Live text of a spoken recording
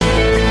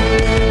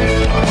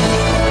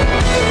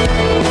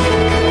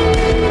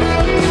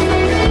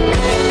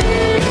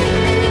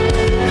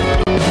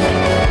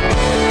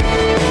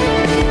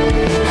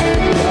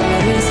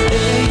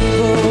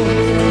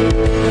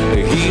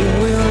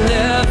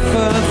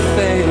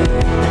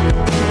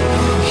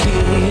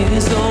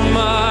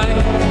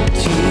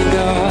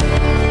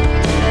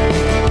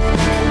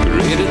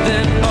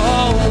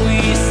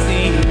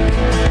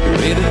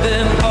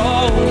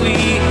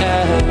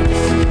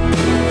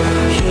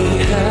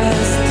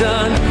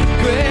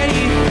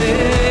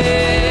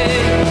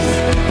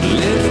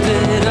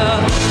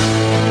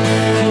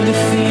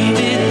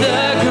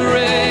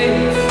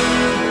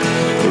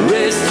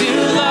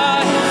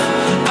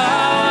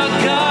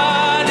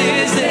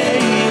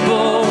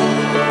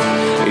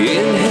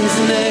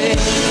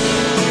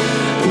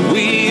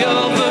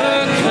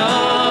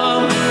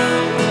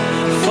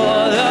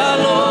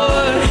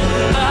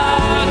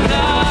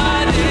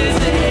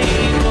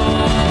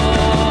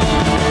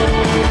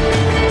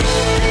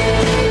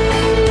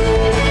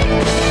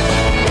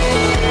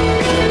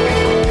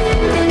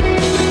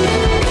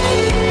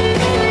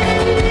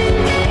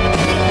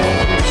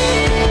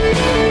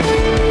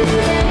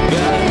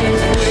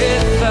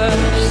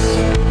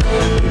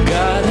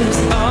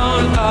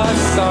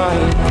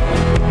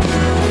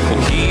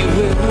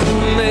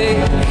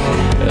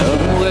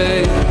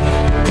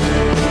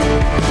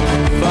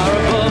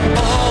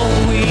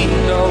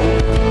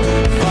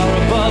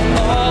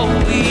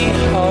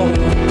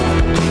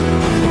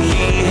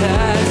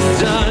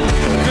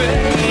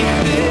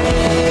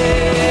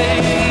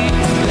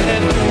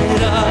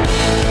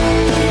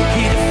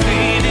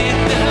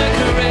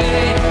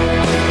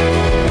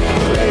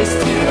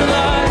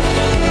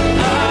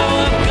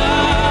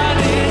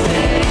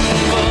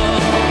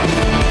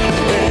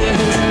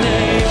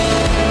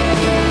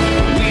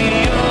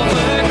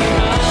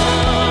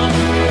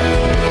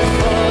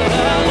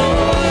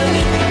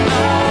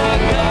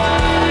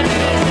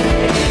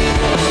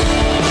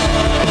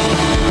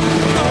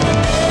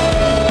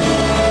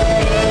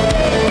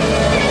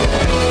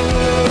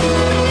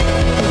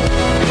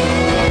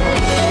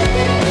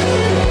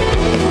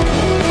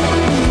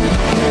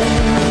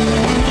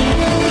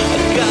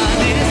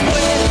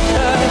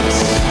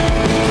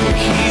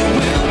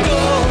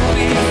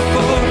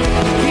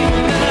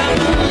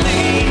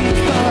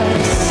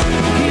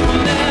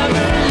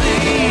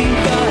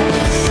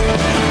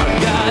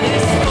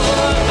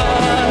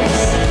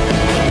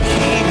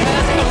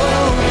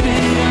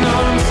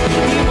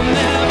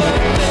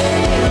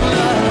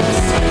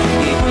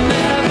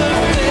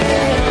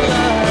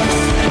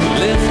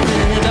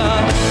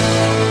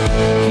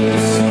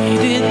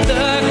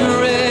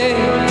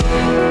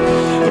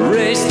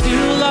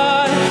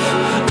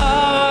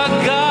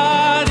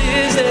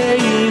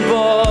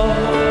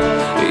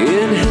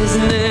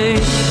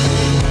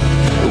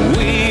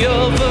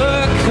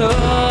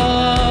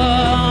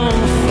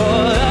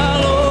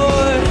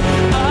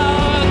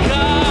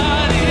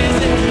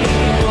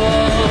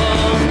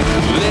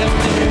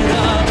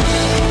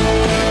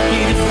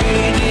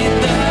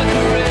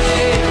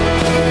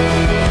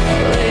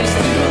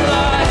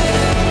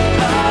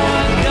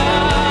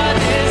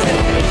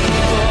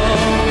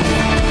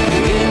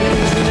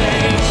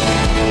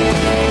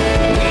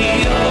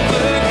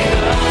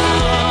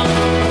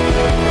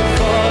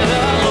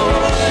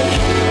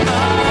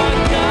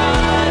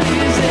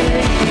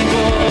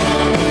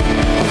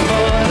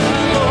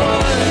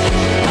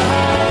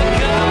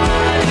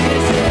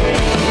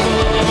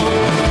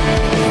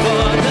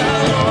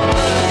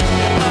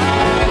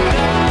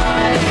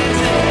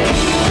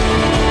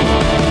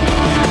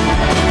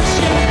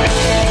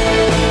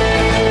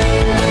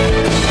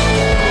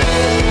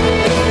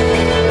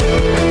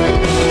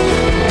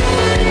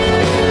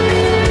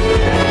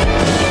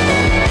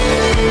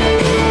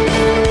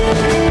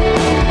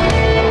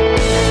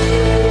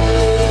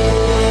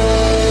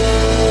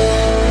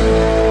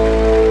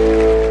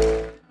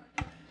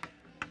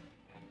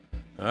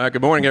right,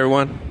 good morning,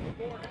 everyone.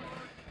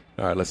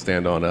 All right, let's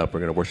stand on up.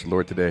 We're going to worship the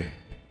Lord today,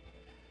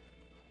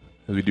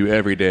 as we do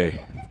every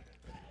day.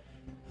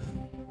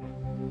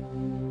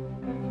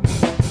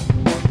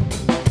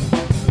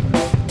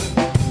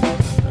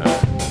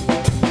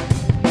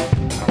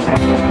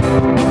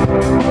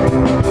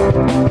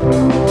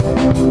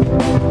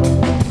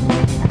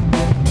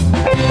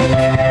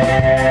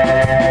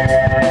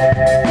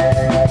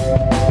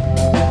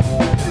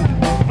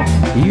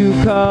 You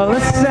call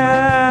us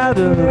out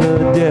of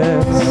the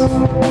depths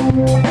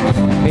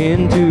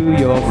into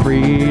your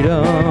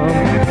freedom.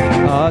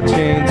 Our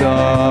chains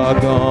are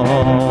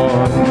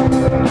gone.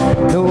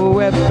 No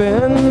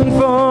weapon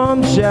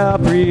formed shall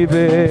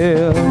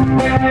prevail.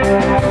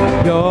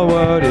 Your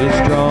word is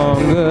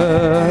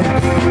stronger.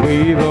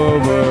 We've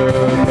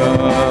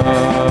overcome.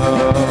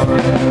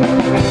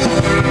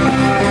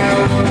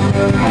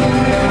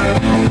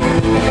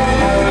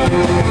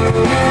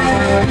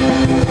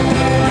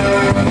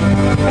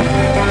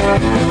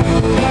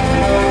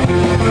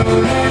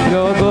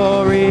 Your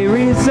glory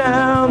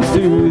resounds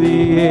through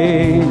the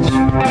age.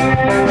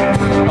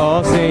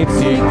 All saints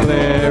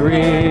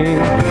declaring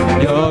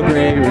your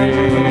great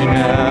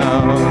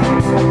renown.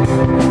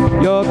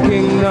 Your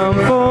kingdom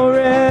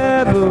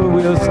forever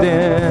will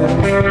stand.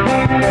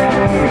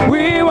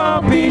 We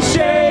won't be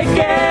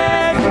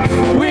shaken.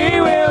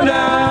 We will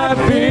not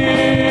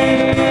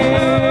fear.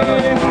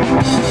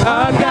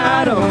 Our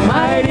God,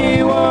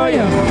 Almighty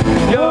warrior,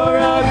 you're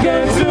a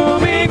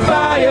consuming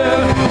fire.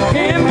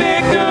 In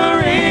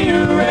victory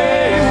you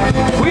reign.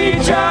 We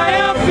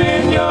triumph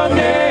in your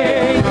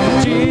name.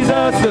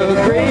 Jesus, the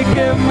great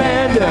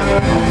commander,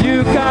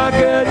 you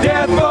conquer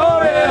death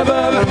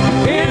forever.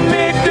 In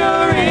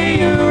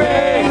victory you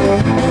reign.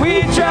 We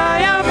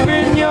triumph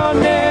in your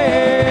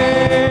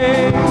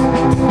name.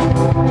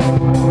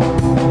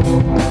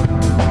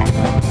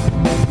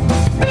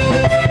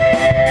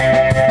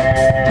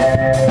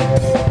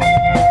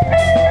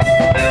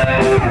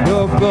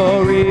 Your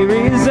glory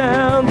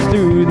resounds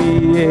through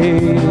the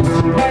age.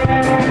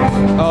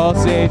 All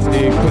saints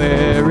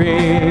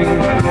declaring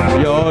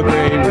your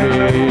great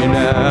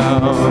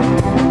renown.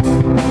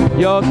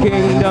 Your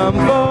kingdom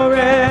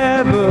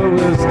forever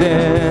will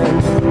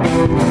stand.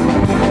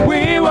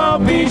 We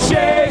won't be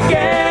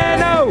shaken,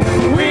 no,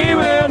 we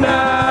will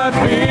not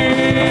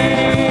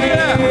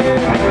fear.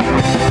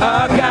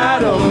 Our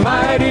God,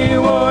 Almighty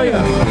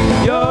warrior,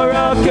 you're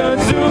a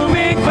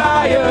consuming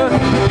fire.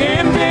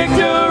 In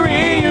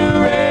victory you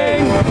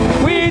reign.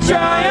 We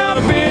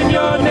triumph in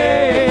your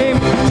name.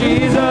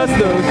 Jesus,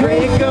 the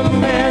great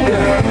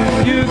commander,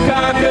 you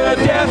conquer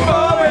death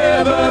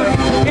forever.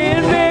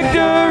 In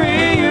victory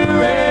you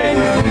reign.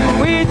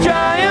 We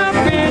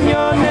triumph in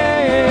your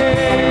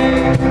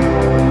name.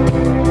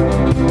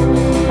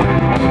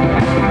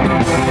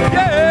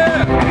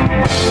 Yeah!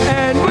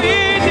 And we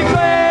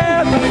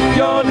declare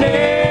your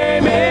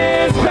name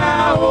is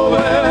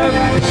power.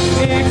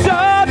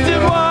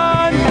 Exalted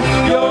one,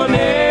 your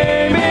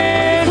name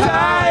is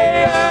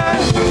higher.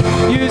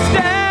 You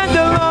stand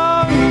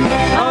alone,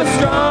 a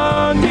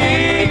strong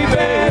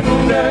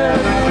defender.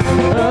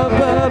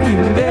 Above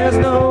you there's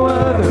no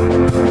other.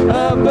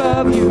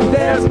 Above you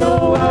there's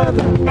no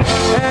other.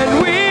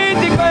 And we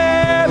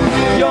declare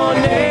your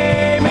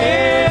name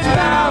is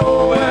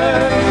power.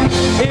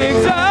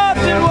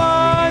 Exalted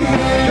one,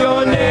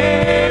 your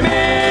name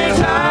is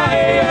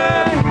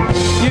higher.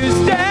 You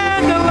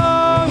stand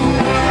alone,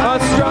 a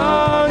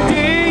strong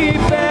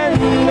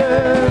defender.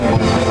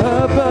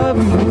 Above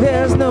you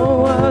there's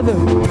no other.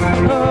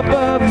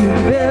 Above you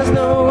there's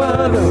no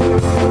other.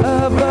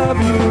 Above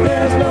you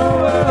there's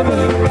no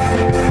other.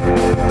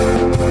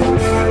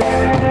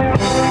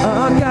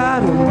 Our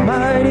God,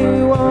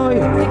 Almighty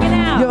warrior,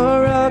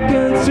 you're a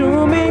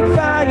consuming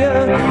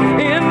fire.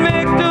 In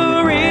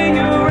victory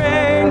you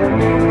reign.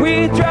 We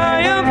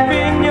triumph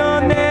in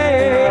your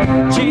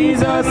name.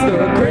 Jesus,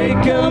 the great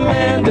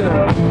commander,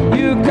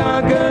 you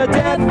conquer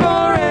death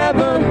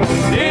forever.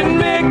 In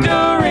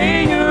victory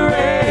you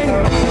reign.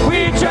 We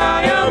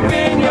triumph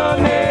in your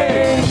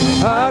name.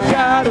 Our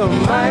God,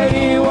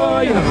 Almighty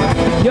warrior,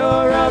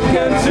 you're a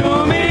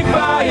consuming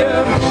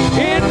fire.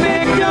 In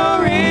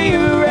victory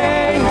you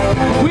reign.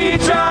 We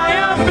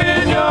triumph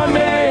in your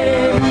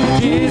name.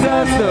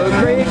 Jesus, the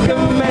great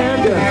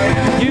commander,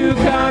 you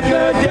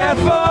conquer death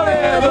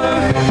forever.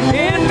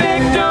 In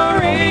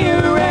victory you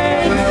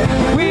reign.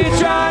 We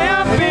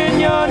triumph in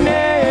your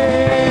name.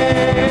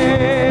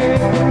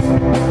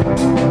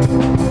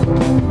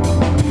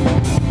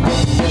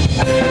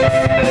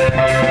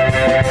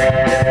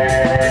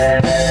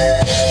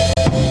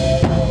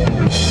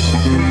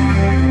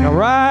 All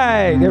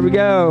right, there we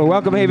go.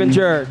 Welcome, Haven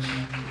Church.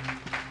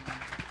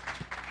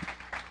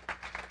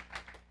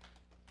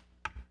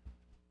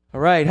 All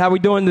right, how we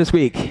doing this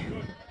week?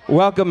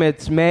 Welcome,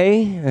 it's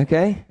May,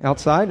 okay,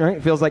 outside, right?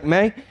 It feels like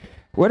May.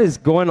 What is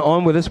going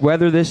on with this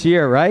weather this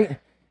year, right?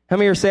 How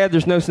many are sad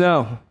there's no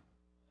snow?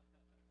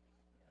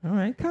 All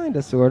right, kind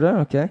of, sort of,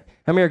 okay.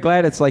 How many are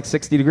glad it's like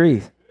 60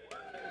 degrees?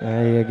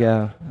 There you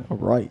go. All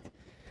right.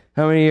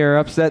 How many are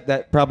upset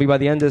that probably by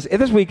the end of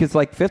this week it's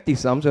like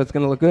 50-some, so it's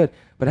going to look good.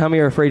 But how many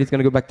are afraid it's going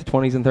to go back to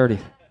 20s and 30s?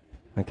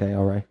 Okay,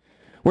 all right.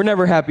 We're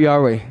never happy,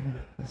 are we?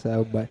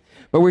 So, but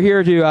we're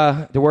here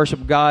to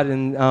worship God,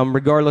 and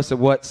regardless of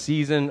what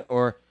season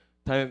or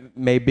time it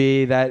may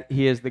be, that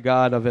He is the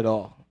God of it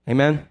all.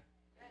 Amen?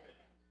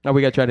 Now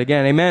we got to try it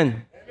again.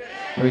 Amen?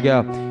 Here we go.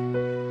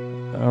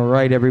 All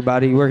right,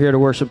 everybody. We're here to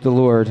worship the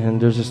Lord, and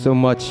there's just so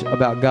much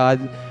about God.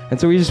 And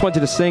so we just want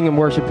you to sing and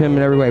worship Him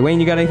in every way. Wayne,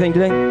 you got anything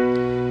today?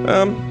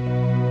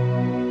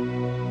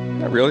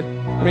 Not really.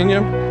 I mean,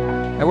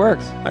 yeah. It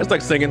works. I just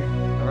like singing.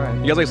 All right.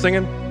 You guys like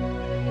singing?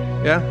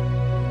 Yeah?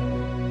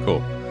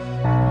 Cool.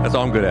 That's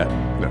all I'm good at.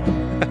 No.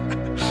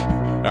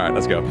 All right,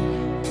 let's go.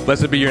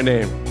 Blessed be your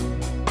name.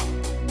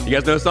 You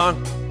guys know the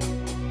song?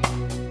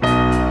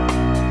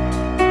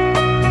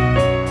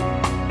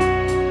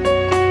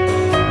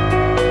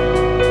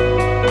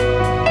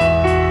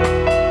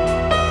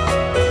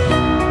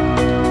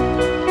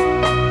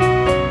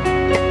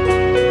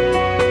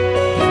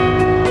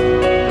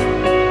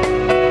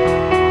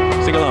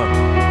 Sing along.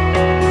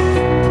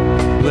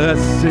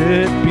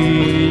 Blessed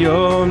be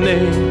your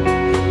name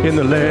in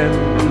the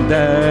land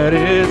that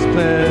is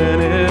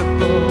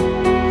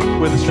plentiful,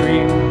 where the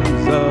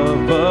streams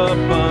of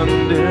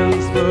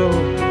abundance flow.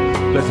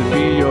 Blessed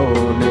be your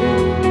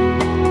name.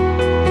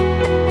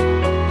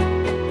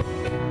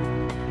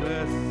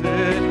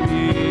 Blessed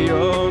be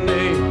your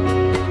name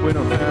when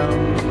I'm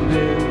found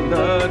in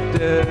the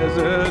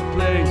desert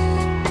place,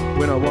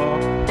 when I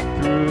walk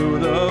through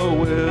the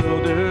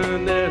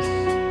wilderness.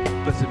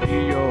 Blessed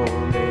be your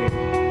name.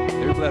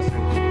 Every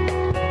blessing.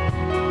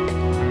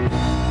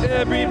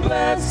 Every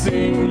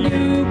blessing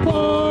you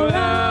pour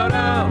out,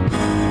 I'll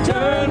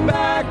turn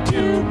back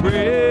to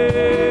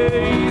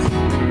praise.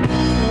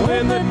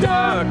 When the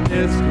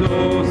darkness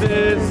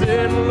closes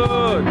in,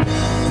 Lord,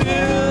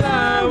 still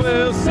I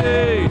will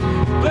say,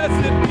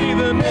 blessed be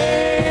the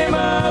name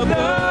of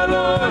the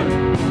Lord.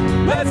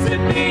 Blessed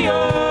be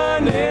your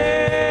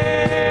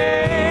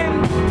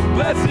name.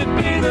 Blessed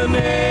be the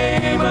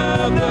name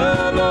of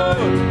the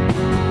Lord.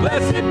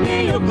 Blessed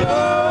be your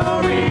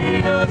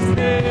glorious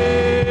name.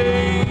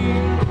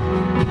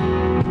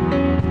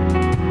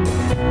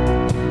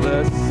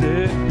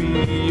 Blessed be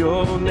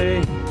your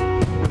name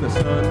when the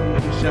sun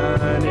is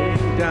shining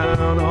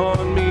down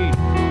on me,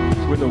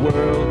 when the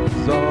world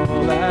is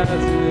all as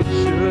it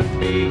should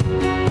be.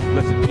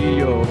 Blessed be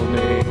your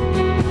name.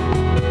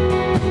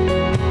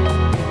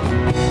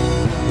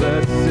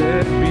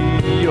 Blessed be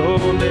your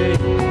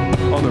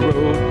name on the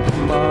road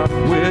marked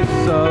with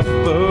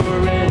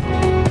suffering.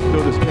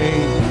 Though there's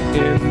pain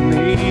in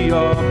the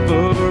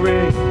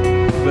offering,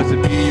 blessed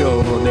be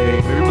your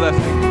name. Every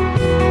blessing.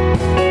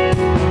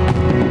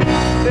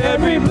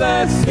 Every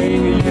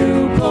blessing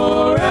you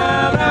pour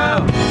out,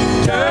 I'll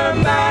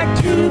turn back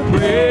to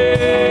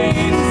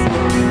praise.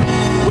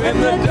 When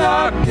the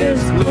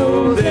darkness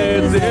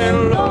closes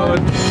in,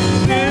 Lord,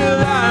 still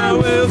I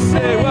will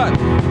say what?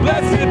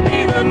 Blessed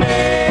be the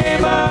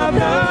name of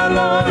the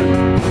Lord.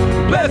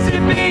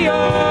 Blessed be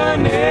your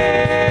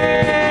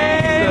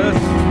name.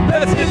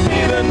 Blessed be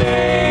the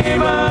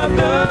name of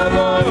the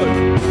Lord.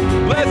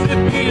 Blessed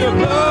be your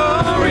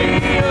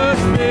glorious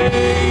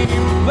name.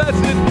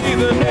 Blessed be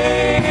the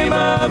name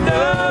of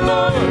the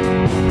Lord.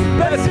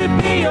 Blessed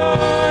be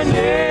your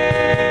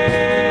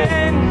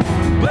name.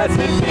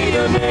 Blessed be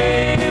the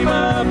name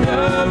of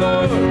the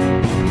Lord.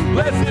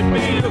 Blessed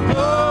be your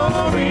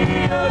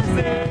glorious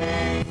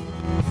name.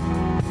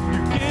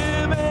 You're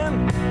given.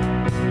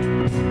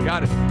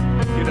 Got it.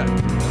 Get up.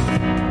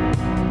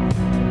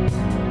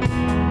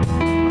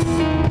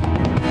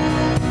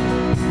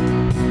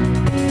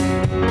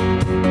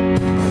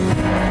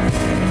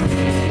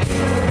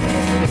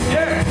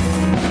 Yeah.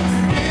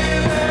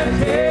 Give and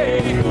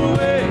take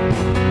away.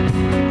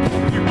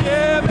 You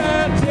give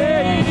and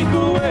take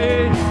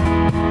away.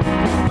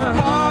 My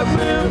heart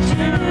will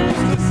choose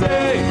to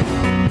say,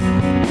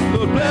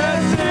 Lord,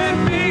 blessed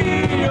be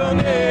your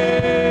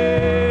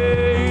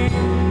name.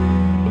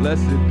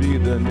 Blessed be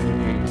the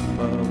name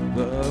of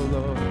the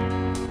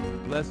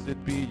Lord.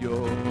 Blessed be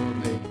your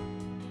name.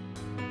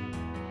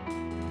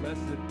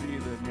 Blessed be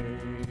the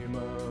name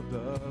of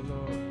the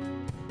Lord.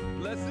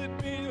 Blessed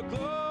be your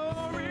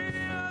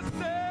glorious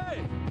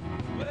name.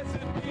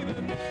 Blessed be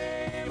the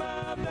name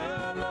of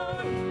the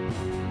Lord.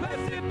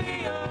 Blessed be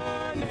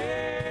your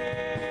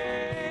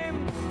name.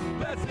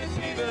 Blessed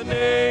be the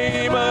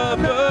name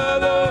of the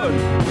Lord.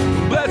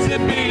 Blessed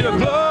be your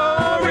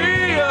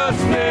glorious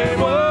name.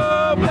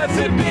 Oh,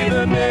 blessed be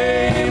the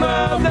name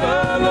of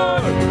the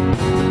Lord.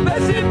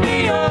 Blessed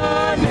be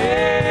your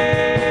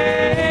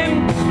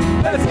name.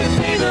 Blessed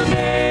be the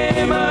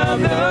name of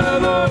the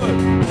Lord.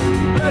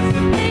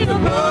 Blessed be the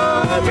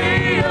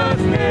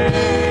glorious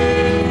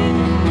name.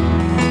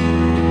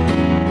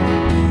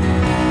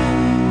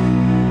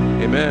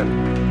 Amen.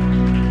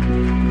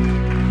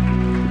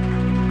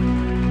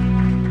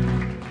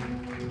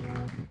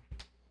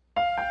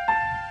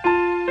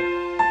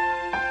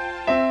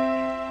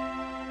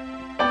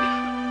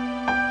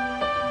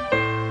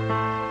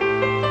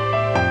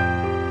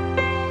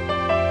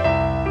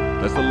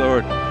 Bless the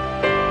Lord.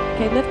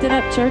 Okay, lift it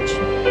up, church.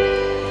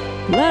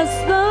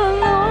 Bless the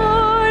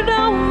Lord,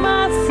 oh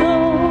my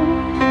soul.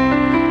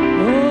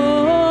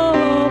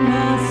 Oh,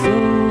 my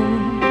soul.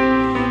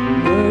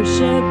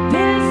 Worship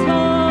His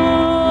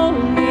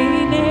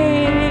holy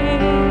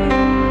name.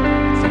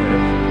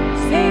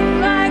 Sing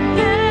like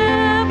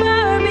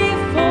never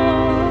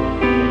before.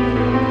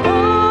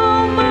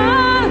 Oh,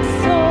 my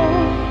soul.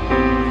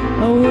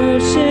 I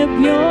worship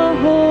Your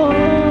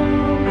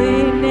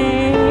holy name.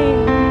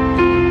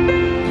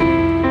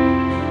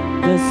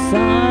 The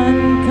sun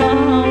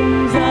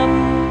comes up,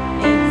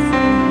 it's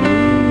a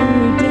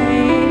new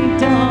day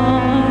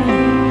dawn.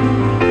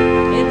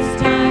 It's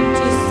time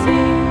to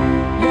sing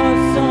Your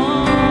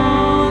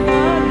song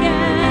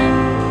again.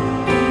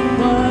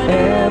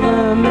 Whatever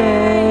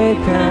may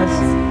pass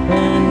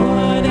and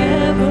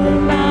whatever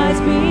lies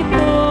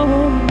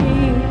before me,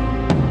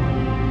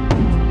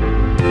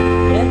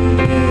 let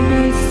me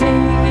be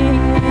singing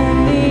when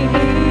the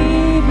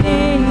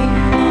evening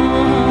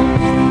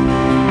comes.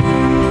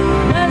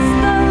 Bless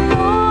the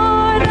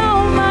Lord,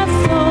 oh my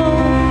soul.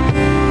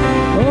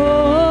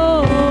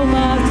 Oh,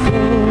 my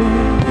soul.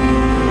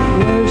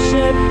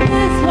 Worship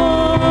His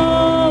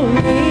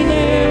holy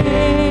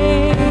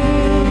name.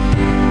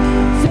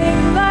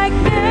 Sing like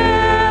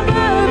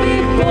never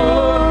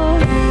before.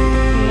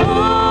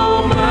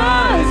 Oh,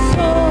 my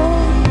soul.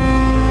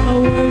 I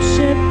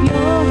worship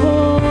Your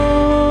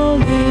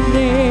holy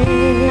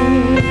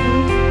name.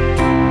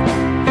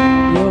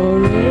 You're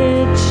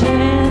rich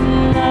in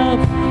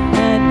love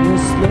and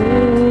You're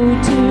slow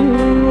to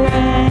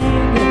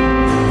anger.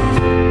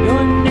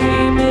 Your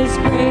name is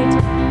great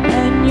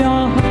and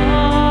Your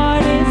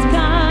heart is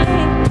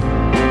kind.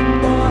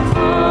 For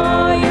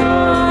all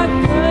Your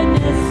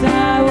goodness I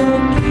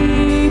will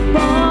keep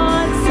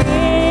on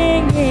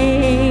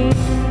singing.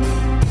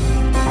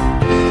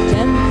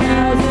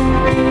 10,000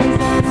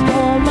 reasons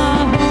for my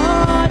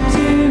heart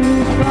to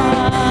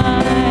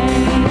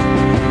find.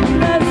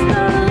 Bless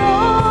the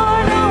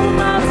Lord, oh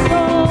my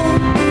soul.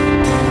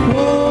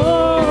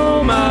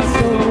 Oh, my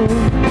soul.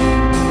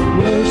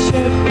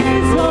 Worship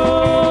His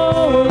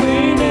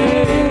holy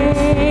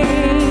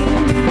name.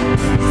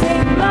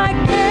 Sing like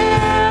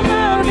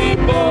never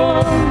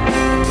before.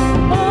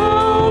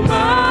 Oh,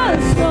 my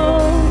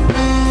soul.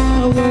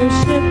 I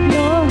worship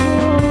Your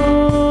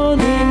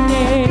holy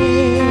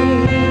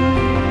name.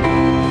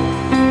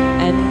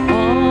 And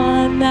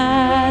on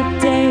that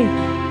day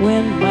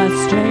when my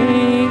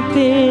strength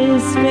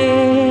is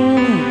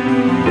failing,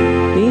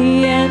 the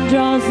end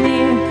draws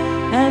near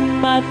and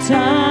my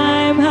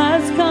time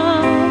has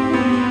come.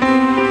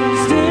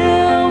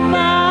 Still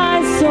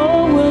my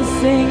soul will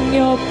sing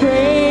Your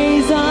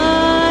praise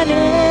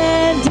unending.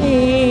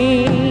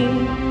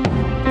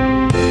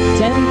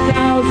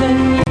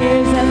 10,000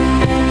 years and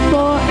then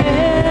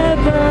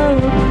forevermore.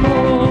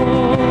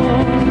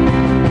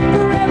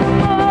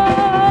 Forevermore.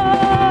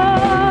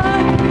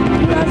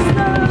 Bless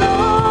the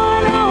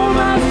Lord, oh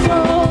my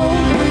soul.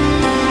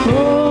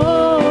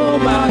 Oh,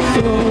 my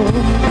soul.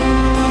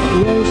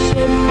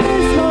 Worship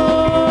His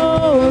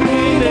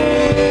holy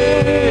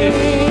name.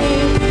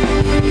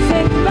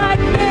 Sing like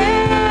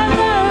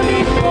never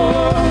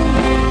before.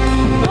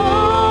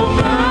 Oh,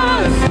 my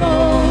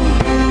soul.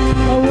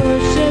 I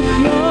worship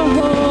Your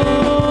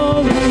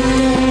holy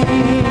name.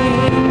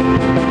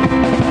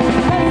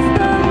 Bless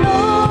the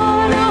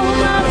Lord, oh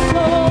my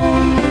soul.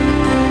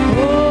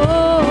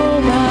 Oh,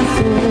 my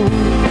soul.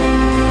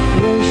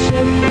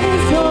 Worship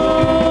His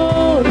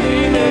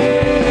holy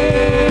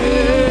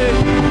name.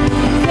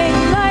 Sing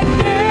like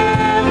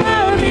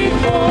never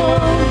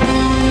before.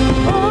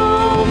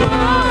 Oh,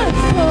 my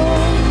soul.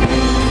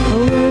 I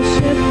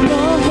worship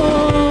Your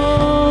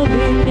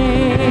holy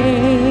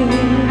name.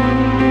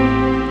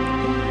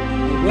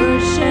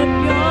 Worship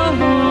Your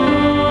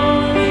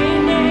holy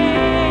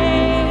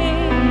name.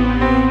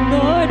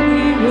 Lord,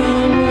 we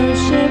will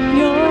worship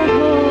Your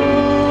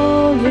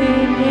holy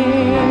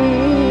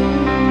name.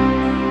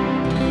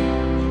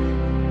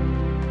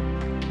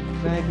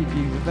 Thank you,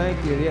 Jesus. Thank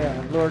you. Yeah,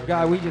 Lord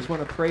God, we just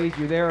want to praise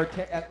You. There are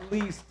at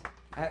least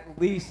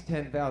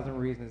 10,000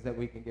 reasons that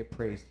we can give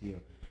praise to You.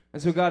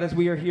 And so, God, as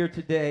we are here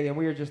today, and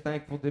we are just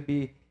thankful to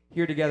be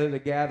here together to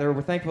gather,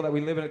 we're thankful that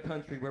we live in a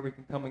country where we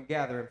can come and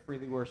gather and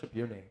freely worship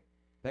Your name,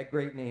 that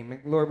great name.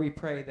 And Lord, we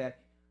pray that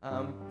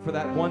for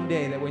that one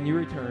day that when You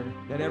return,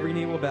 that every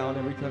knee will bow and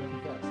every tongue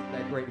confess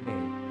that great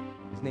name.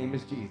 His name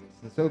is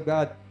Jesus. And so,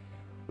 God,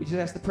 we just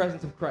ask the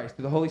presence of Christ,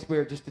 through the Holy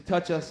Spirit, just to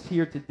touch us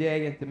here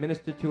today and to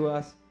minister to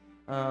us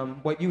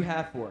what You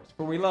have for us.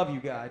 For we love You,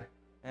 God,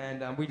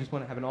 and we just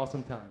want to have an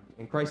awesome time.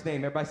 In Christ's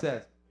name, everybody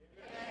says.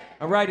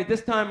 All right, at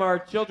this time, our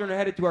children are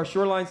headed to our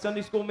Shoreline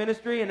Sunday School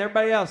ministry, and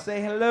everybody else,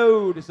 say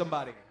hello to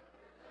somebody.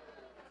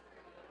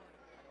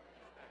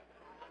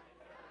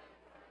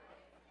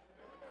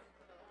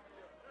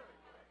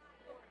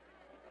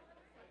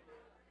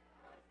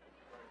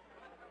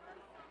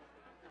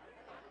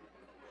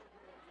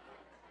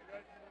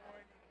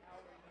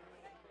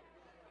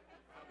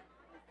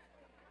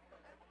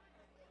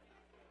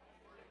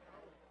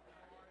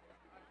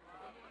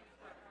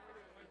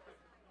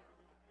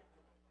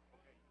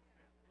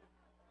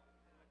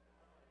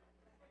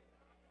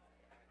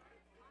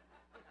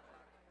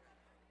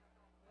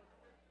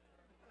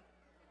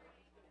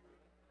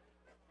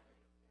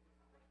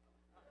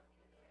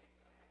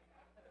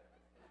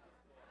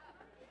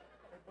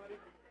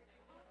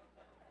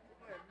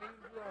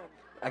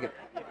 I get.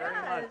 Thank you very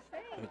much.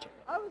 Let me check.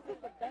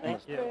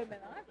 Thank you. I'm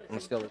gonna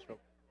steal this real.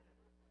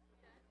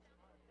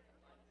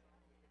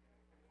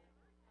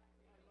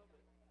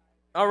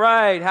 All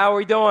right, how are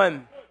we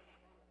doing?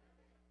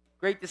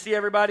 Great to see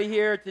everybody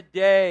here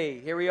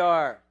today. Here we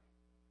are.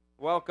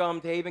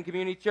 Welcome to Haven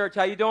Community Church.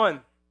 How you doing?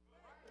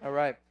 All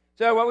right.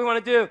 So what we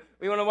want to do,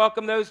 we want to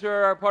welcome those who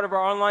are part of our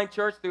online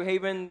church through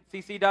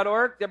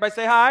havencc.org. Everybody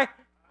say hi.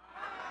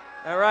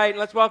 All right, and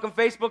let's welcome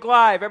Facebook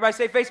Live. Everybody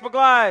say Facebook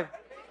Live.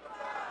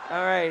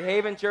 All right,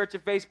 Haven Church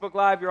and Facebook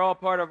Live, you're all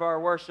part of our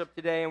worship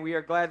today, and we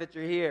are glad that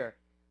you're here.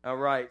 All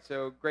right,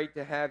 so great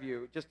to have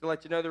you. Just to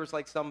let you know, there was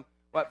like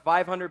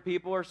 500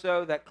 people or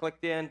so that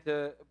clicked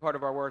into part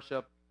of our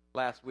worship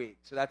last week.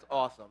 So that's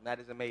awesome. That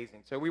is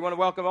amazing. So we want to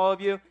welcome all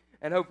of you,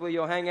 and hopefully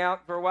you'll hang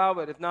out for a while,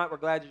 but if not, we're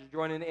glad you're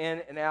joining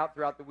in and out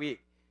throughout the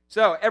week.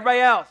 So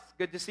everybody else,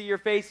 good to see your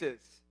faces,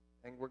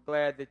 and we're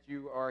glad that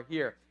you are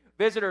here.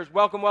 Visitors,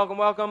 welcome, welcome,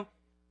 welcome.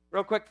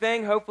 Real quick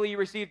thing, hopefully you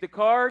received the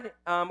card,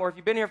 or if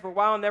you've been here for a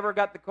while and never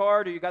got the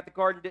card, or you got the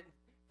card and didn't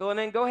fill it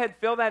in, go ahead,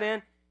 fill that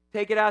in,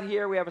 take it out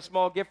here. We have a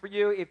small gift for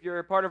you. If you're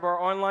a part of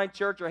our online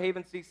church or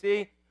Haven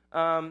CC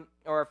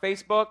or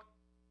Facebook,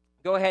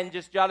 go ahead and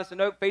just jot us a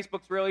note.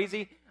 Facebook's real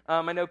easy.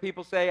 I know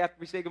people say after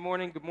we say good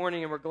morning,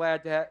 and we're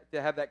glad to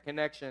have that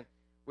connection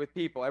with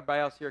people.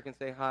 Everybody else here can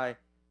say hi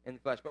in the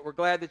flesh. But we're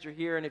glad that you're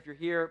here, and if you're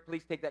here,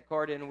 please take that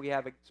card in, and we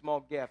have a small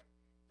gift.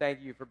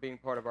 Thank you for being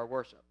part of our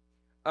worship.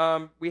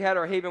 We had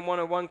our Haven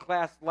 101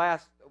 class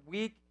last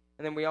week,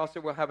 and then we also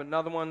will have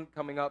another one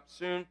coming up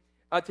soon.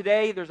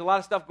 Today, there's a lot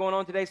of stuff going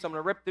on today, so I'm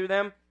going to rip through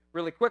them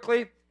really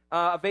quickly.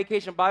 A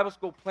Vacation Bible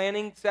School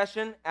planning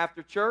session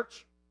after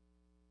church.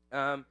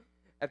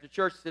 After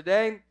church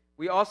today.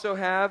 We also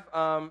have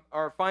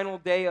our final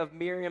day of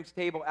Miriam's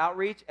Table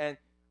outreach, and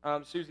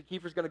Susie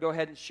Kiefer's going to go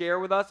ahead and share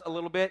with us a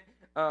little bit.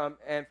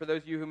 And for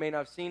those of you who may not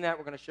have seen that,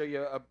 we're going to show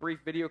you a brief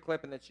video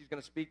clip, and then she's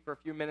going to speak for a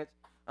few minutes.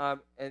 And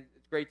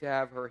it's great to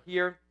have her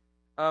here.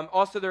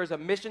 Also, there's a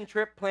mission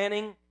trip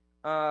planning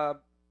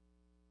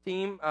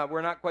team.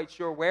 We're not quite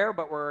sure where,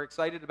 but we're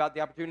excited about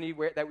the opportunity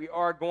that we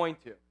are going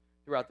to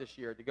throughout this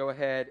year to go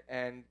ahead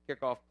and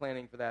kick off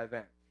planning for that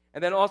event.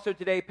 And then also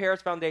today,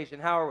 Paris Foundation.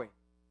 How are we?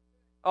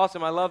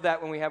 Awesome. I love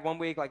that when we have 1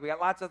 week, like we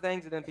got lots of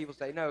things, and then people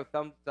say, no,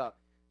 thumbs up.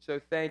 So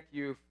thank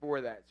you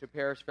for that. So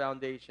Paris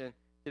Foundation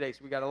today.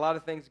 So we got a lot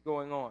of things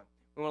going on.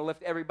 We want to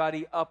lift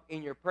everybody up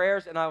in your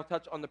prayers, and I'll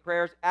touch on the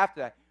prayers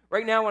after that.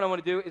 Right now, what I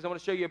want to do is I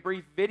want to show you a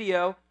brief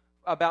video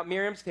about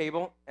Miriam's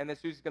Table, and then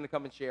Susie's going to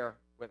come and share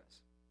with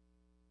us.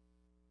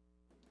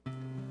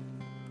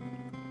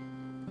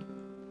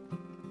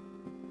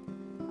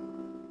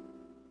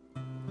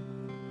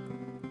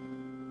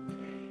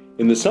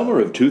 In the summer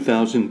of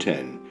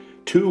 2010,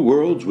 two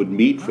worlds would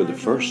meet for the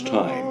first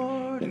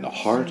time in the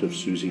heart of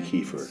Susie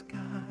Kiefer.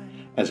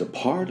 As a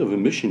part of a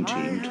mission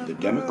team to the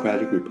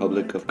Democratic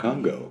Republic of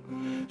Congo,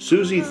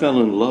 Susie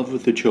fell in love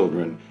with the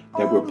children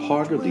that were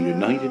part of the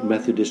United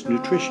Methodist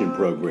Nutrition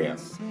Program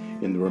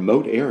in the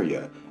remote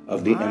area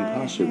of the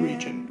Ampasa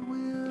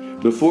region.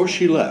 Before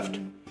she left,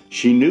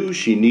 she knew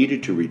she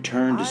needed to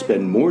return to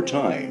spend more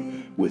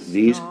time with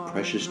these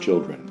precious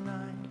children.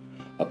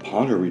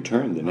 Upon her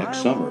return the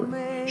next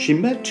summer, she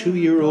met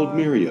 2-year-old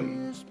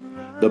Miriam.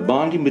 The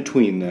bonding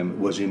between them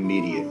was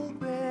immediate.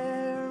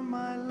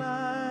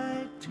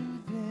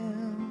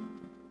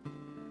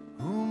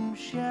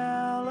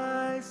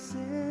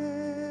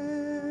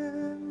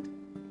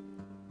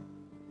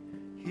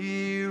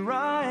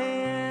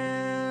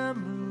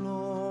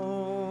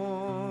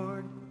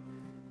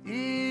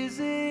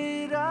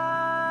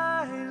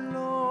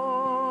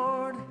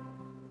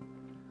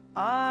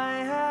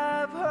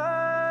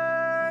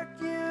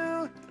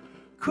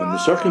 When the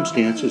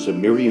circumstances of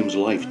Miriam's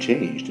life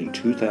changed in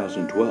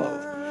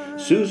 2012,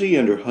 Susie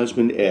and her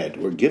husband Ed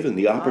were given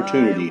the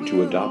opportunity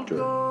to adopt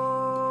her.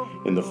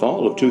 In the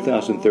fall of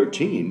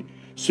 2013,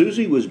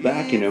 Susie was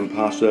back in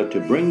Ampasa to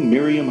bring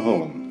Miriam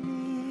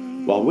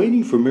home. While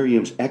waiting for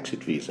Miriam's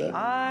exit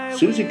visa,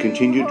 Susie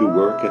continued to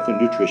work at the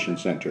nutrition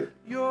center.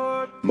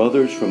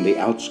 Mothers from the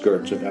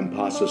outskirts of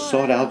Ampasa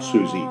sought out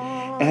Susie,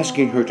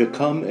 asking her to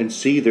come and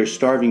see their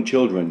starving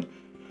children.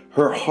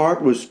 Her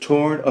heart was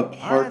torn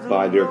apart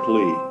by their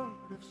plea.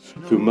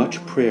 Through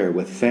much prayer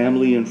with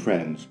family and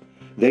friends,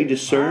 they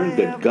discerned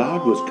that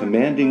God was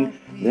commanding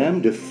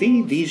them to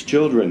feed these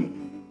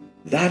children.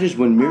 That is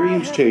when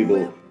Miriam's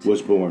Table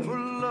was born.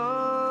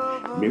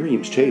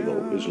 Miriam's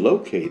Table is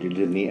located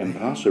in the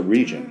Ampasa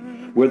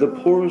region, where the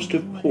poorest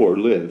of poor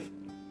live.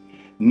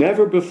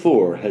 Never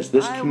before has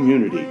this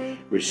community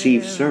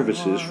received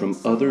services from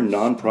other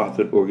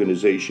nonprofit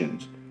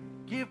organizations.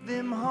 With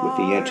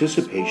the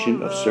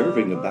anticipation of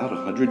serving about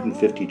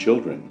 150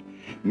 children,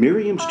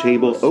 Miriam's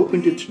Table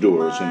opened its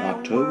doors in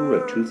October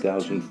of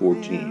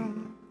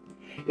 2014.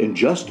 In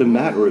just a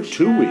matter of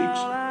 2 weeks,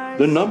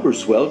 the number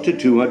swelled to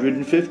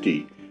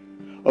 250.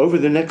 Over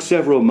the next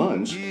several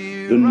months,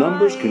 the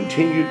numbers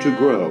continued to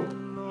grow.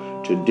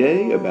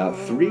 Today, about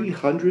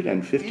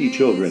 350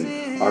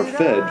 children are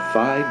fed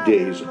 5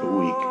 days a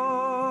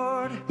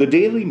week. The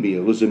daily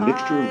meal is a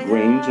mixture of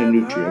grains and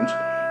nutrients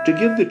to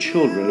give the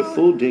children a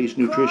full day's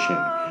nutrition,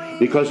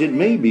 because it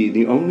may be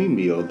the only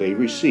meal they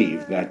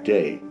receive that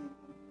day.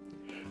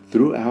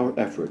 Through our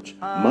efforts,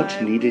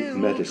 much-needed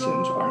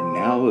medicines are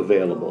now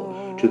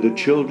available to the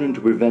children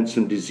to prevent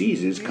some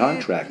diseases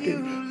contracted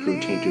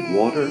through tainted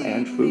water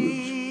and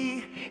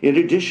foods. In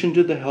addition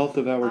to the health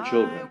of our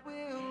children,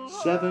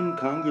 7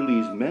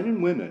 Congolese men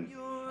and women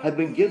have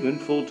been given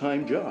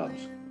full-time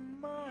jobs.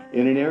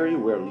 In an area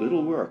where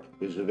little work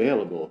is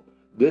available,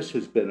 this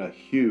has been a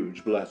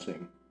huge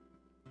blessing.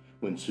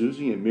 When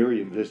Susie and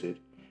Miriam visit,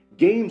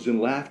 games and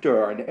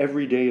laughter are an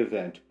everyday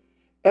event.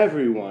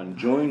 Everyone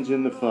joins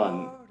in the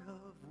fun.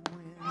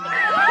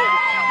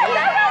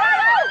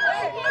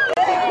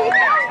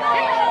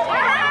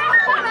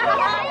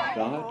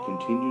 God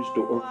continues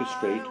to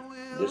orchestrate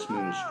this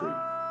ministry,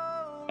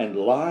 and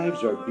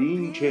lives are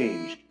being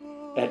changed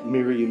at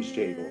Miriam's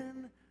table.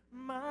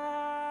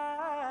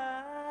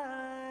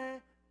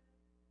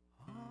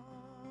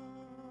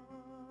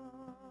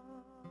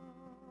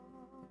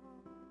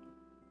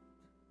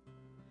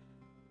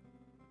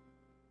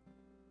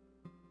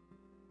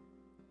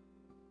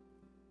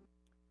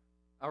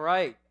 All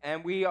right,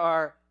 and we've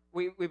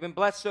been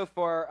blessed so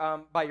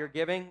far by your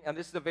giving, and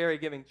this is a very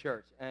giving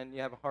church, and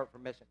you have a heart for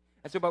mission.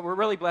 And so, but we're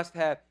really blessed to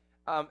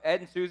have Ed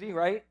and Susie,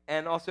 right?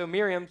 And also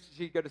Miriam,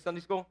 she go to Sunday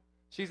school.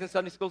 She's in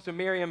Sunday school, so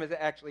Miriam is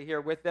actually here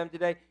with them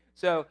today.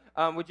 So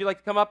would you like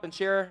to come up and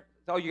share?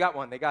 Oh, you got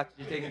one. They got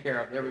you taken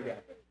care of. There we go.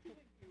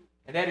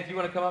 And Ed, if you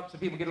want to come up so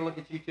people get a look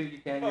at you too, you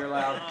can. You're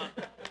allowed.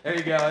 There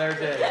you go. There's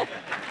it.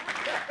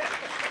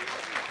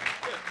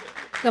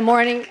 Good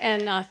morning,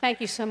 and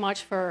thank you so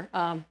much for...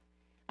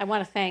 I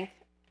want to thank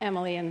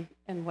Emily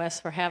and Wes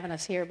for having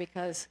us here,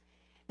 because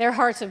their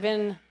hearts have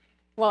been,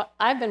 well,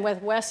 I've been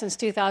with Wes since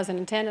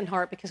 2010 in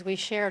heart, because we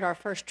shared our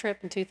first trip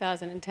in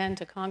 2010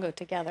 to Congo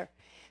together.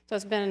 So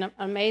it's been an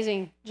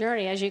amazing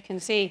journey, as you can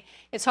see.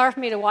 It's hard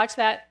for me to watch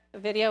that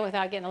video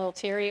without getting a little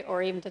teary,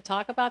 or even to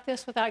talk about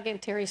this without getting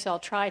teary, so I'll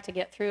try to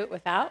get through it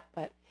without.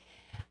 But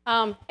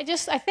I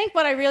think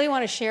what I really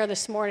want to share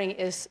this morning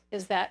is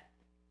that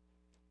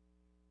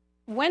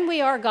when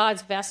we are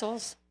God's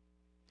vessels,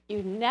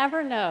 you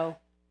never know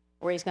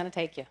where he's going to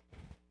take you.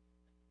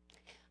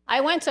 I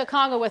went to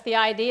Congo with the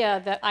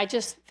idea that I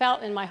just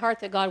felt in my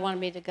heart that God wanted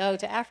me to go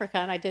to Africa,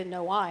 and I didn't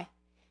know why.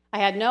 I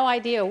had no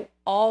idea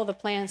all the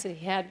plans that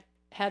he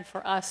had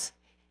for us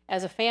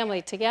as a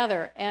family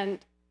together. And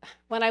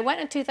when I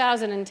went in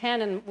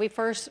 2010 and we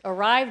first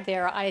arrived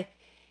there,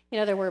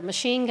 there were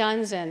machine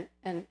guns and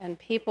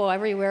people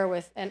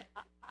everywhere and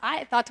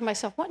I thought to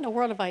myself, what in the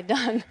world have I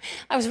done?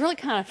 I was really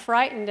kind of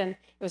frightened, and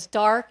it was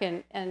dark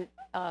and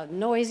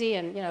noisy,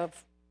 and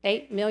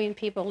 8 million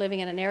people living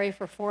in an area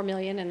for 4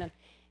 million, and it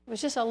was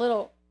just a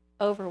little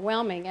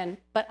overwhelming.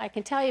 But I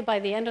can tell you, by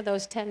the end of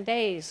those 10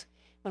 days,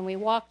 when we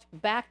walked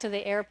back to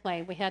the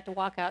airplane, we had to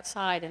walk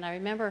outside, and I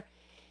remember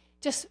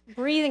just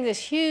breathing this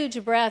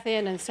huge breath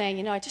in and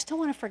saying, I just don't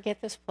want to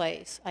forget this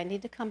place. I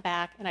need to come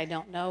back, and I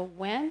don't know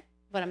when,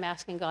 but I'm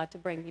asking God to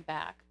bring me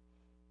back.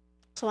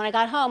 So when I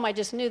got home, I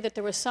just knew that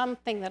there was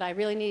something that I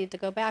really needed to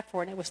go back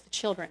for, and it was the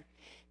children.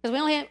 Because we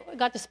only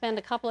got to spend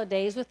a couple of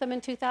days with them in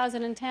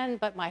 2010,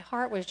 but my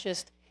heart was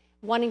just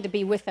wanting to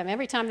be with them.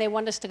 Every time they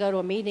wanted us to go to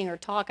a meeting or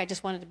talk, I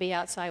just wanted to be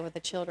outside with the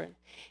children.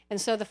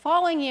 And so the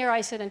following year,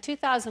 I said, in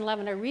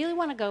 2011, I really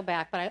want to go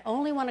back, but I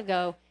only want to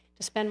go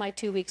to spend my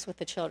 2 weeks with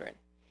the children.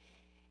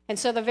 And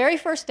so the very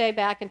first day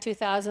back in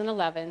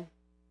 2011,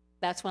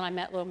 that's when I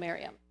met little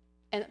Miriam.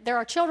 And there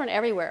are children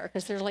everywhere,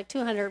 because there's like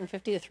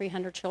 250 to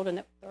 300 children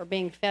that are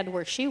being fed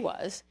where she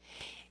was.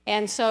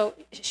 And so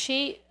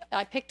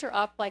I picked her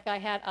up like I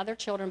had other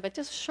children, but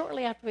just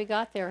shortly after we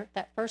got there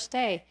that first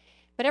day.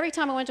 But every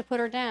time I went to put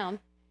her down,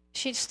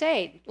 she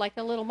stayed like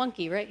a little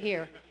monkey right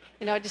here.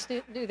 Just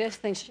do this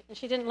thing.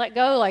 She didn't let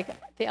go like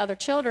the other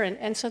children.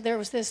 And so there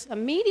was this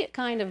immediate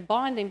kind of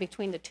bonding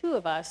between the two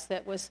of us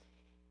that was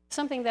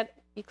something that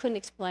you couldn't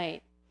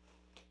explain.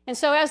 And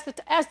so as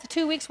the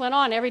 2 weeks went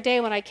on, every day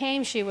when I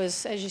came, she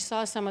was, as you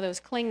saw some of those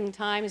clinging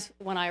times,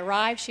 when I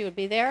arrived, she would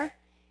be there.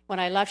 When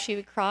I left, she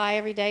would cry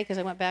every day because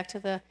I went back to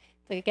the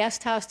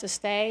guest house to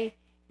stay,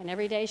 and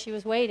every day she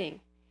was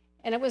waiting.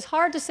 And it was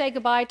hard to say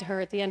goodbye to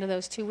her at the end of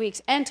those 2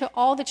 weeks, and to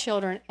all the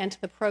children, and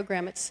to the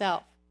program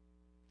itself.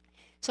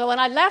 So when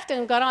I left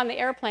and got on the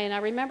airplane, I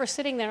remember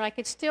sitting there, and I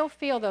could still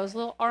feel those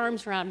little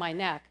arms around my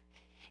neck.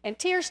 And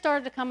tears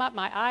started to come up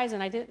my eyes,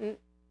 and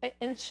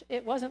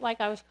it wasn't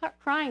like I was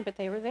crying, but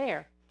they were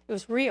there. It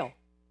was real.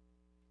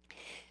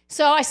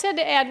 So I said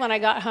to Ed when I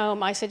got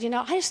home, I said,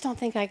 I just don't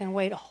think I can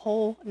wait a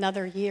whole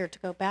another year to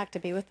go back to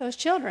be with those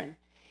children.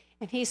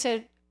 And he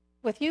said,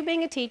 with you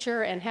being a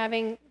teacher and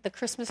having the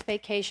Christmas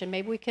vacation,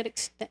 maybe you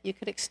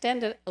could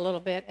extend it a little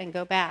bit and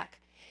go back.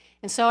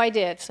 And so I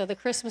did. So the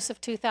Christmas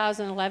of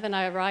 2011,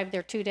 I arrived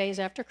there 2 days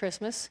after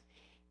Christmas,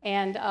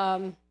 and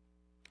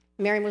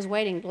Miriam was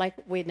waiting like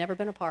we'd never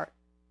been apart.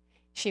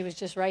 She was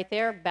just right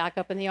there, back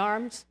up in the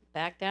arms,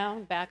 back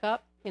down, back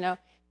up,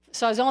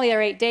 So I was only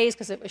there 8 days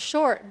because it was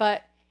short,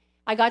 but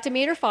I got to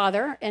meet her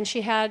father, and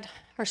she had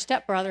her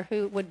stepbrother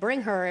who would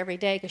bring her every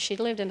day because she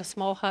lived in a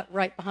small hut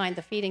right behind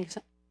the feeding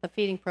the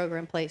feeding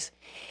program place.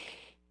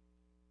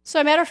 So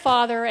I met her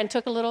father and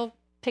took a little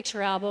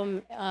picture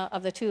album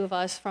of the two of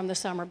us from the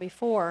summer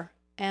before,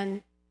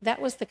 and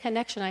that was the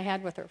connection I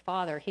had with her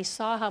father. He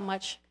saw how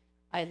much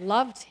I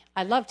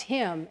loved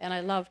him and I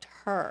loved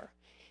her.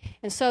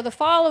 And so the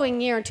following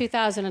year in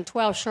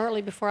 2012,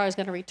 shortly before I was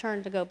going to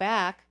return to go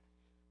back,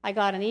 I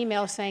got an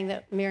email saying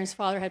that Miriam's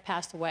father had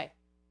passed away.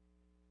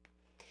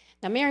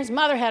 Now, Miriam's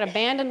mother had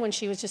abandoned when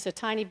she was just a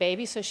tiny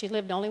baby, so she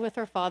lived only with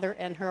her father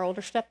and her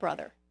older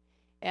stepbrother.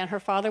 And her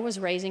father was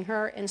raising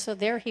her, and so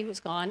there he was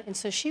gone, and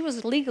so she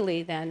was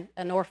legally then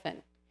an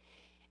orphan.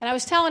 And I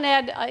was telling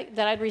Ed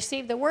that I'd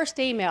received the worst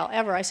email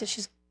ever. I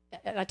said,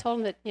 I told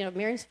him that,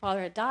 Miriam's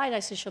father had died. I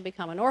said, she'll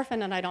become an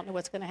orphan, and I don't know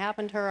what's going to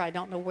happen to her. I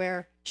don't know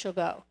where she'll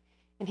go.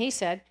 And he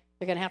said,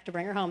 you're going to have to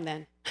bring her home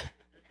then.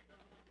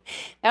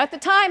 Now, at the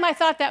time, I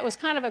thought that was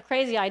kind of a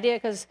crazy idea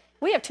because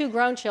we have two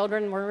grown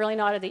children. And we're really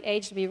not at the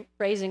age to be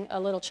raising a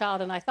little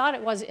child, and I thought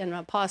it was an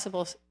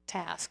impossible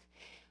task.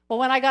 Well,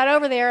 when I got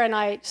over there and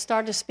I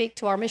started to speak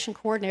to our mission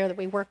coordinator that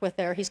we work with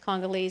there, he's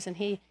Congolese, and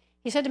he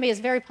said to me, it's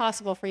very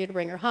possible for you to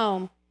bring her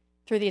home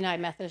through the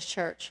United Methodist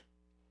Church.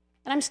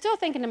 And I'm still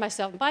thinking to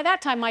myself, by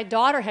that time, my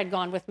daughter had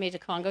gone with me to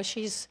Congo.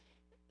 She's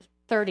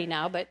 30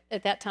 now, but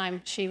at that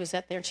time, she was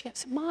there, and she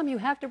said, Mom, you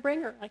have to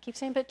bring her. I keep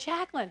saying, but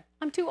Jacqueline,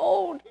 I'm too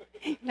old.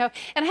 And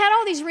I had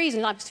all these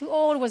reasons. I was too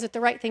old. Was it the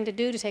right thing to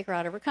do to take her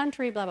out of her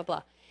country, blah, blah,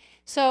 blah.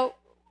 So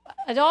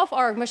Adolphe,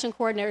 our mission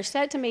coordinator,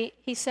 said to me,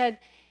 he said,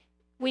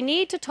 we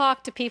need to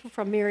talk to people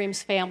from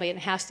Miriam's family, and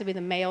it has to be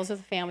the males of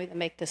the family that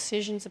make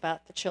decisions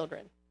about the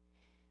children.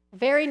 The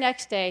very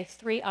next day,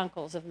 3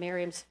 uncles of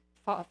Miriam's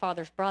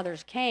father's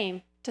brothers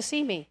came to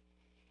see me.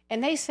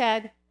 And they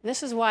said,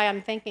 this is why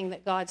I'm thinking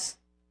that God's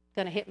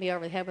going to hit me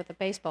over the head with a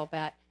baseball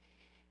bat.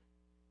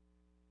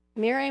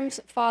 Miriam's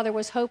father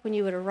was hoping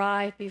you would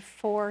arrive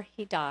before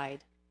he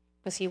died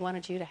because he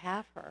wanted you to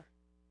have her.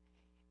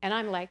 And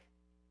I'm like,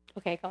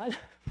 okay, God,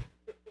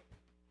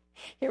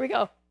 here we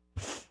go.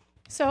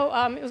 So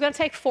it was going to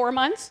take 4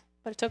 months,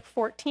 but it took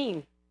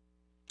 14.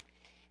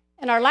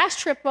 And our last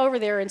trip over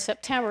there in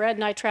September, Ed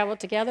and I traveled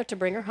together to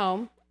bring her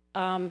home.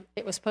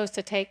 It was supposed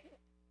to take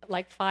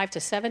like 5 to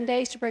 7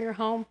 days to bring her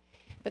home,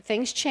 but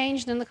things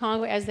changed in the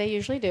Congo as they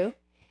usually do.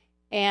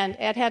 And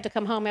Ed had to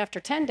come home after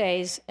 10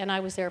 days, and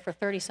I was there for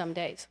 30-some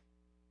days.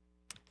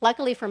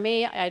 Luckily for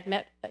me,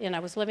 I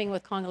was living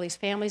with Congolese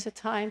families at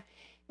the time,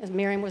 as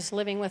Miriam was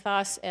living with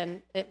us,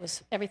 and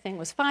everything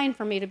was fine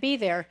for me to be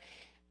there.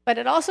 But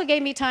it also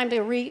gave me time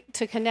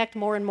to connect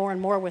more and more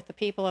and more with the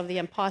people of the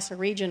Ampasa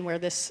region where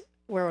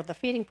the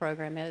feeding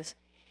program is.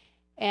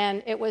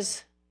 And it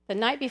was the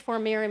night before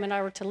Miriam and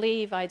I were to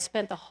leave. I'd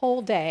spent the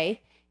whole day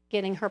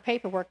getting her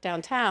paperwork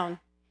downtown.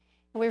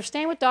 And we were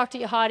staying with Dr.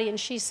 Yahadi, and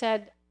she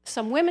said,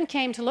 some women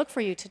came to look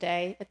for you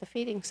today at the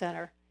feeding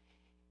center.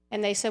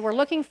 And they said, we're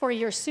looking for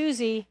your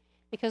Susie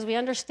because we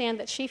understand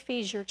that she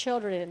feeds your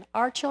children, and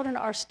our children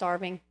are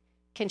starving.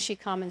 Can she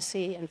come and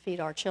see and feed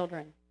our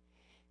children?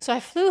 So I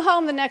flew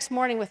home the next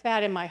morning with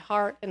that in my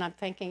heart, and I'm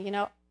thinking,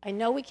 I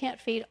know we can't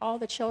feed all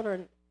the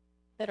children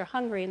that are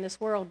hungry in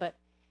this world, but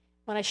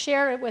when I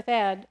shared it with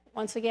Ed,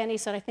 once again, he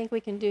said, I think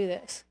we can do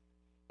this.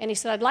 And he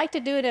said, I'd like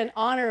to do it in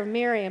honor of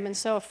Miriam. And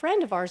so a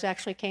friend of ours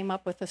actually came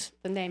up with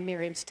the name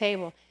Miriam's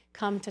Table,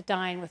 come to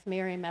dine with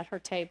Miriam at her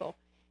table.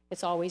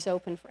 It's always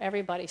open for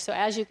everybody. So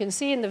as you can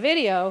see in the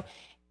video,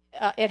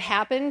 it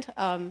happened.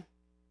 A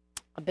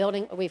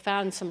building, we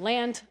found some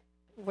land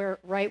we're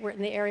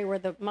in the area where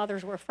the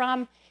mothers were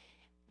from.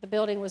 The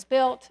building was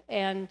built,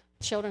 and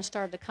children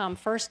started to come.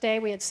 First day,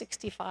 we had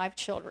 65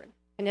 children.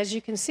 And as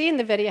you can see in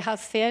the video, how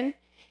thin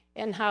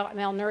and how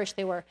malnourished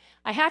they were.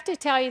 I have to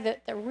tell you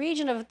that the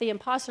region of the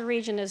Ampasa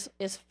region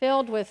is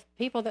filled with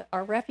people that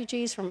are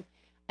refugees from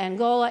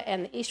Angola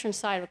and the eastern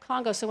side of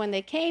Congo. So when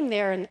they came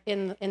there in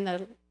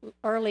the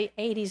early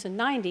 80s and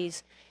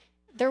 90s,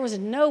 there was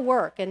no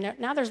work. And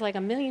now there's like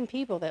 1 million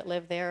people that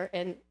live there,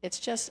 and it's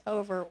just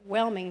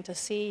overwhelming to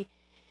see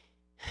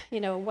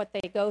what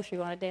they go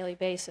through on a daily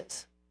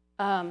basis.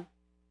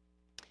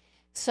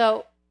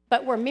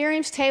 But where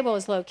Miriam's Table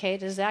is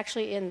located is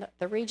actually in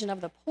the region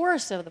of the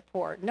poorest of the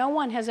poor. No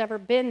one has ever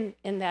been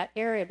in that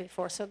area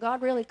before. So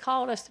God really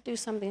called us to do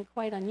something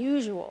quite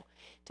unusual,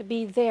 to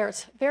be there.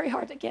 It's very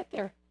hard to get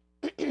there.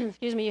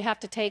 Excuse me, you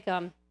have to take,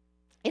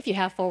 if you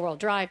have four-wheel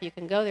drive, you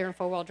can go there in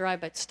four-wheel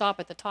drive, but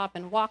stop at the top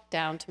and walk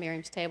down to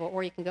Miriam's Table,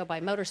 or you can go by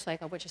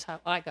motorcycle, which is how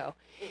I go.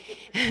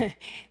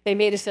 They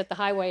made us at the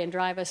highway and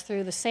drive us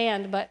through the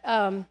sand, but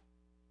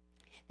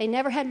they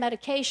never had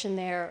medication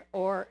there,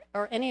 or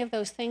any of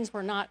those things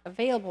were not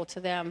available to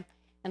them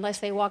unless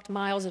they walked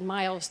miles and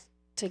miles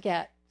to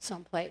get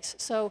someplace.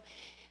 So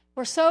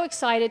we're so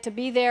excited to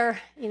be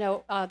there.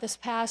 This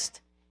past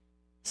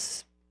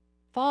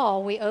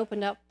fall, we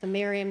opened up the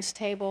Miriam's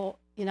Table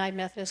United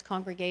Methodist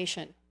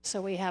congregation.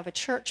 So we have a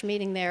church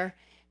meeting there.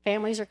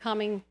 Families are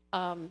coming,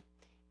 and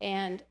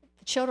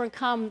the children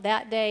come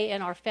that day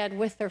and are fed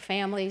with their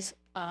families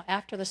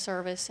after the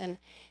service. And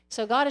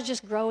so God is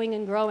just growing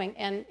and growing.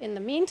 And in the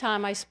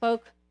meantime, I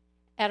spoke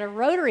at a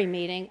Rotary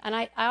meeting, and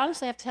I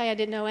honestly have to tell you, I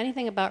didn't know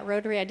anything about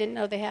Rotary. I didn't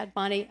know they had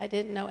money. I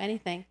didn't know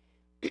anything.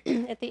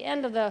 At the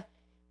end of the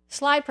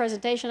slide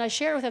presentation, I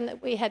shared with him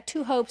that we had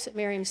two hopes at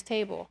Miriam's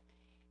table.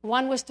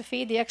 One was to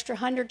feed the extra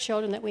 100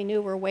 children that we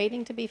knew were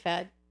waiting to be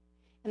fed.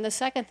 And the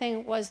second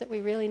thing was that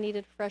we really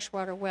needed a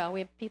freshwater well.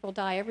 We have people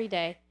die every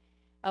day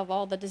of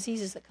all the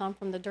diseases that come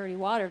from the dirty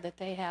water that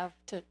they have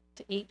to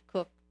eat,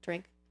 cook,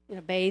 drink,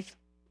 bathe,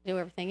 do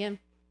everything in.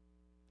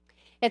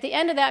 At the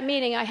end of that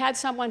meeting, I had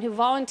someone who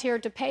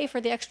volunteered to pay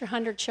for the extra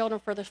 100 children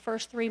for the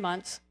first 3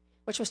 months,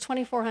 which was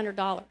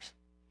 $2,400,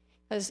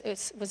 because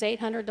it was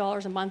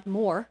 $800 a month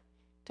more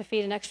to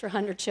feed an extra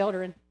 100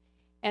 children.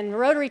 And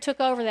Rotary took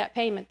over that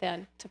payment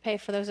then to pay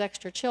for those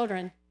extra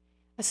children.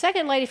 A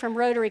second lady from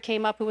Rotary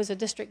came up who was a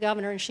district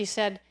governor, and she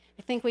said,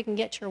 I think we can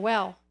get your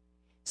well.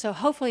 So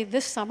hopefully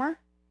this summer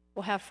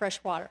we'll have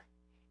fresh water.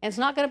 And it's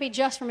not going to be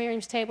just for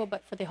Miriam's Table,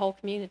 but for the whole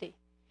community.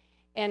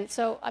 And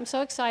so I'm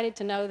so excited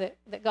to know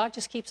that God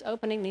just keeps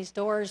opening these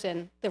doors,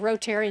 and the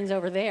Rotarians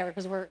over there,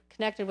 because we're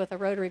connected with a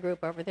Rotary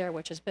group over there,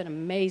 which has been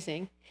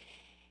amazing.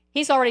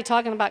 He's already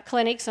talking about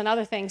clinics and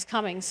other things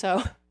coming.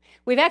 So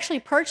we've actually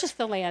purchased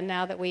the land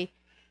now that we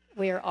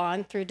are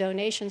on through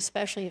donations,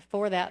 especially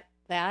for that.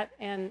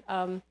 And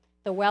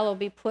the well will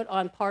be put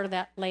on part of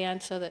that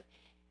land, so that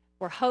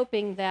we're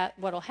hoping that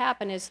what will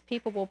happen is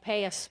people will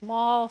pay a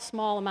small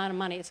amount of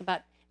money. It'll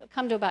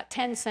come to about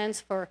 10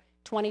 cents for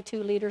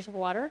 22 liters of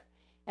water.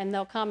 And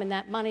they'll come, and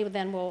that money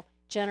then will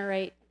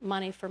generate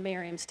money for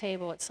Miriam's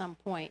Table at some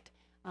point.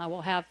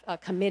 We'll have a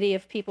committee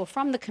of people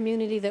from the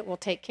community that will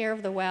take care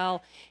of the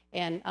well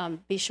and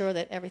be sure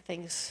that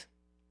everything's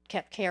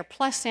kept care.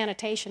 Plus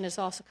sanitation is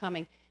also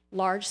coming,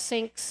 large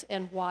sinks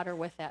and water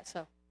with that.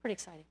 So pretty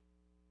exciting.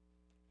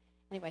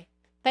 Anyway,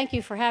 thank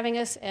you for having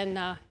us,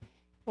 and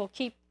we'll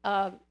keep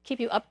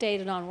you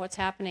updated on what's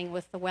happening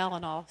with the well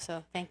and all.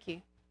 So thank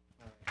you.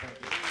 Thank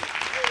you.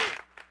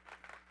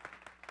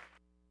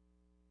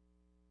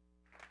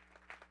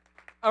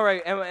 All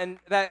right, and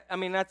that,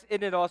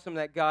 isn't it awesome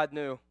that God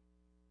knew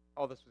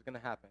all this was going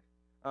to happen?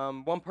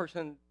 One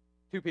person,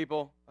 two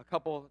people, a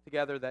couple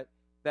together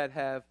that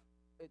have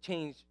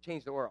changed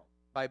the world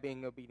by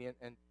being obedient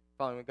and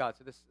following God.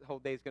 So this whole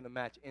day is going to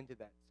match into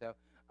that.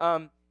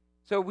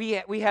 So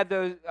we had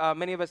those.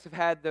 Many of us have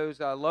had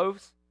those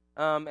loaves,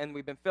 and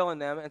we've been filling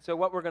them. And so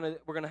what we're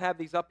gonna have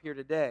these up here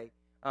today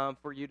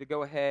for you to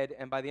go ahead,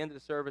 and by the end of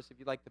the service, if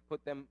you'd like to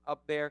put them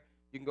up there,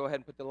 you can go ahead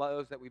and put the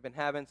loaves that we've been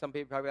having. Some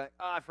people probably like,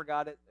 I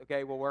forgot it.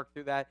 Okay, we'll work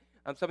through that.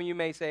 Some of you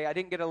may say, I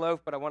didn't get a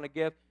loaf, but I want to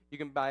give. You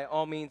can by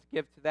all means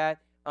give to that.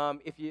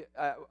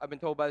 I've been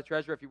told by the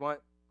treasurer, if you want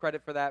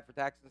credit for that, for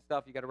taxes and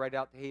stuff, you got to write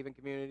out to Haven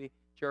Community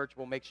Church.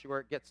 We'll make sure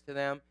it gets to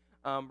them.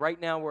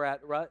 Right now, we're at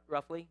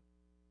roughly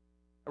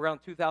around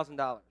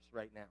 $2,000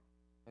 right now.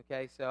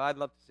 Okay, so I'd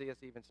love to see us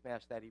even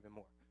smash that even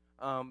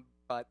more.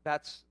 But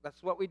that's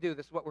what we do.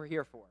 This is what we're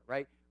here for,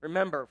 right?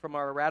 Remember, from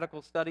our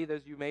radical study,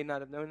 those of you may not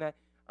have known that,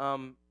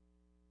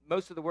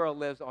 most of the world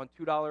lives on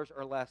 $2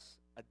 or less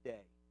a day.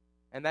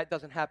 And that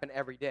doesn't happen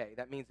every day.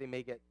 That means they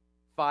may get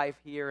 5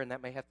 here, and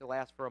that may have to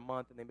last for a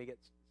month, and they may get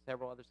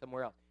several others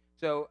somewhere else.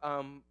 So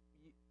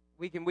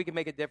we can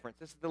make a difference.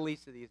 This is the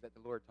least of these that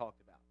the Lord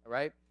talked about, all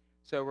right?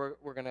 So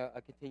we're going to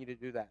continue to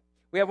do that.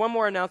 We have one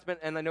more announcement,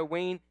 and I know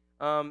Wayne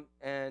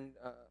and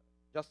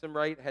Justin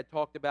Wright had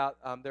talked about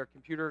their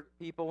computer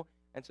people,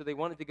 and so they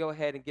wanted to go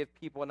ahead and give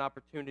people an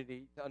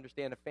opportunity to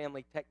understand a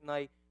family tech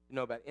night, to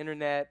know about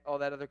internet, all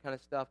that other kind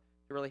of stuff,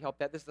 to really help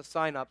that. This is a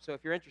sign-up, so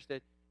if you're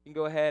interested, you can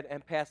go ahead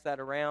and pass that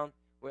around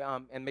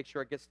and make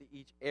sure it gets to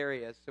each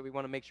area. So we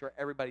want to make sure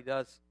everybody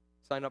does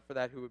sign up for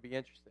that who would be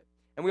interested.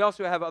 And we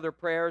also have other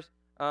prayers.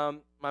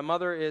 My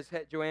mother,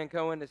 Joanne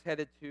Cohen, is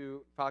headed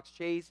to Fox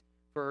Chase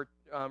for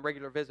her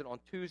regular visit on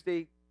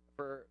Tuesday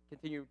for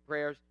continued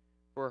prayers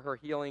for her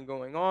healing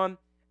going on.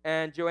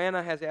 And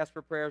Joanna has asked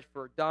for prayers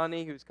for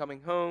Donnie, who's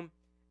coming home,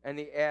 and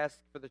he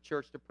asked for the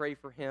church to pray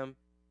for him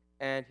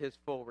and his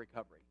full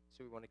recovery.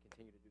 So we want to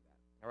continue to do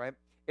that, all right?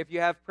 If you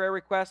have prayer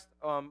requests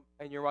and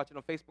you're watching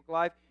on Facebook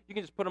Live, you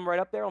can just put them right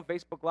up there on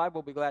Facebook Live.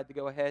 We'll be glad to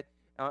go ahead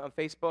on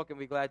Facebook, and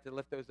we'll be glad to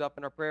lift those up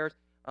in our prayers.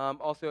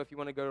 Also, if you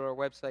want to go to our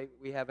website,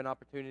 we have an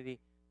opportunity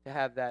to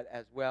have that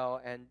as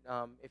well. And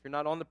if you're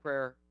not on the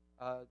prayer,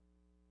 I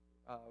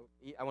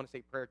want to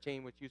say prayer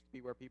chain, which used to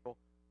be where people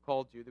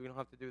called you. We don't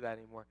have to do that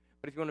anymore.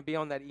 But if you want to be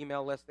on that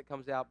email list that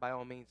comes out, by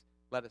all means,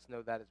 let us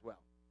know that as well.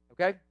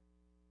 Okay?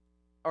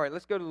 All right,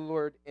 let's go to the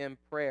Lord in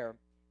prayer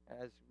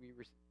as we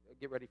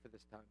get ready for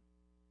this time.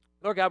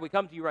 Lord God, we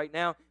come to you right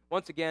now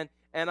once again,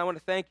 and I want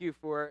to thank you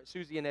for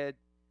Susie and Ed,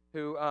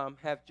 who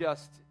have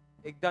just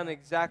done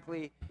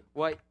exactly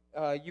what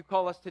you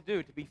call us to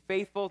do, to be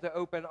faithful, to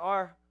open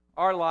our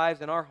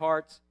lives and our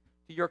hearts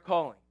to your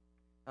calling.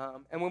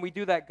 And when we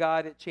do that,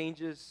 God, it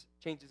changes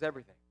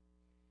everything.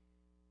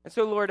 And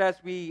so, Lord, as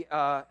we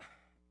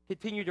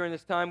continue during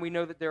this time, we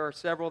know that there are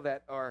several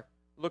that are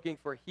looking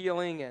for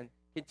healing and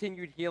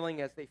continued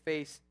healing as they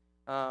face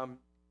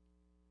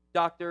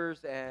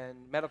doctors and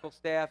medical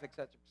staff, et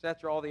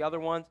cetera, all the other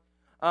ones.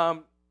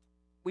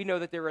 we know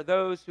that there are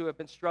those who have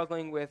been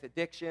struggling with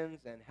addictions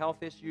and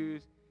health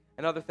issues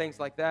and other things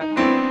like that.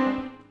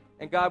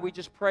 And God, we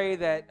just pray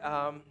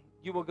that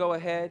you will go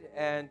ahead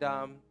and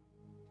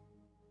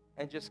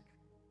just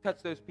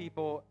touch those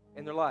people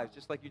in their lives,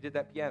 just like you did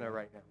that piano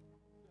right now.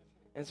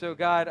 And so,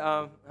 God,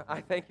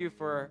 I thank you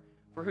for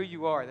who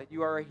you are, that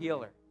you are a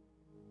healer.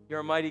 You're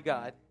a mighty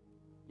God.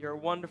 You're a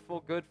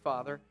wonderful, good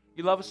Father.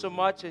 You love us so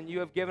much, and you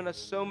have given us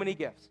so many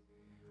gifts.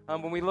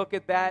 When we look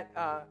at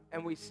that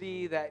and we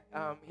see that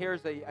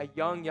here's a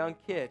young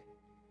kid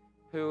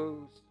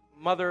whose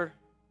mother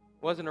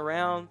wasn't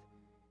around,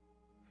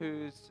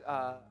 whose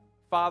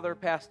father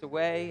passed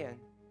away and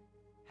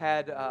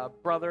had a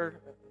brother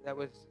that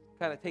was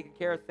kind of taking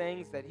care of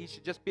things, that he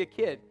should just be a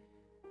kid.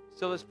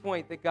 So this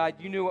point that, God,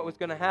 you knew what was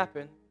going to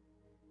happen,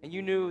 and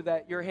you knew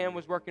that your hand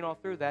was working all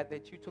through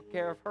that you took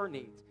care of her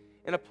needs.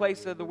 In a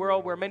place of the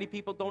world where many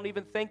people don't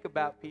even think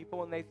about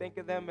people, and they think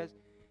of them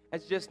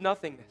as just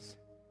nothingness.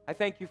 I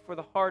thank you for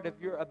the heart of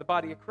the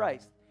body of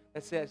Christ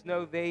that says,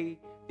 no,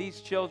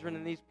 these children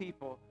and these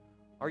people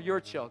are your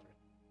children.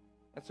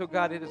 And so,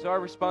 God, it is our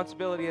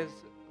responsibility as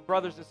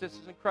brothers and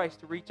sisters in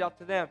Christ to reach out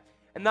to them.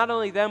 And not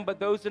only them, but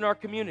those in our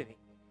community,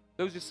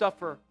 those who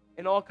suffer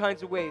in all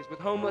kinds of ways with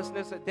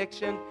homelessness,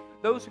 addiction,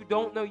 those who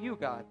don't know you,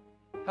 God.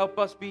 Help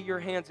us be your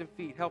hands and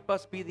feet. Help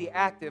us be the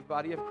active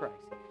body of Christ.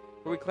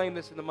 For we claim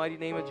this in the mighty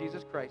name of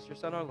Jesus Christ, your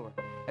Son, our Lord.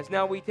 As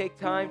now we take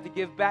time to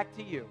give back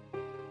to you,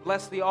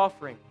 bless the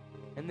offering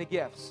and the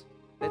gifts,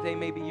 that they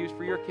may be used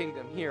for your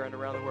kingdom here and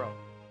around the world.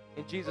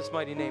 In Jesus'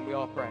 mighty name we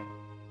all pray.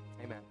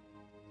 Amen.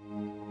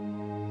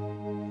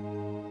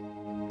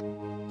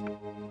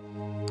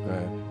 All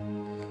right.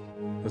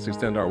 Let's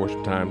extend our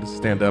worship time. Let's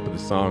stand up at the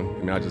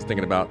song. I was just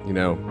thinking about,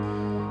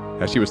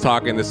 as she was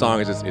talking, this song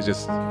is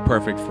just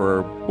perfect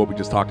for what we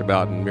just talked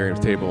about in Miriam's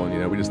table.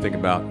 And, we just think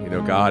about,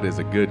 God is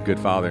a good, good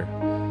Father.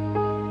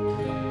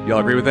 Y'all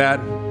agree with that?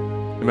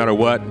 No matter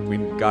what,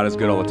 God is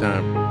good all the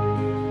time.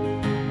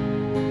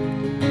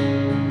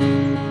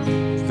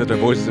 Let's lift our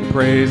voices in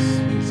praise,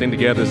 sing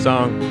together the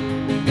song.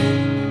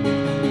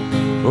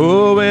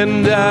 Oh,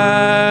 and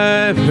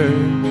I've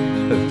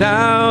heard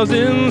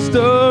 1,000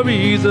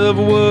 stories of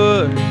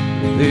what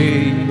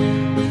they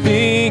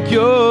think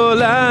you're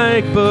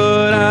like,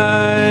 but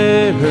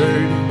I've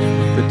heard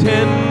the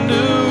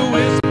tender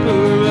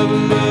whisper of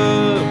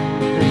love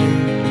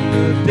in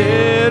the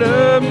dead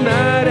of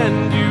night,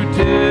 and you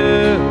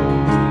tell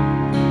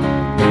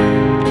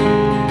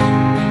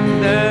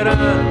that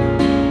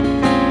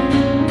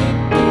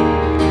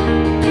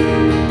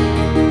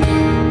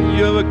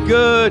you're a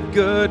good,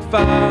 good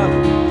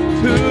Father.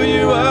 It's who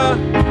you are.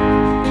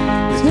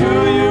 It's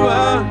who you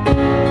are.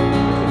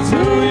 It's who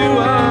you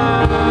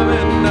are.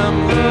 And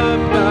I'm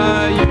loved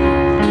by you.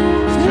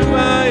 It's who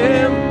I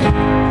am.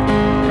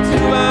 It's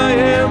who I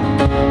am.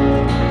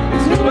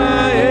 It's who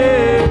I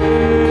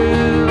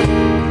am.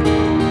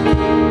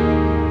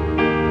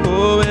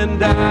 Oh,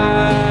 and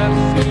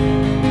I've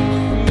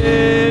seen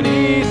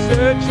many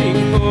searching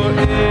for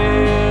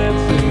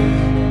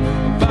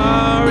answers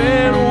far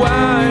and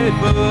wide,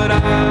 but I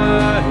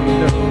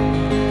know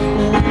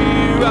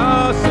we're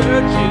all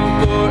searching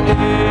for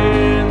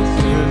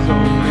answers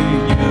only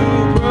you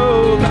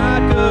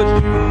provide, 'cause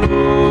you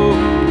know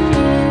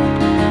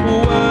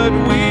what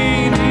we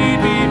need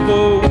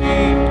before we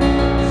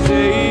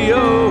say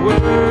your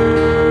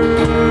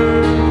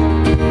word.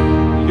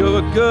 You're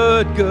a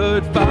good,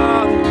 good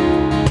Father.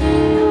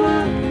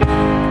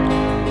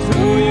 It's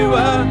who you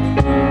are.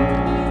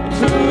 It's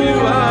who you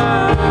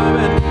are,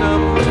 and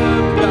I'm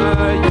loved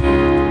by you.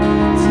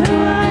 It's who I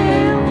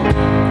am.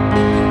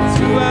 It's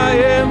who I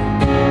am.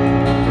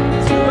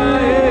 It's who I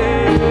am.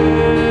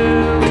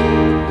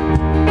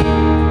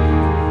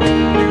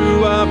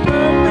 You are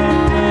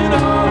perfect in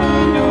all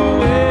of your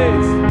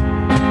ways.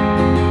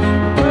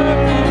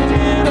 Perfect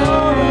in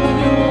all of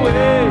your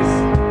ways.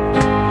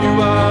 You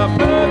are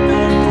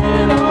perfect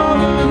in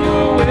all of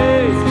your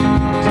ways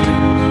to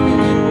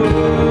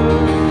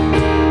us.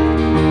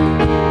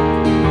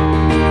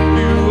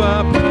 You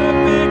are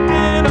perfect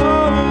in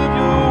all of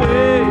your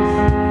ways.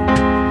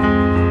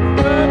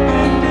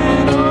 Perfect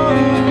in all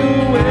of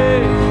your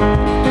ways.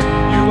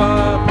 You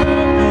are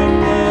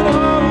perfect in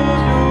all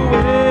of your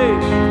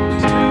ways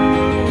to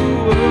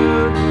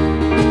us.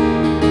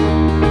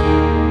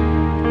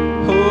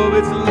 Oh,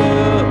 it's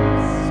love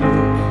so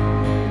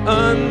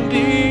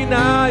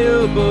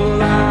undeniable.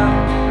 I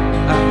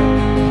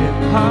can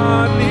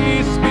hardly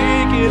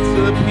speak. It's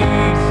a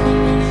peace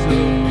so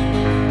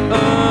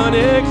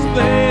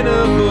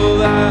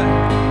unexplainable. I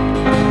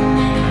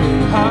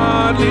can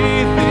hardly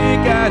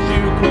think as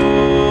you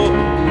call.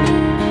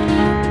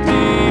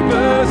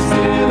 Deeper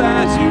still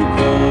as you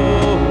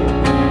call.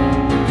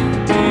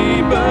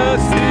 Deeper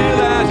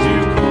still as you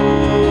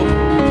call.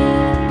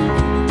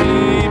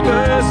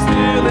 Deeper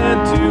still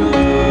into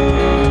love.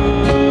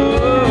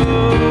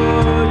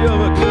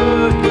 You're a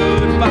good,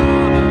 good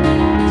Father.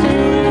 It's who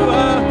you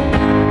are.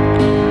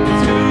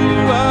 It's who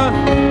you are.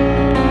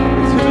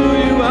 It's who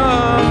you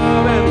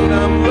are, and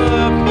I'm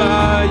loved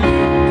by you.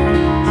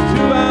 It's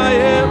who I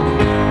am.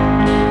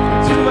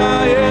 It's who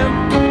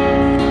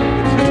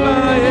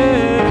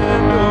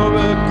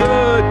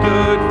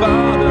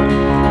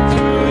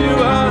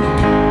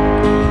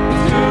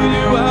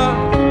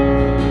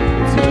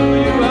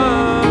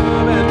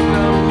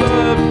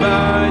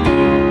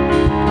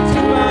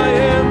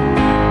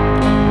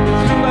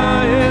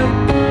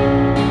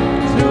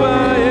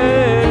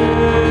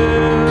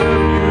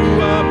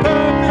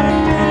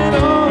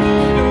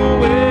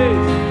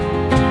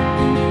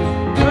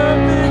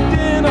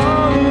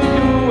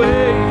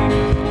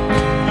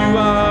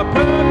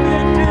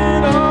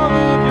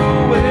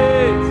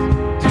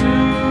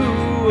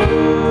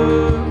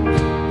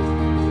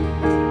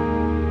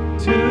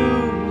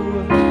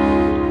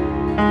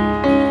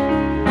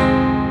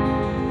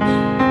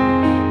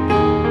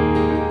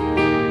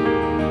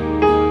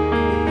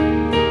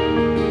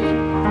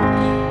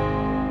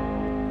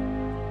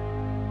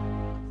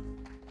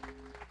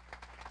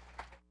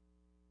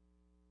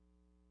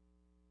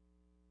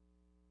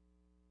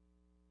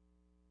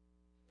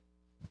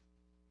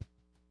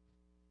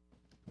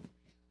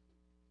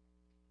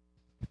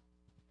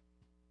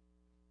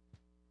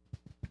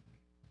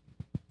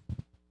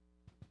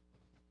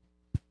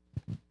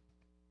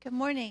Good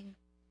morning.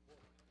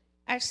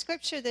 Our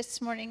scripture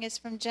this morning is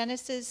from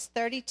Genesis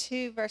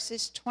 32,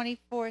 verses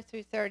 24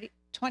 through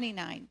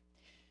 29.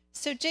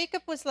 So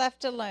Jacob was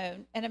left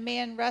alone, and a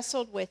man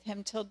wrestled with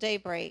him till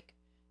daybreak.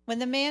 When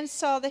the man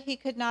saw that he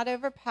could not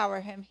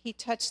overpower him, he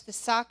touched the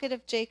socket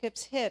of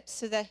Jacob's hip,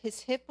 so that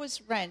his hip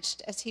was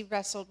wrenched as he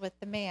wrestled with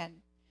the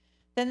man.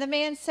 Then the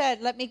man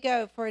said, "Let me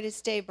go, for it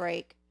is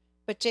daybreak."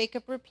 But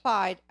Jacob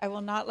replied, "I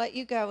will not let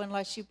you go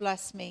unless you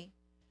bless me."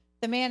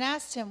 The man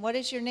asked him, "What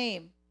is your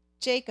name?"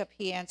 "Jacob,"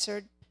 he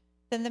answered.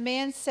 Then the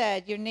man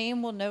said, "Your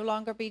name will no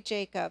longer be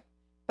Jacob,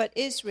 but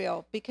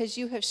Israel, because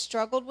you have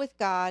struggled with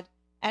God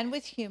and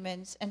with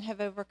humans and have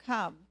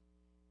overcome."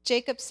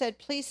 Jacob said,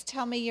 "Please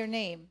tell me your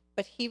name."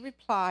 But he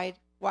replied,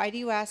 "Why do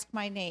you ask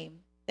my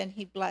name?" Then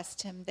he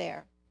blessed him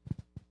there.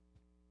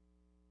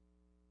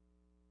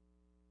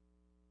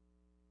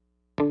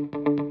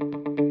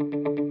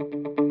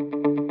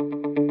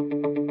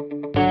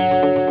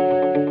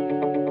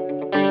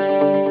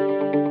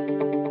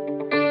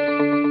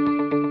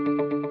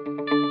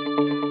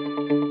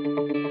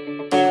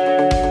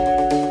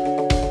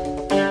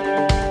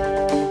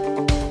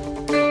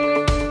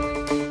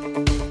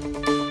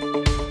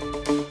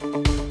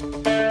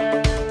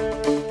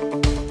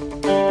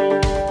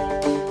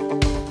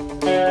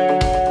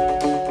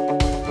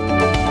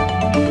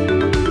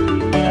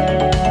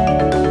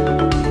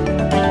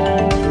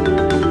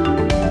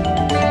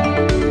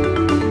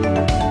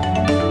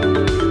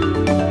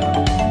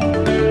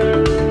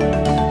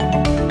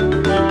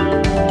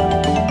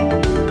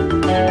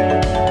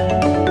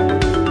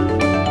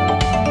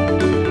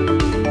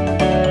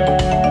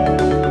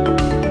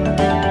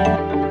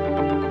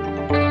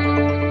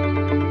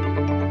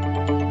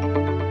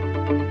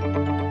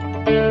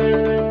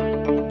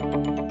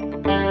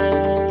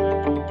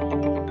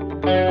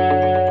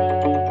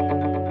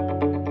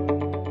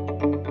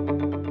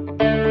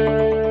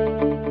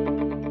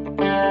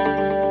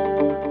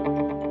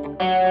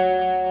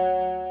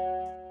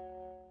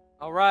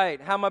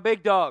 How my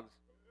big dogs?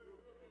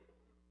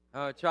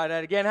 Oh, try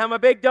that again. How my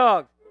big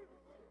dogs?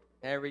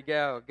 There we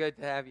go. Good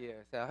to have you.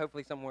 So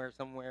hopefully somewhere,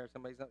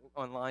 somebody's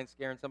online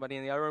scaring somebody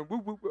in the other room. Woo,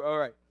 woo, woo. All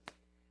right.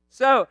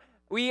 So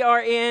we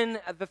are in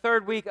the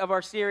third week of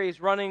our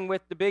series, Running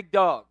with the Big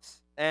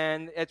Dogs.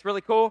 And it's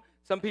really cool.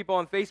 Some people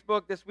on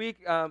Facebook this week,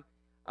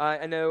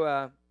 I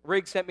know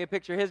Riggs sent me a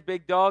picture of his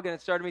big dog, and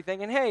it started me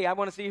thinking, hey, I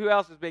want to see who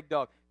else's big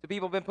dog. So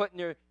people have been putting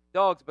their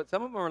dogs, but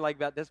some of them are like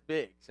about this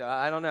big. So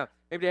I don't know.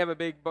 Maybe they have a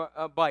big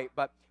bite.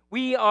 But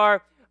we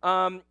are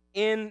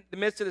in the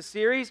midst of the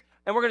series,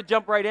 and we're going to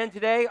jump right in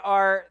today.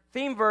 Our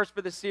theme verse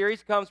for the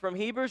series comes from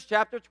Hebrews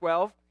chapter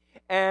 12,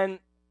 and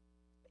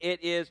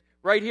it is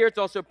right here. It's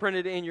also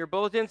printed in your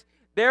bulletins.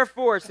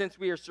 Therefore, since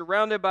we are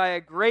surrounded by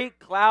a great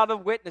cloud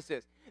of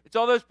witnesses, it's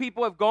all those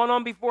people who have gone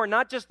on before,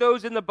 not just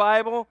those in the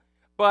Bible,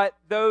 but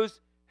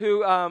those who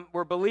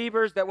were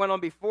believers that went on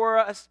before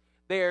us.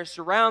 They are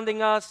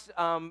surrounding us.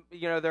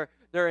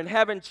 They're in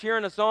heaven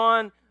cheering us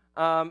on.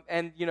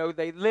 And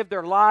they live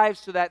their lives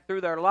so that through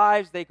their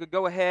lives they could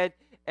go ahead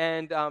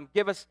and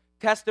give us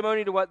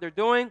testimony to what they're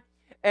doing.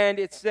 And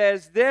it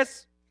says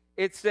this,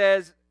 it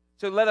says,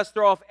 so let us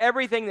throw off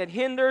everything that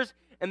hinders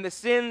and the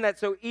sin that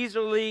so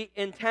easily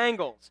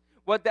entangles.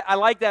 I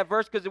like that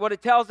verse because what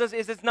it tells us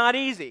is it's not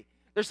easy.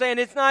 They're saying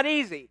it's not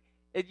easy.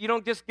 You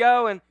don't just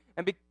go and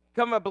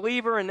become a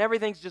believer and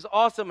everything's just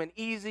awesome and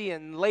easy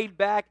and laid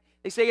back.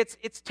 They say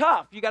it's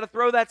tough. You got to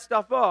throw that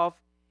stuff off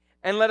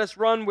and let us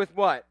run with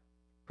what?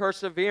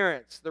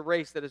 Perseverance, the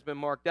race that has been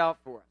marked out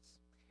for us.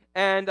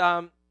 And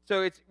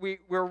so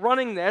we're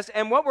running this,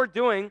 and what we're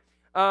doing,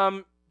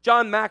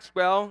 John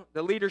Maxwell,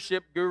 the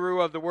leadership guru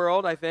of the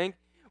world, I think,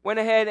 went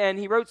ahead and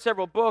he wrote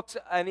several books,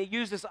 and he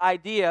used this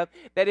idea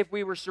that if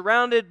we were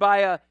surrounded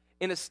by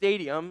in a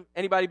stadium,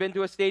 anybody been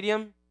to a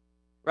stadium?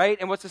 Right?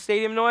 And what's the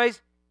stadium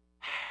noise?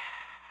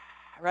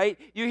 Right?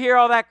 You hear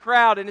all that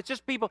crowd, and it's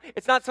just people.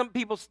 It's not some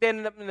people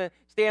standing up in the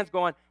stands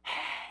going,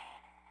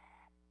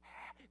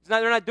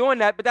 they're not doing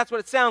that, but that's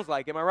what it sounds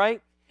like. Am I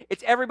right?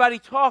 It's everybody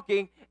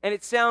talking, and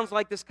it sounds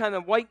like this kind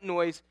of white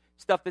noise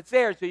stuff that's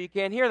there, so you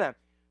can't hear them.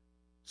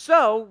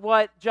 So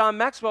what John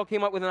Maxwell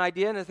came up with an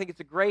idea, and I think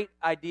it's a great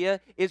idea,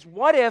 is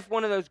what if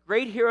one of those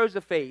great heroes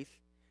of faith,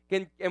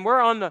 and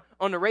we're on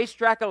the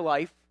racetrack of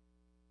life,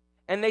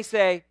 and they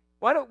say,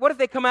 what if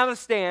they come out of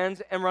the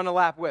stands and run a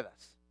lap with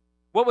us?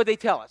 What would they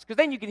tell us? Because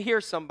then you can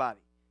hear somebody.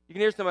 You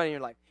can hear somebody in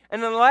your life.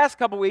 And in the last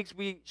couple weeks,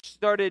 we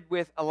started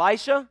with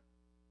Elisha.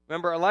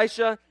 Remember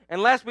Elisha?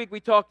 And last week we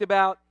talked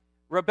about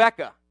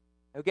Rebecca.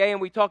 Okay, and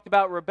we talked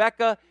about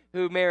Rebecca,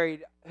 who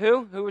married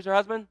who? Who was her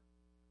husband?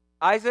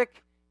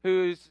 Isaac,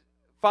 whose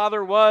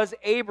father was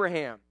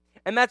Abraham.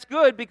 And that's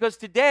good because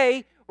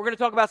today we're going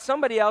to talk about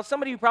somebody else,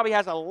 somebody who probably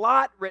has a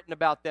lot written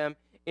about them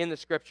in the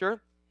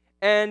Scripture.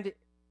 And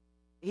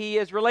he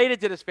is related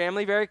to this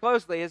family very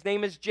closely. His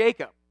name is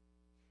Jacob.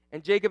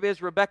 And Jacob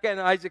is Rebecca and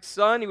Isaac's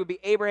son. He would be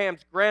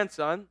Abraham's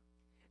grandson.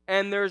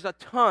 And there's a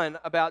ton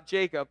about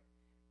Jacob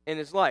in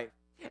his life.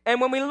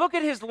 And when we look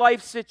at his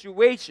life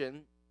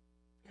situation,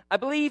 I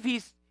believe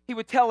he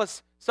would tell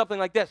us something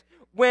like this.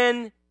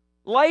 When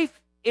life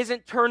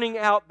isn't turning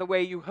out the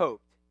way you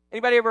hoped.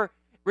 Anybody ever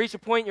reach a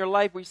point in your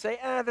life where you say,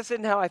 this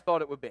isn't how I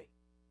thought it would be?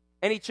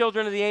 Any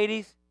children of the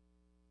 80s?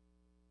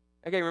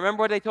 Okay,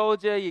 remember what they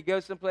told you? You go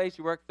someplace,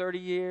 you work 30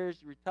 years,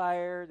 you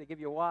retire, they give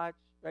you a watch,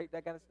 right?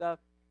 That kind of stuff.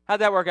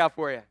 How'd that work out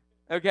for you?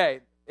 Okay,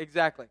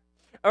 exactly.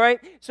 All right,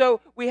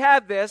 so we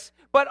have this,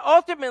 but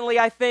ultimately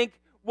I think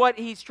what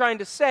he's trying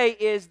to say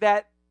is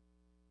that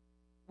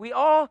we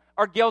all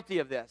are guilty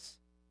of this,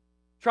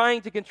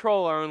 trying to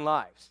control our own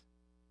lives.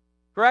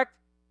 Correct?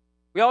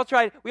 We all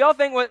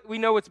think we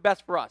know what's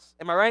best for us.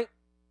 Am I right?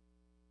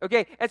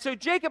 Okay, and so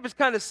Jacob is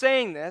kind of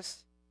saying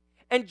this,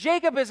 and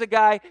Jacob is a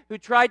guy who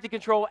tried to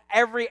control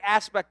every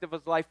aspect of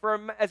his life.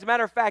 As a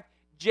matter of fact,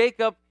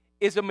 Jacob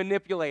is a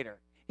manipulator.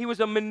 He was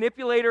a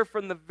manipulator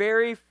from the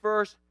very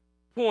first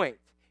point.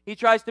 He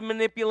tries to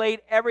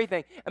manipulate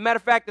everything. As a matter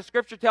of fact, the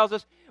scripture tells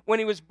us when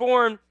he was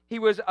born, he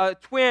was a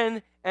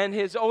twin, and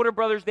his older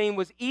brother's name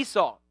was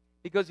Esau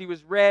because he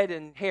was red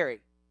and hairy.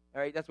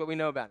 All right, that's what we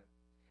know about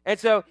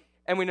him.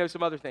 And we know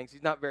some other things.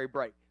 He's not very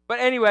bright. But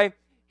anyway,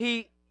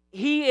 he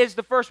is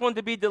the first one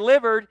to be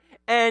delivered,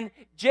 and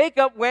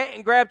Jacob went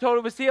and grabbed hold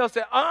of his heel and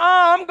said,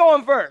 I'm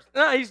going first.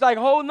 He's like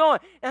holding on.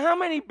 Now, how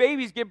many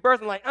babies give birth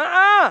and like,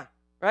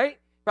 right?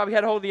 Probably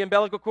had to hold the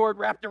umbilical cord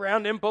wrapped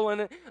around him,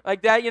 pulling it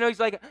like that. He's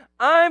like,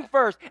 I'm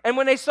first. And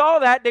when they saw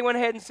that, they went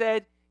ahead and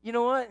said, you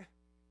know what?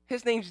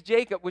 His name's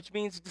Jacob, which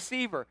means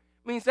deceiver.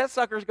 Means that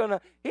sucker's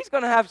he's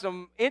gonna have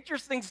some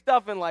interesting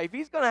stuff in life.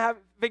 He's gonna have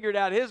it figured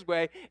out his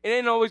way. It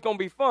ain't always gonna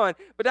be fun,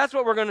 but that's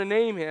what we're gonna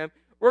name him.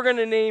 We're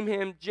gonna name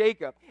him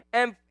Jacob.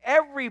 And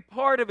every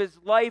part of his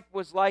life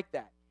was like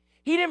that.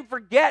 He didn't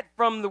forget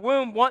from the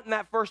womb wanting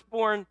that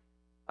firstborn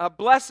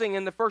blessing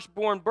and the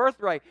firstborn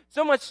birthright.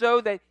 So much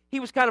so that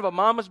he was kind of a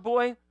mama's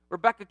boy.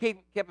 Rebecca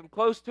kept him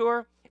close to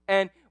her,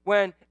 and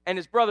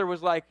his brother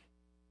was like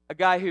a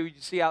guy who you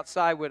see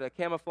outside with a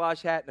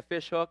camouflage hat and a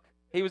fish hook.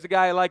 He was the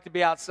guy who liked to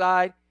be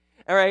outside,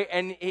 all right,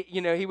 and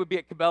he would be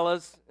at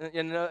Cabela's,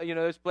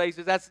 those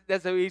places.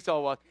 That's who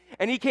Esau was.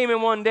 And he came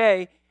in one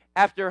day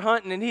after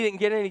hunting, and he didn't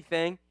get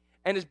anything,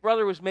 and his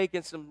brother was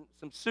making some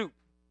soup,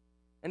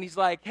 and he's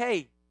like,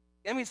 "Hey,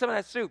 give me some of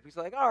that soup." He's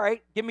like, "All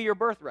right, give me your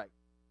birthright."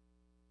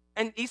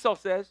 And Esau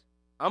says,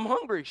 "I'm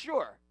hungry,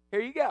 sure.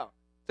 Here you go."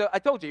 So I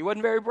told you he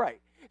wasn't very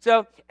bright.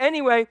 So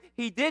anyway,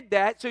 he did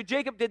that. So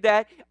Jacob did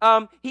that.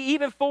 He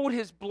even fooled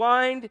his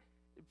blind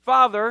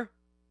father.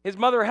 His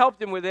mother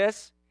helped him with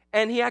this,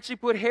 and he actually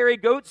put hairy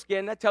goat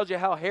skin. That tells you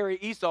how hairy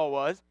Esau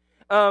was.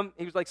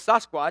 He was like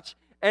Sasquatch.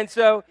 And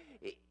so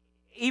he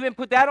even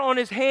put that on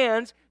his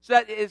hands so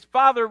that his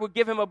father would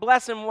give him a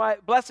blessing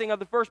of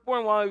the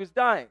firstborn while he was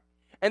dying.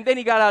 And then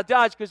he got out of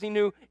Dodge because he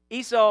knew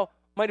Esau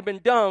might have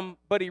been dumb,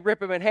 but he'd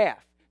rip him in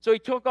half. So he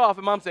took off,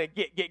 and Mom said,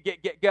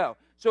 get, go.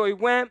 So he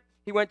went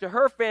to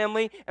her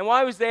family, and while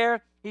he was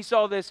there, he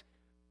saw this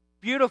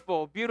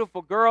beautiful,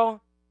 beautiful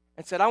girl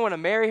and said, I want to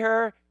marry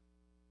her.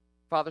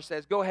 Father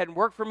says, go ahead and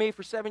work for me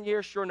for 7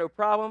 years. Sure, no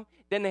problem.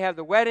 Then they have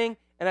the wedding,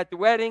 and at the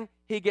wedding,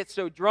 he gets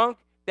so drunk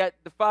that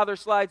the father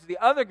slides the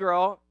other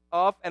girl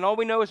off, and all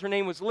we know is her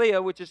name was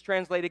Leah, which is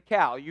translated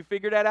cow. You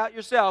figure that out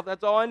yourself.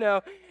 That's all I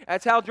know.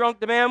 That's how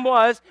drunk the man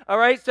was. All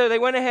right, so they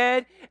went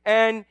ahead,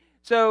 and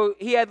so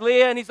he had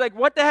Leah, and he's like,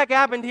 what the heck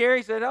happened here?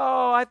 He said, you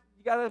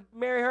got to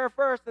marry her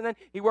first, and then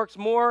he works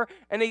more,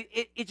 and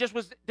it just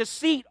was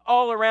deceit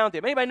all around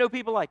him. Anybody know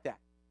people like that?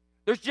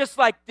 There's just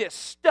like this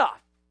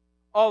stuff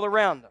all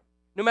around them.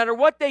 No matter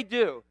what they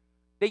do,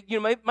 they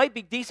might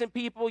be decent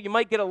people, you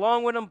might get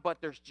along with them,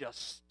 but there's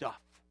just stuff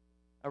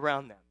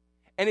around them.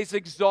 And it's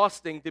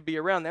exhausting to be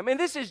around them. And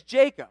this is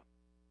Jacob.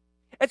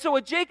 And so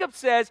what Jacob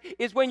says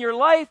is when your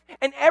life,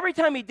 and every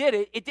time he did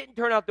it, it didn't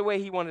turn out the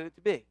way he wanted it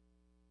to be.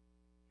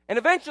 And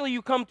eventually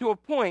you come to a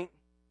point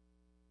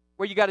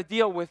where you got to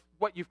deal with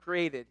what you've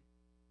created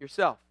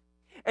yourself.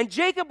 And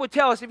Jacob would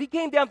tell us, if he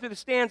came down through the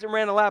stands and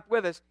ran a lap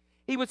with us,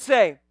 he would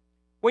say,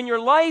 when your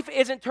life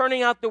isn't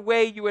turning out the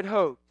way you had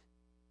hoped,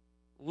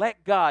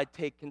 let God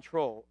take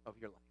control of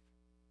your life.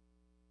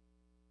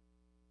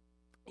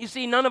 You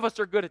see, none of us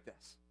are good at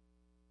this.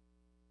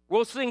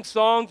 We'll sing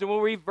songs and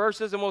we'll read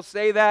verses and we'll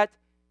say that.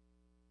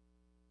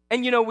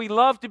 And we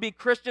love to be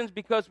Christians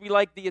because we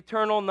like the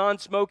eternal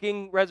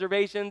non-smoking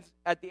reservations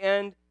at the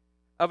end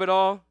of it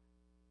all.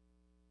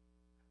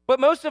 But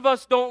most of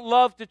us don't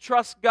love to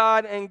trust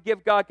God and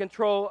give God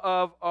control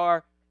of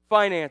our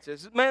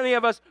finances. Many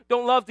of us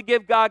don't love to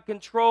give God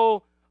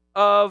control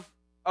of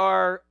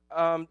our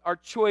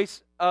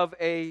choice of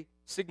a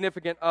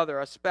significant other,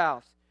 a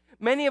spouse.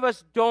 Many of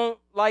us don't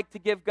like to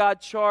give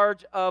God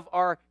charge of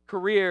our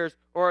careers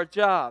or our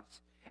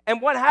jobs.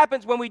 And what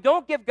happens when we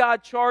don't give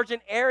God charge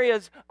in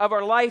areas of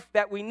our life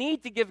that we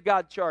need to give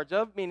God charge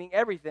of, meaning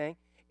everything,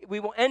 we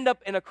will end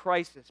up in a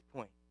crisis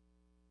point.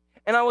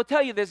 And I will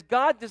tell you this,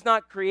 God does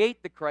not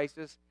create the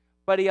crisis,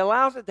 but he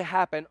allows it to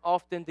happen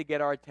often to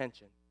get our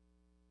attention.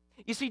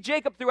 You see,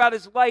 Jacob throughout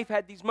his life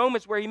had these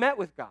moments where he met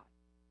with God.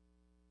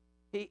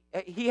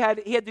 He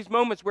had these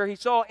moments where he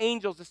saw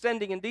angels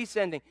ascending and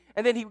descending,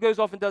 and then he goes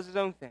off and does his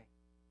own thing.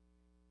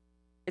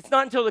 It's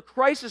not until the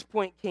crisis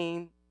point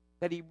came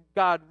that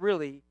God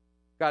really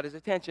got his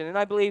attention. And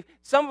I believe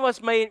some of us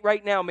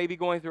right now may be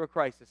going through a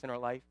crisis in our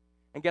life.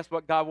 And guess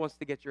what? God wants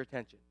to get your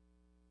attention.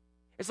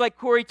 It's like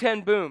Corrie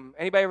ten Boom.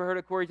 Anybody ever heard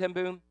of Corrie ten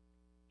Boom?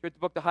 She wrote the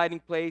book The Hiding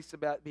Place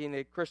about being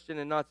a Christian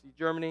in Nazi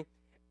Germany.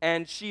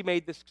 And she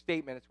made this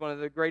statement. It's one of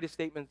the greatest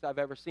statements I've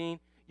ever seen.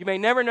 You may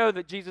never know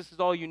that Jesus is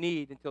all you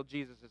need until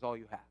Jesus is all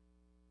you have.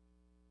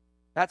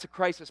 That's a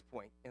crisis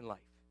point in life.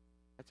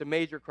 That's a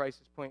major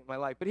crisis point in my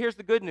life. But here's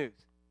the good news.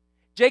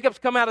 Jacob's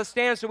come out of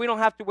stand, so we don't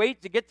have to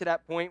wait to get to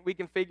that point. We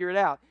can figure it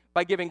out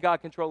by giving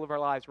God control of our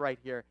lives right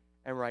here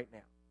and right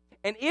now.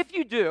 And if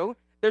you do,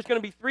 there's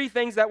going to be three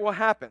things that will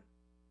happen.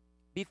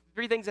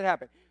 Three things that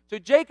happen. So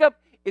Jacob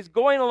is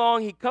going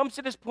along. He comes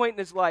to this point in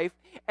his life,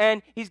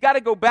 and he's got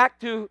to go back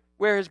to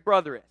where his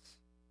brother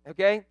is.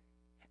 Okay?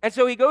 And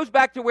so he goes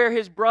back to where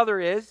his brother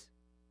is,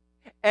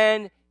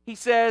 and he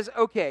says,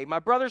 okay, my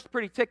brother's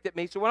pretty ticked at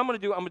me, so what I'm going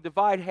to do, I'm going to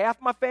divide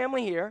half my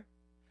family here.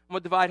 I'm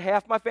going to divide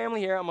half my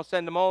family here. I'm going to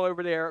send them all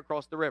over there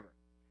across the river,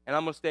 and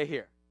I'm going to stay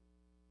here.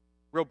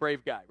 Real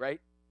brave guy, right?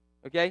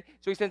 Okay?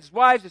 So he sends his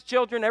wives, his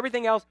children,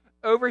 everything else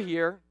over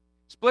here,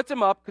 splits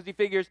them up because he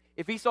figures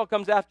if Esau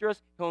comes after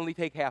us, he'll only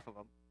take half of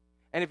them.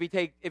 And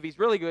if he's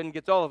really good and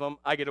gets all of them,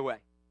 I get away.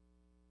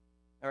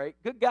 All right?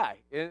 Good guy.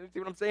 You see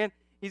what I'm saying?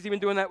 He's even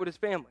doing that with his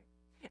family.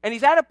 And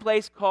he's at a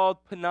place called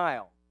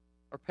Peniel,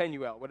 or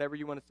Penuel, whatever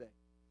you want to say.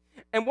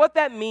 And what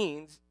that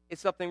means is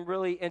something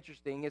really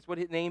interesting. It's what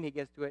his name he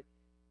gives to it.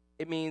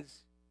 It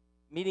means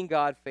meeting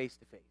God face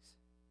to face.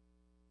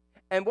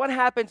 And what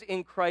happens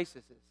in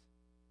crises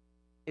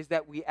is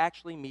that we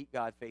actually meet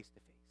God face to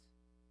face.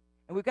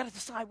 And we've got to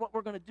decide what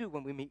we're going to do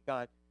when we meet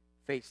God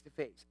face to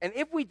face. And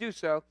if we do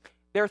so,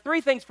 there are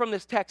three things from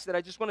this text that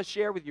I just want to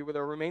share with you with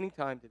our remaining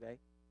time today.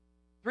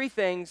 Three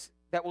things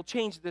that will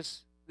change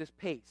this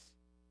pace,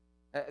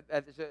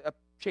 a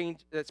change,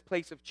 this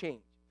place of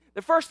change.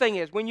 The first thing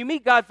is, when you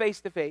meet God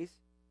face to face,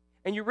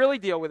 and you really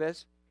deal with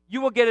this,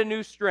 you will get a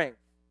new strength.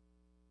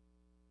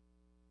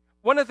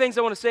 One of the things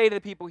I want to say to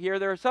the people here,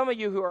 there are some of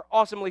you who are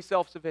awesomely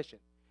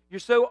self-sufficient. You're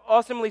so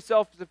awesomely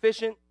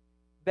self-sufficient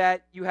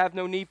that you have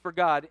no need for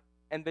God,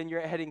 and then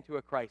you're heading to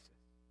a crisis.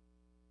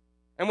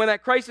 And when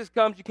that crisis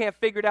comes, you can't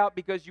figure it out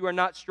because you are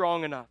not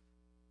strong enough.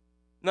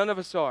 None of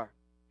us are.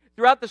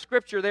 Throughout the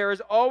Scripture, there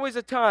is always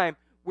a time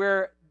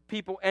where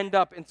people end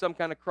up in some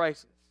kind of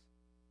crisis.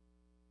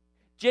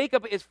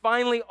 Jacob is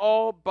finally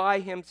all by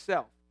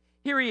himself.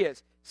 Here he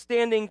is,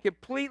 standing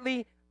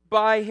completely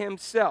by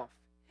himself.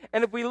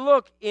 And if we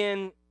look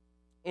in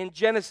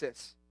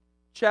Genesis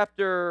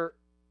chapter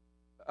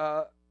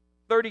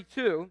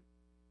 32,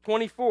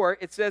 24,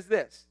 it says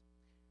this.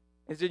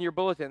 It's in your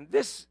bulletin.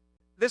 This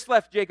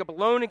left Jacob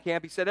alone in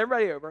camp. He sent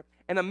everybody over,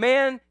 and a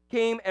man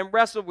came and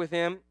wrestled with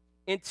him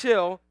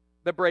until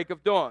the break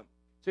of dawn.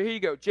 So here you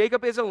go.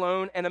 Jacob is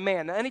alone and a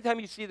man. Now, anytime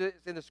you see this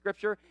in the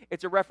Scripture,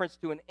 it's a reference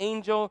to an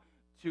angel,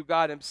 to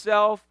God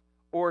himself,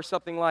 or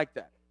something like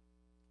that.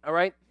 All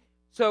right?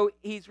 So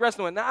he's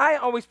wrestling with. Now, I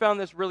always found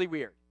this really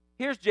weird.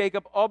 Here's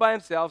Jacob all by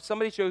himself.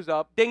 Somebody shows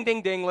up. Ding,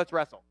 ding, ding, let's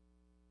wrestle.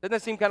 Doesn't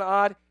that seem kind of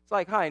odd? It's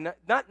like, hi,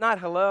 not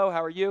hello,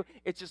 how are you?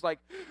 It's just like,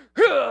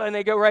 and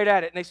they go right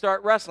at it, and they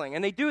start wrestling.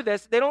 And they do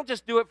this. They don't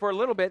just do it for a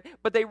little bit,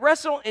 but they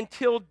wrestle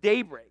until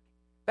daybreak.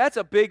 That's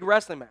a big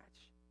wrestling match.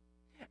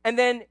 And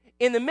then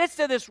in the midst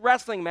of this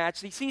wrestling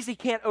match, he sees he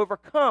can't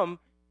overcome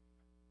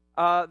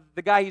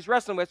the guy he's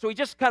wrestling with, so he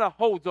just kind of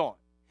holds on.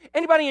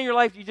 Anybody in your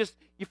life,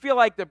 you feel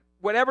like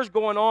whatever's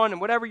going on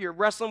and whatever you're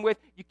wrestling with,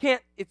 you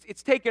can't,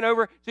 it's taken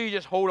over, so you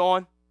just hold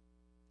on.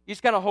 You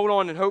just kind of hold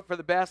on and hope for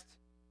the best.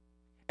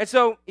 And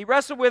so he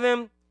wrestled with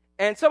him,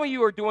 and some of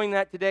you are doing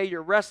that today.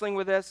 You're wrestling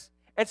with this.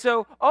 And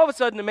so all of a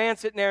sudden, the man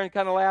sitting there and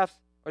kind of laughs,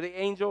 or the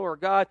angel or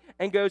God,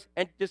 and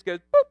just goes,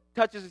 boop,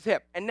 touches his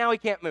hip. And now he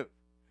can't move.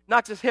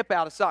 Knocks his hip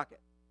out of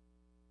socket.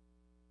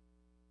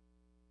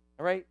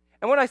 All right?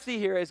 And what I see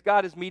here is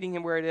God is meeting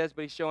him where it is,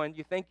 but he's showing,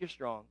 you think you're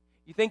strong.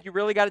 You think you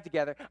really got it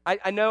together.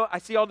 I know, I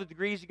see all the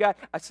degrees you got.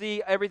 I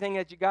see everything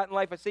that you got in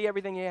life. I see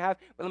everything you have.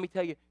 But let me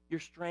tell you, your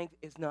strength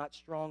is not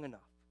strong enough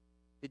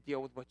to deal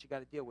with what you got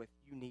to deal with.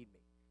 You need me.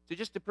 So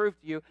just to prove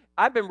to you,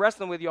 I've been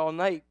wrestling with you all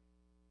night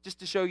just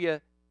to show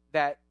you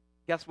that,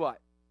 guess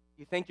what?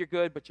 You think you're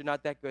good, but you're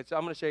not that good. So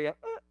I'm going to show you,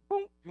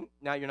 boom, boom,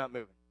 now you're not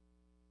moving.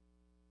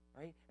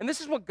 Right? And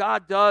this is what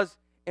God does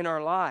in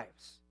our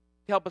lives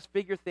to help us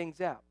figure things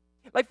out.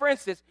 Like, for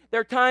instance, there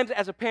are times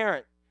as a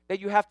parent that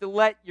you have to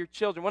let your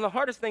children, one of the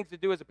hardest things to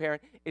do as a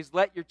parent is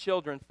let your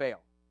children fail.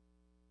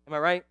 Am I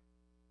right?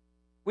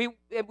 We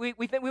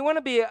think we want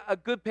to be a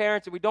good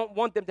parents and we don't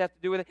want them to have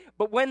to do with it.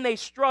 But when they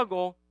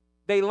struggle,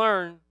 they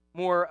learn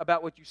more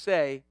about what you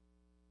say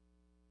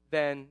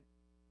than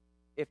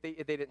if they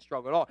didn't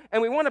struggle at all.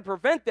 And we want to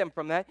prevent them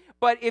from that.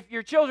 But if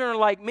your children are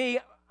like me,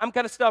 I'm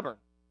kind of stubborn.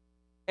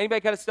 Anybody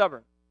kind of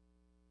stubborn?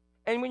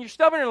 And when you're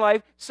stubborn in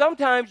life,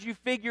 sometimes you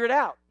figure it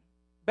out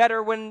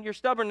better when your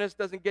stubbornness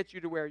doesn't get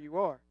you to where you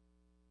are.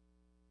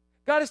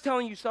 God is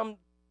telling you some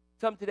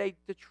today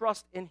to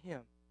trust in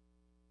him.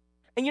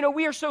 And you know,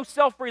 we are so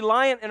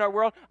self-reliant in our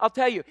world. I'll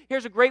tell you,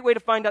 here's a great way to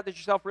find out that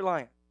you're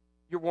self-reliant.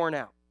 You're worn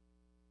out.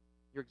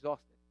 You're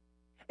exhausted.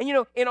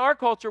 And in our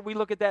culture, we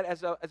look at that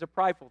as a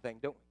prideful thing,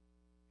 don't we?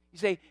 You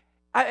say,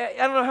 I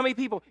don't know how many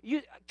people,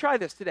 you try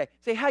this today.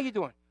 Say, how you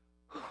doing?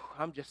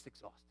 I'm just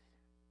exhausted.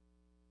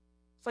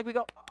 It's like we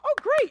go, oh,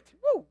 great.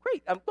 Woo,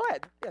 great. I'm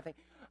glad. Yeah,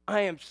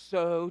 I am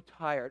so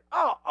tired.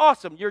 Oh,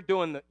 awesome. You're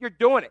doing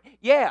it.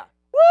 Yeah.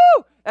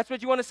 Woo! That's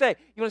what you want to say.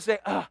 You want to say,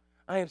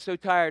 I am so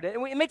tired.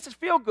 And it makes us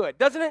feel good,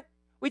 doesn't it?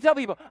 We tell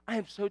people, I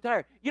am so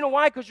tired. You know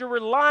why? Because you're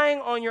relying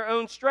on your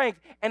own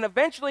strength, and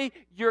eventually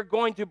you're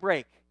going to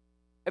break.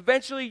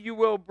 Eventually you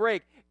will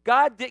break.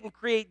 God didn't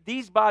create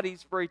these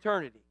bodies for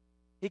eternity.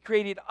 He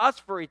created us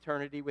for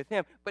eternity with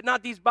him, but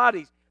not these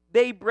bodies.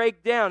 They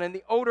break down, and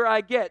the older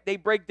I get, they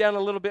break down a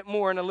little bit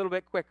more and a little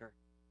bit quicker.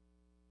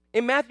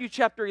 In Matthew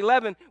chapter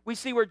 11, we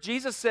see where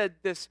Jesus said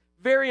this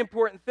very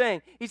important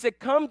thing. He said,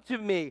 come to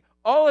me,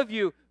 all of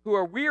you who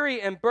are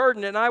weary and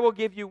burdened, and I will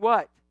give you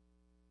what?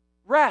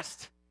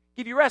 Rest.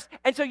 Give you rest.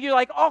 And so you're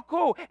like, oh,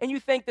 cool. And you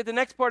think that the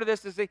next part of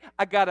this is,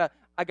 I got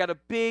a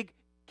big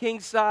king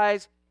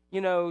size,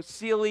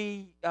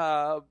 Sealy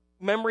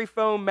memory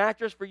foam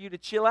mattress for you to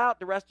chill out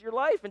the rest of your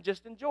life and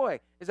just enjoy.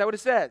 Is that what it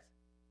says?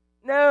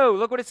 No,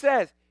 look what it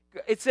says.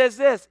 It says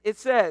this. It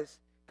says,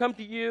 come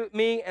to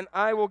me, and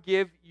I will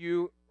give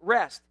you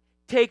rest.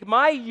 Take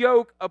my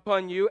yoke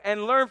upon you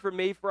and learn from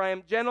me, for I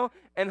am gentle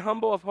and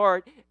humble of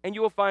heart, and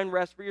you will find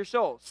rest for your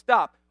soul.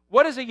 Stop.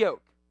 What is a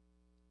yoke?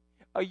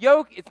 A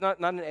yoke, it's not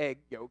an egg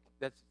yolk.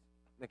 That's,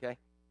 okay.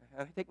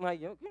 Take my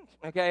yoke.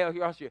 Okay,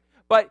 I'll ask you.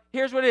 But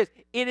here's what it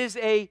is. It is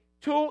a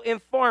tool in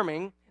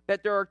farming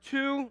that there are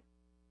two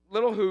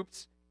little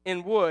hoops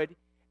in wood,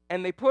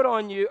 and they put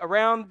on you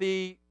around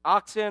the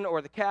oxen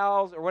or the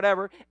cows or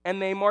whatever,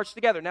 and they march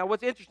together. Now,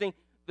 what's interesting,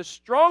 the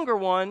stronger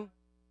one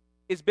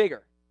is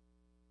bigger.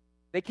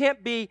 They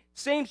can't be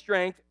same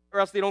strength or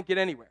else they don't get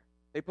anywhere.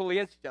 They pull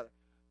against each other.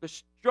 The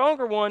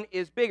stronger one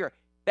is bigger.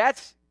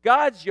 That's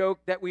God's yoke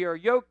that we are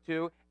yoked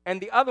to, and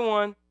the other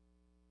one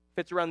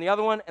fits around the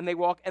other one, and they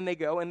walk and they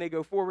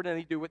go forward and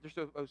they do what they're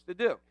supposed to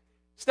do.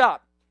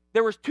 Stop.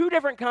 There was two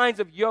different kinds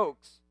of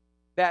yokes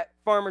that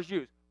farmers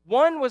used.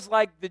 One was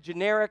like the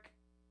generic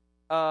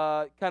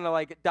kind of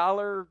like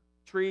Dollar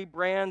Tree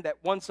brand that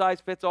one size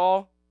fits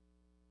all.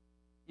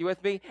 You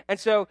with me? And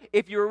so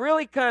if you were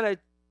really kind of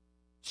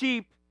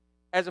cheap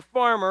as a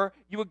farmer,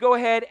 you would go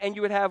ahead and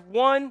you would have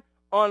one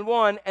on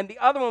one and the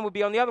other one would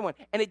be on the other one.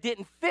 And it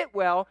didn't fit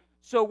well,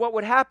 so what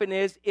would happen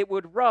is it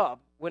would rub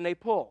when they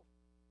pulled.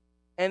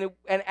 And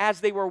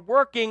as they were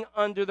working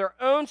under their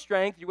own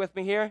strength, you with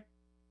me here?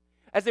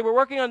 As they were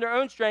working on their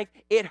own strength,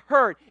 it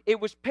hurt. It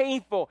was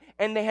painful.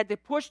 And they had to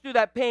push through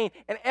that pain.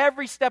 And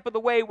every step of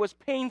the way was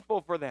painful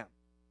for them.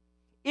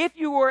 If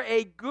you were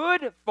a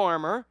good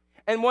farmer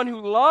and one who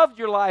loved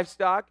your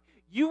livestock,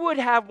 you would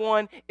have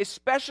one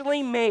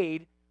especially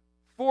made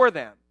for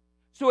them.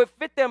 So it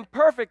fit them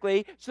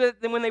perfectly so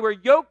that when they were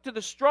yoked to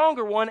the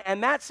stronger one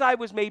and that side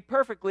was made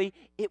perfectly,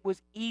 it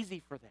was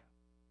easy for them.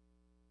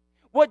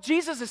 What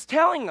Jesus is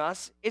telling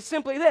us is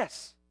simply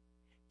this.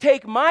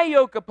 Take my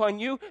yoke upon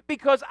you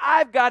because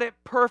I've got it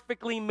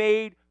perfectly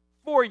made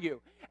for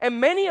you.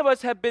 And many of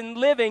us have been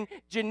living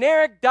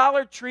generic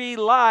Dollar Tree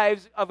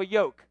lives of a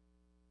yoke.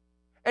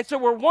 And so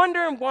we're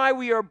wondering why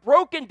we are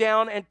broken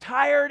down and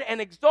tired and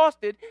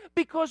exhausted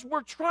because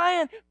we're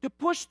trying to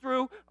push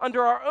through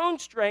under our own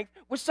strength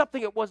with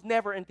something that was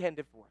never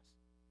intended for us.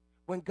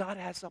 When God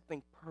has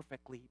something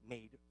perfectly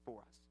made for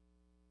us.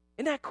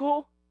 Isn't that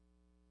cool?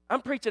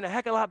 I'm preaching a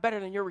heck of a lot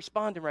better than you're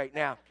responding right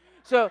now.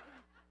 So,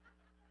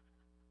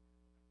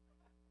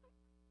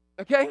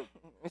 okay,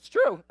 it's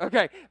true.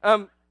 Okay.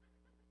 All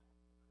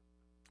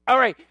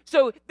right.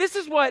 So this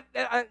is what,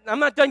 I'm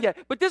not done yet,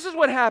 but this is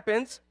what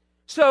happens.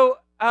 So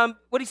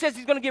what he says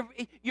he's going to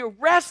give, your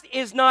rest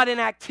is not an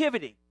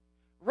activity.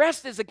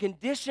 Rest is a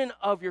condition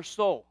of your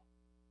soul.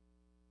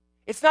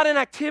 It's not an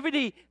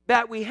activity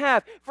that we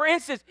have. For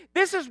instance,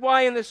 this is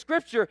why in the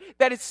scripture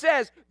that it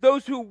says,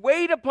 those who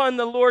wait upon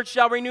the Lord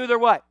shall renew their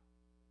what?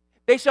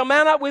 They shall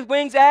mount up with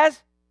wings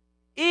as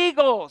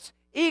eagles.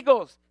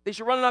 Eagles. They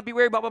shall run and not be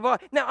weary, blah, blah, blah.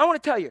 Now, I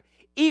want to tell you,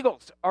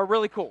 eagles are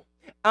really cool.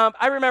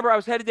 I remember I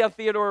was headed down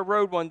Theodora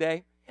Road one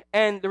day,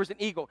 and there was an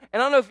eagle.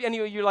 And I don't know if any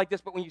of you are like this,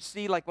 but when you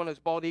see like one of those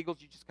bald eagles,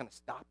 you just kind of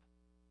stop.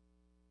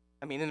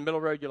 I mean, in the middle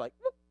of the road, you're like,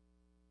 whoop,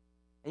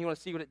 and you want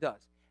to see what it does.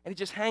 And it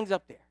just hangs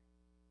up there.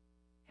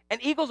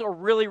 And eagles are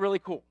really, really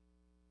cool.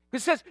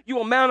 Because it says you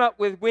will mount up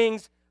with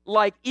wings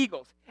like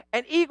eagles.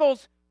 And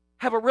eagles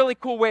have a really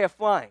cool way of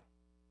flying.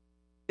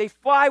 They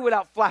fly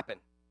without flapping.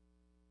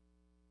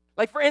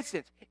 Like, for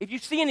instance, if you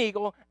see an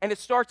eagle and it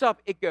starts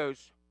up, it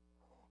goes.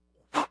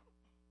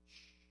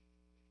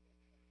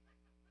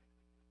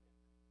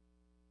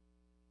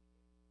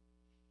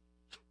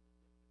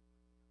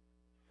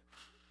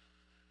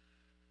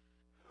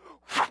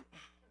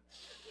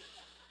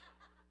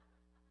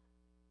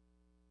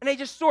 And they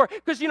just soar.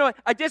 Because,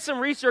 I did some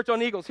research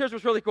on eagles. Here's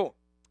what's really cool.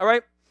 All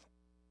right?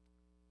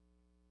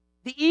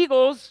 The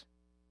eagles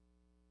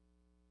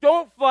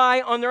don't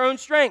fly on their own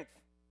strength.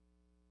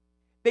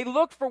 They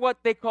look for what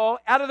they call,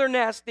 out of their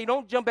nest, they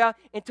don't jump out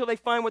until they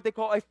find what they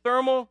call a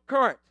thermal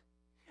current.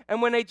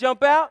 And when they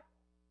jump out,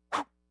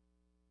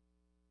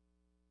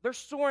 They're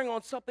soaring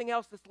on something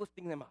else that's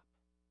lifting them up.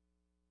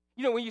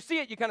 You know, when you see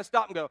it, you kind of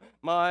stop and go,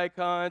 my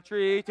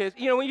country, 'tis.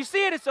 You know, when you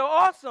see it, it's so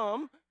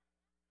awesome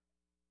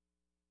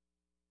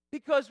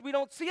because we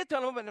don't see a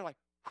ton of them, and they're like,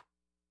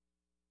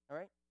 all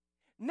right?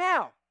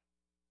 Now,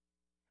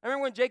 I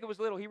remember when Jacob was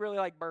little, he really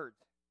liked birds.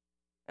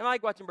 And I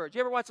like watching birds.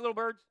 You ever watch little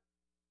birds?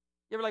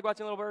 You ever like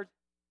watching little birds?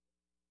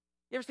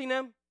 You ever seen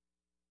them?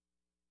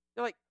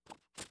 They're like,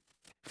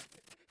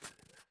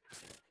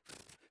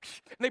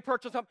 and they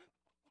perch on something.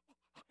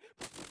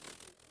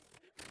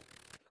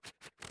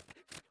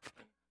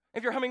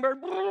 If you're a hummingbird,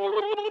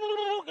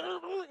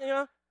 you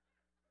know.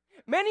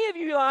 Many of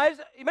you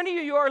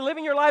are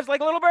living your lives like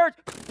little birds.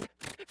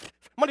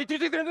 Monday,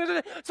 Tuesday,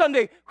 Thursday,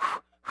 Sunday.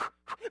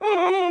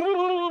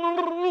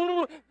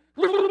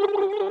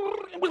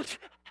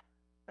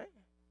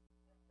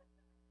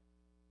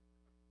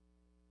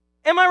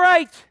 Am I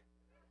right?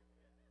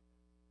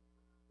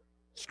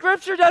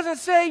 Scripture doesn't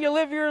say you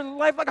live your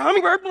life like a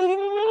hummingbird.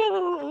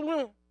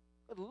 Good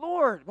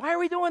Lord, why are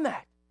we doing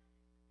that?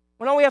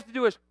 When all we have to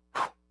do is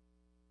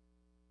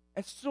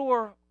and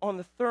soar on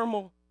the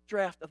thermal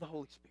draft of the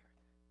Holy Spirit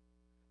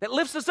that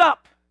lifts us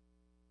up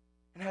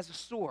and has us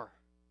soar.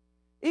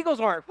 Eagles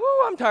aren't,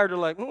 I'm tired of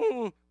look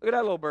at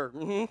that little bird.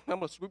 I'm going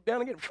to swoop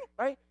down again,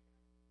 right?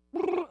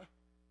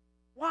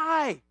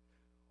 Why?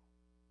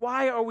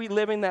 Why are we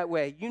living that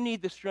way? You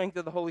need the strength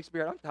of the Holy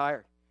Spirit. I'm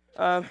tired.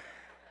 So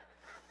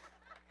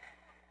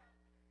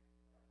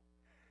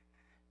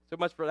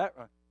much for that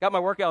run. Got my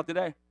workout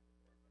today.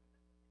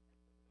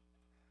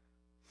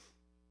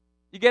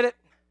 You get it?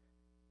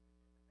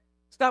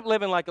 Stop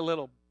living like a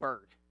little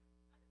bird.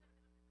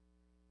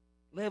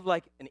 Live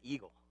like an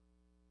eagle.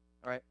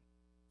 All right?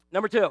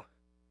 Number 2,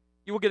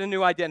 you will get a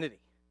new identity.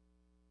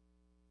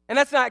 And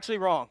that's not actually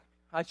wrong.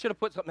 I should have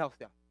put something else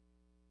down.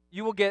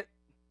 You will get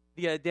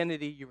the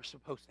identity you were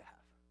supposed to have.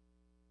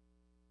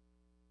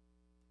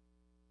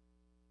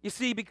 You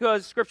see,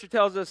 because Scripture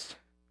tells us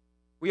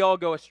we all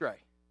go astray.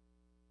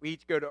 We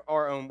each go to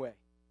our own way.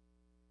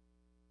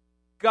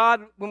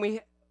 God,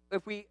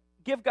 if we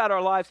give God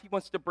our lives, He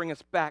wants to bring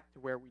us back to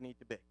where we need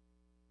to be.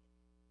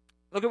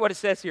 Look at what it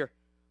says here.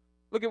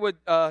 Look at what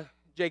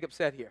Jacob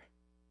said here.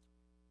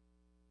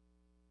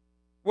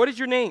 What is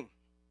your name?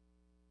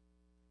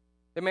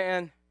 The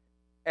man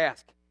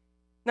asked.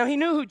 Now, he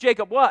knew who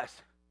Jacob was.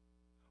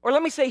 Or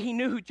let me say he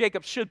knew who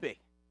Jacob should be.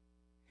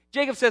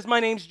 Jacob says, my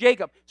name's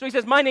Jacob. So he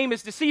says, my name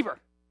is deceiver.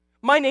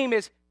 My name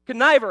is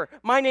conniver.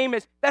 My name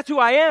is, that's who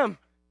I am.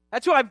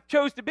 That's who I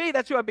chose to be.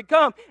 That's who I've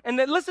become. And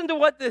then listen to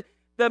what the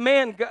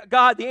man,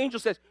 God, the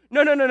angel says.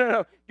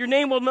 No. Your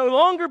name will no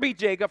longer be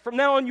Jacob. From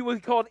now on you will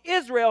be called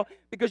Israel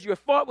because you have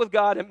fought with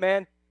God and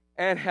man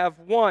and have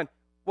won.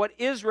 What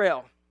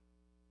Israel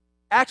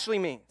actually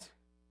means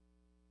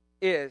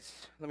is,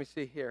 let me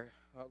see here.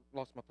 I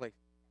lost my place.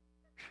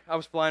 I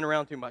was flying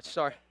around too much.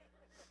 Sorry.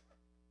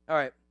 All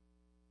right.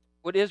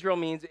 What Israel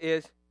means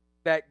is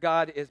that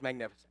God is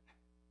magnificent.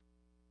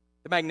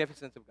 The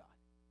magnificence of God.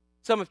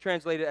 Some have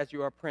translated as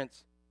you are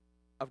Prince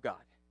of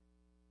God.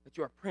 That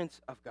you are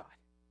Prince of God.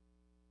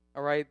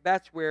 All right?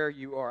 That's where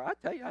you are. I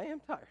tell you, I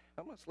am tired.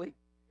 I'm going to sleep.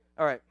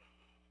 All right.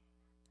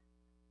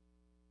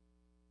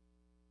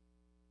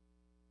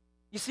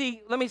 You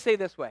see, let me say it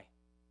this way.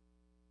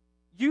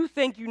 You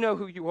think you know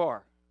who you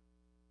are.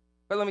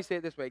 But let me say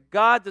it this way.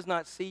 God does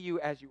not see you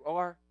as you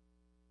are.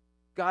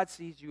 God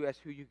sees you as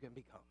who you can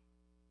become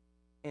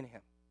in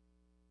Him.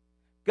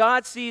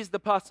 God sees the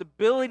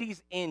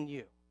possibilities in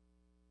you.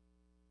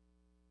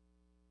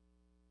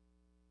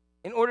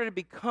 In order to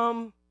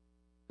become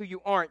who you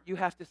aren't, you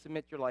have to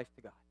submit your life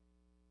to God.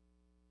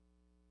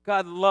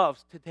 God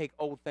loves to take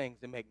old things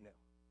and make new.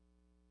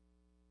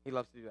 He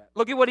loves to do that.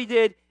 Look at what He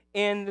did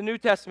in the New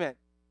Testament.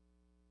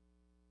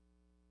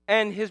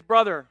 And his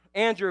brother,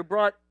 Andrew,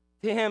 brought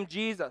him to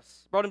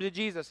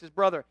Jesus, his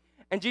brother.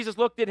 And Jesus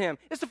looked at him.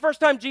 It's the first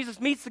time Jesus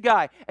meets the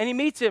guy. And he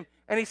meets him,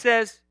 and he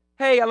says,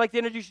 hey, I'd like to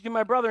introduce you to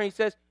my brother. And he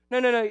says,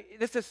 no,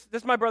 this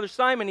is my brother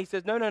Simon. He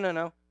says, no.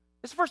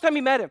 It's the first time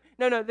he met him.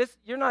 No,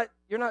 you're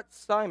not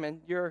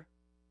Simon, you're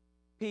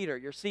Peter,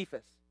 you're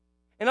Cephas.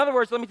 In other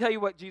words, let me tell you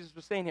what Jesus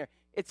was saying here.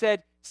 It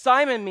said,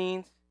 Simon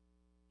means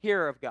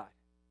hearer of God.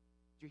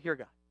 Did you hear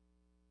God?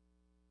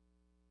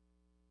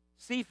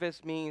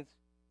 Cephas means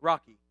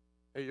rocky.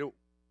 Hey, yo,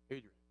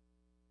 Adrian.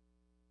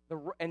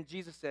 And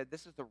Jesus said,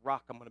 this is the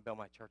rock I'm going to build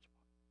my church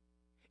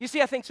upon. You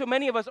see, I think so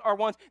many of us are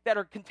ones that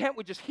are content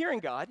with just hearing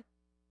God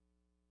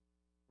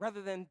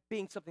rather than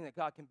being something that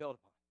God can build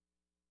upon.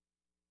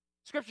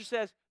 Scripture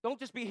says, don't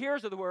just be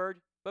hearers of the word,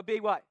 but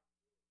be what?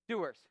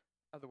 Doers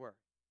of the word.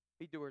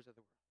 Be doers of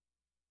the word.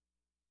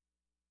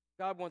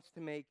 God wants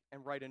to make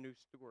and write a new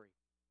story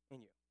in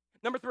you.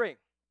 Number 3,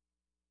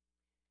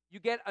 you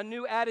get a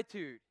new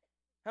attitude.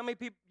 How many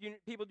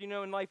people do you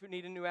know in life who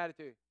need a new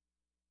attitude?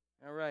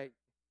 All right.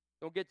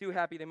 Don't get too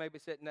happy. They might be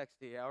sitting next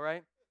to you, all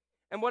right?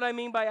 And what I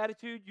mean by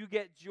attitude, you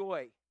get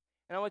joy.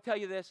 And I want to tell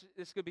you this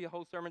could be a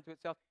whole sermon to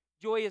itself.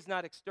 Joy is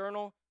not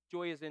external.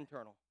 Joy is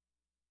internal.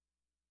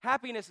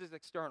 Happiness is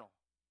external.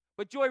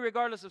 But joy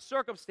regardless of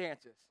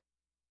circumstances.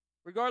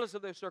 Regardless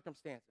of those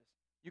circumstances.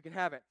 you can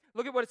have it.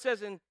 Look at what it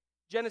says in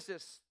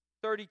Genesis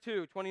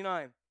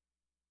 32:29.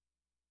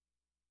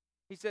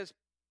 He says,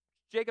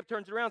 Jacob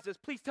turns around and says,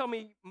 please tell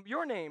me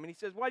your name. And he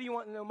says, why do you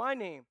want to know my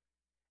name?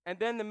 And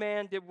then the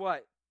man did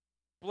what?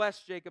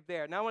 Bless Jacob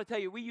there. Now I want to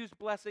tell you, we use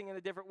blessing in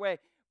a different way.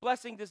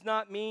 Blessing does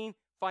not mean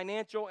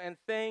financial and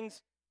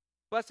things.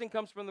 Blessing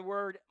comes from the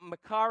word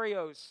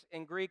makarios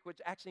in Greek, which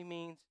actually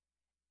means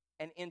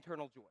an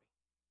internal joy.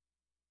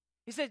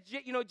 He said,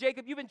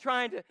 Jacob, you've been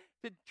trying to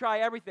try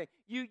everything.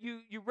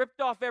 You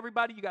ripped off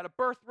everybody. You got a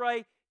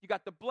birthright. You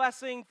got the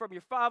blessing from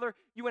your father.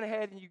 You went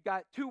ahead and you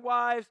got 2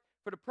 wives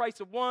for the price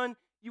of 1.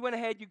 You went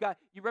ahead,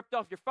 you ripped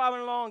off your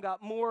father-in-law and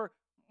got more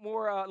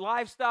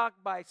livestock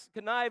by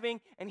conniving.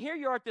 And here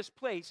you are at this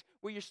place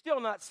where you're still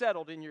not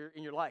settled in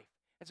your life.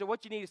 And so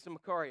what you need is some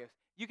Makarios.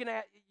 You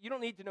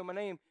don't need to know my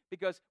name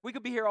because we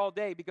could be here all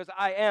day because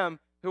I am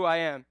who I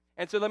am.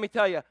 And so let me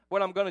tell you,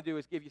 what I'm going to do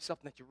is give you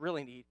something that you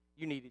really need.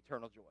 You need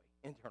eternal joy,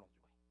 internal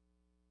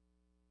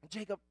joy. And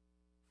Jacob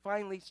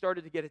finally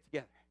started to get it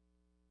together.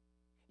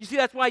 You see,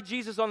 that's why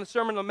Jesus on the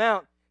Sermon on the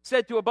Mount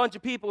said to a bunch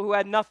of people who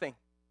had nothing,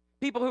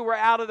 people who were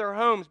out of their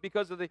homes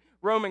because of the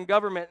Roman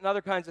government and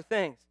other kinds of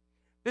things.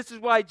 This is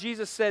why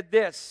Jesus said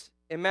this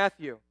in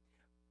Matthew.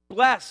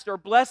 Blessed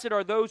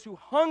are those who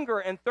hunger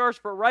and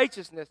thirst for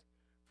righteousness,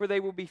 for they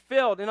will be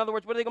filled. In other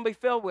words, what are they going to be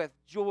filled with?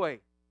 Joy.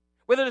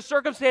 Whether the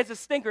circumstances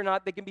stink or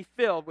not, they can be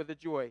filled with the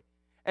joy.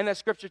 And that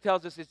scripture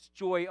tells us it's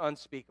joy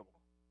unspeakable.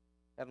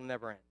 That'll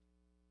never end.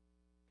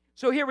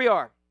 So here we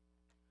are.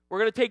 We're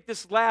going to take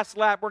this last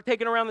lap. We're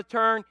taking around the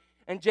turn,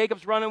 and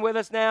Jacob's running with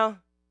us now.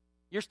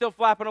 You're still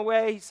flapping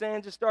away. He's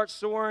saying just start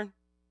soaring.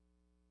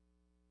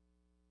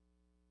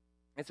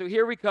 And so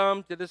here we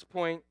come to this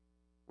point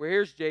where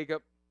here's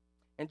Jacob,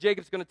 and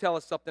Jacob's going to tell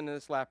us something in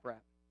this lap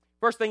wrap.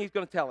 First thing he's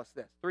going to tell us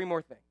this. 3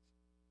 more things.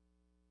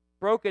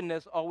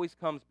 Brokenness always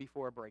comes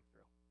before a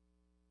breakthrough.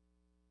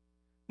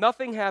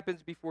 Nothing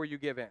happens before you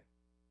give in.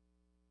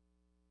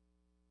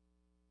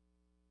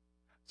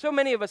 So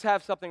many of us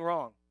have something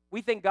wrong.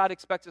 We think God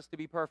expects us to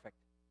be perfect.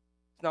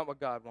 It's not what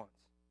God wants.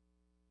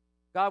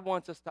 God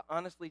wants us to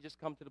honestly just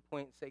come to the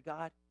point and say,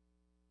 God,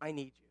 I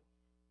need you.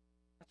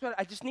 That's what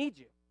I just need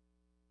you.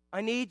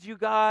 I need you,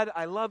 God.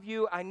 I love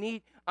you.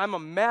 I'm a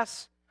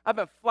mess. I've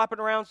been flopping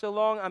around so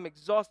long. I'm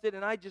exhausted,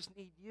 and I just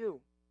need you.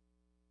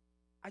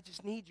 I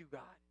just need you,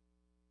 God,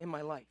 in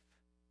my life.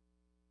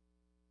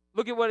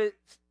 Look at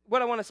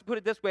what I want to put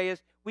it this way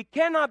is, we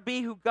cannot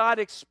be who God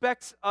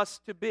expects us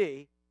to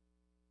be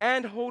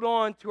and hold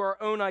on to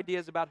our own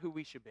ideas about who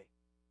we should be.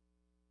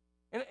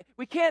 And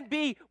we can't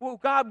be who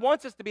God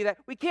wants us to be. That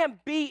we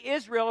can't be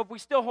Israel if we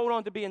still hold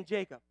on to being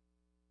Jacob.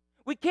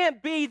 We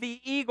can't be the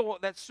eagle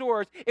that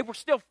soars if we're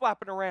still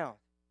flapping around.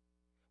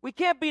 We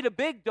can't be the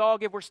big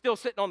dog if we're still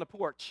sitting on the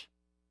porch.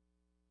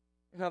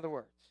 In other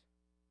words.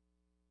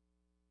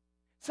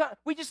 So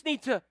we just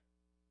need to,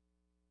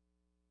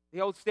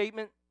 the old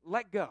statement,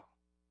 let go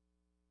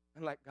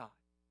and let God.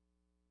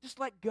 Just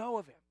let go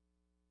of him.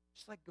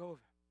 Just let go of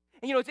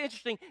him. And it's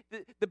interesting,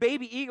 the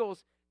baby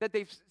eagles that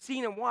they've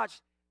seen and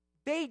watched,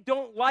 they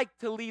don't like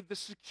to leave the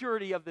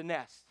security of the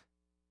nest.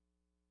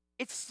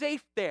 It's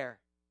safe there.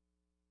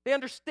 They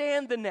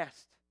understand the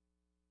nest.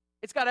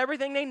 It's got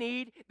everything they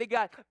need. They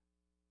got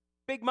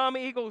big mama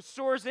eagle who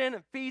soars in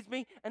and feeds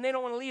me, and they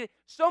don't want to leave it.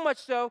 So much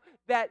so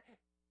that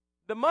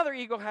the mother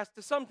eagle has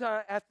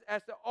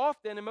to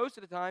often, and most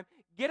of the time,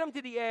 get them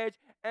to the edge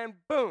and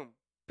boom,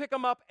 pick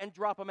them up and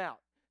drop them out.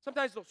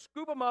 Sometimes they'll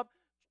scoop them up,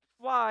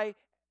 fly,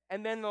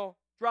 and then they'll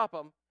drop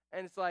them,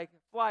 and it's like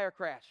fly or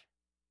crash.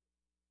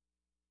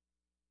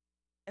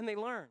 And they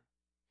learn.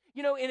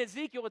 In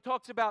Ezekiel, it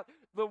talks about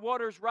the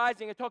waters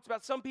rising. It talks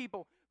about some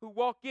people who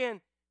walk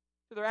in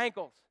to their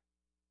ankles.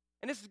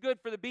 And this is good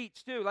for the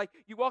beach, too. Like,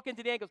 you walk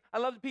into the ankles. I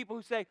love the people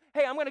who say,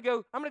 hey, I'm going to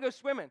go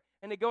swimming.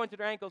 And they go into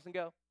their ankles and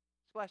go,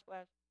 splash,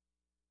 splash.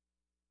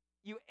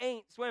 You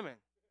ain't swimming.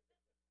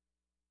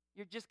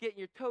 You're just getting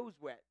your toes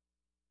wet,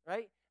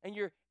 right? And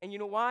you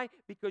know why?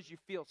 Because you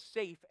feel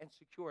safe and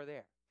secure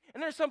there.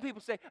 And there's some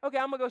people say, okay,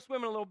 I'm going to go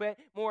swimming a little bit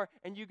more,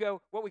 and you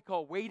go what we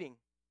call wading.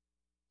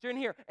 So you're in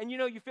here, and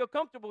you feel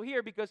comfortable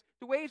here because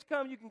the waves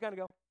come, you can kind of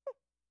go, whoo.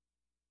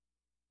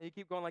 And you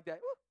keep going like that.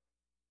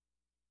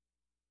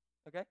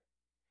 Whoo. Okay?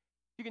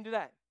 You can do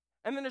that.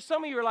 And then there's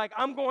some of you who are like,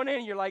 I'm going in,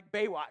 and you're like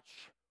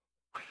Baywatch.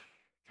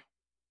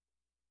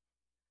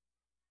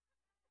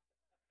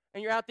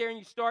 And you're out there, and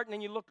you start, and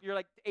then you're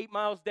like 8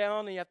 miles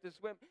down, and you have to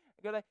swim.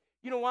 Go that.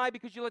 You know why?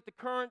 Because you let the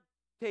current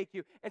take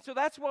you. And so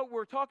that's what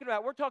we're talking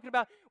about. We're talking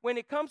about when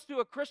it comes to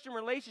a Christian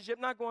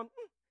relationship, not going,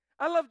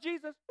 I love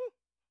Jesus.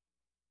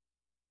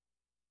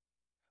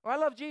 Or I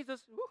love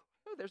Jesus.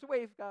 Ooh, there's a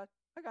wave, God.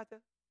 I got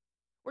this.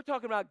 We're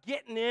talking about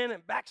getting in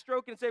and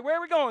backstroking and say, where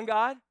are we going,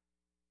 God?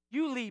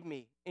 You lead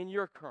me in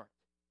your current.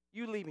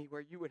 You lead me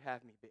where you would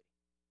have me be.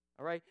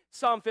 All right?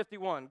 Psalm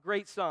 51,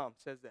 great psalm,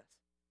 says this.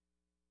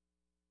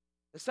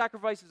 The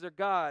sacrifices of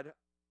God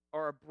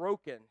are a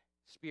broken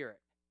spirit,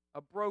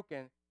 a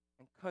broken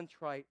and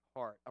contrite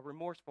heart, a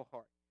remorseful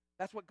heart.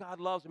 That's what God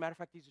loves. As a matter of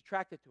fact, he's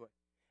attracted to it.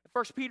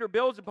 First Peter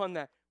builds upon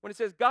that when it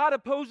says, God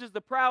opposes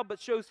the proud but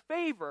shows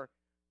favor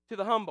to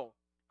the humble.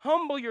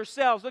 Humble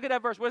yourselves. Look at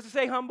that verse. What does it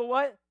say? Humble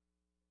what?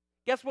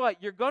 Guess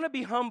what? You're going to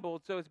be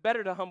humbled, so it's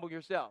better to humble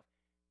yourself.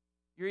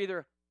 You're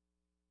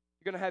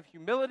going to have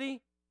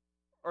humility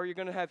or you're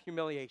going to have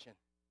humiliation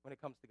when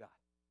it comes to God.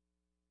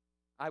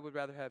 I would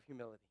rather have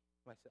humility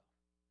myself.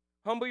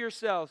 Humble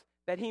yourselves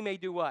that he may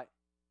do what?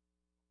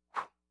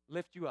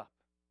 Lift you up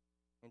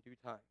in due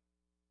time.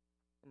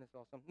 Isn't this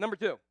awesome? Number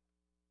 2.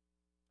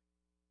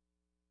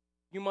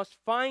 You must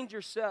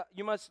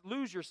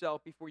lose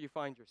yourself before you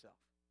find yourself.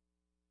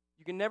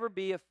 You can never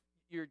be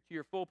to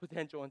your full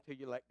potential until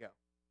you let go.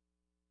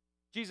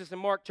 Jesus in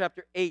Mark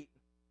chapter 8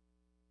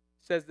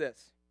 says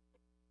this.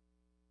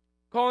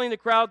 Calling the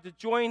crowd to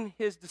join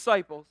his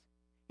disciples,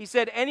 he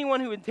said,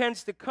 anyone who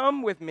intends to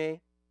come with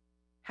me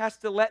has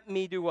to let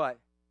me do what?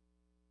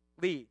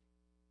 Lead.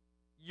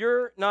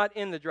 You're not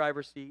in the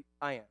driver's seat,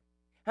 I am.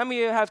 How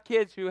many of you have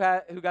kids who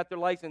got their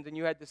license and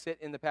you had to sit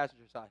in the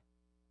passenger side?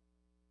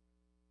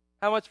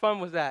 How much fun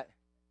was that?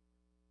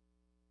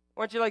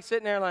 Weren't you like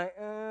sitting there like,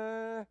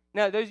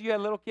 Now, those of you who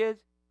had little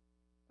kids,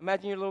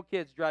 imagine your little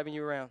kids driving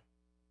you around.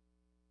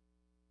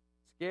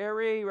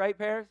 Scary, right,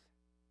 parents?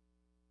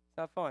 It's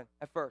not fun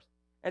at first.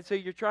 And so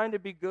you're trying to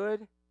be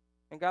good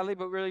and godly,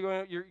 but really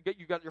you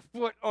got your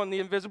foot on the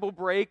invisible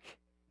brake.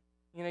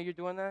 You know, you're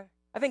doing that.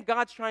 I think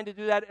God's trying to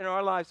do that in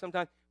our lives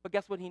sometimes. But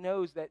guess what? He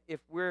knows that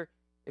if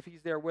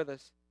he's there with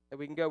us, that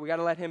we can go. We got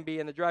to let him be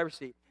in the driver's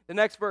seat. The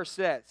next verse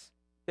says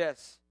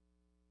this.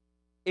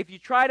 If you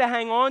try to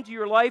hang on to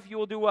your life, you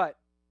will do what?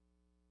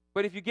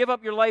 But if you give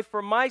up your life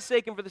for my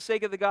sake and for the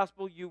sake of the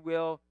gospel, you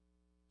will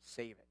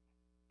save it.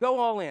 Go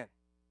all in.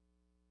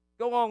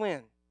 Go all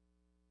in.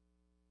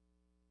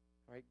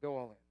 All right, go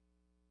all in.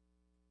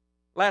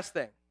 Last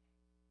thing.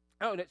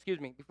 Oh,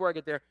 excuse me. Before I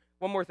get there,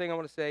 one more thing I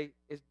want to say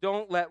is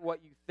don't let what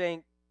you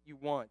think you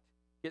want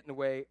get in the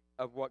way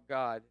of who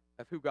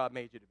God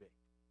made you to be.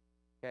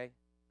 Okay?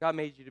 God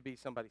made you to be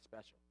somebody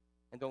special.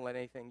 And don't let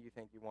anything you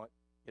think you want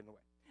get in the way.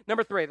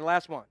 Number 3, the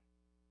last one.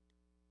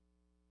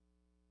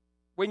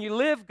 When you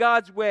live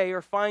God's way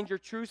or find your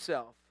true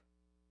self,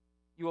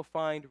 you will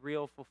find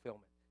real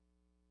fulfillment.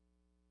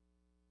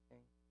 Okay?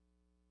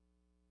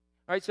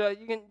 All right, so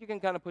you can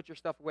kind of put your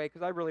stuff away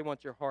because I really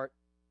want your heart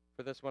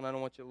for this one. I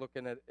don't want you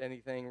looking at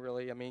anything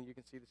really. I mean, you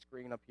can see the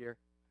screen up here.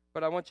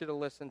 But I want you to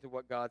listen to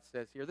what God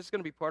says here. This is going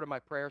to be part of my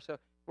prayer, so if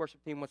the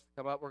worship team wants to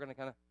come up, we're going to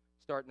kind of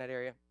start in that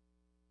area.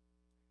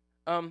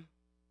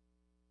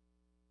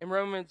 In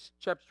Romans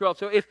chapter 12.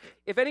 So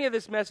if any of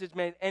this message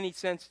made any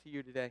sense to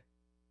you today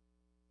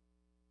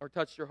or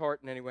touched your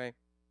heart in any way,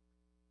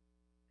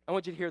 I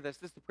want you to hear this.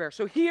 This is the prayer.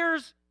 So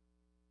here's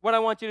what I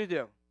want you to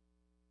do.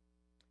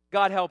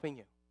 God helping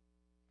you.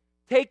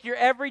 Take your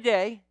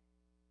everyday,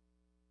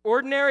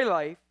 ordinary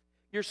life.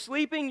 You're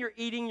sleeping, you're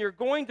eating, you're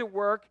going to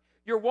work,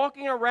 you're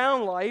walking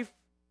around life,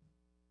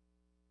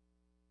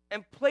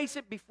 and place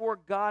it before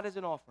God as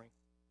an offering.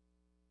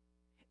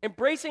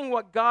 Embracing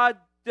what God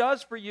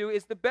does for you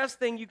is the best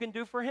thing you can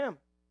do for him.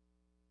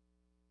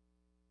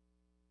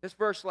 This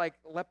verse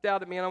leapt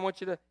out at me, and I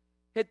want you to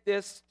hit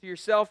this to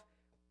yourself.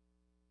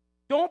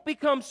 Don't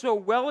become so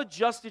well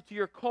adjusted to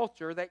your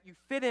culture that you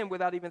fit in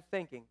without even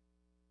thinking.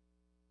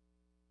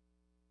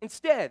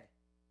 Instead,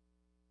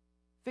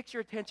 fix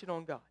your attention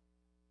on God.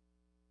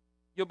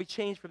 You'll be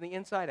changed from the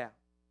inside out.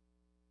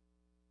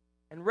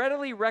 And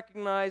readily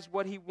recognize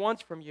what he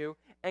wants from you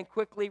and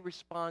quickly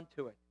respond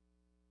to it.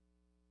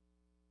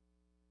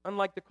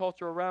 Unlike the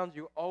culture around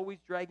you, always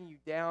dragging you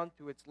down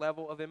to its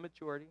level of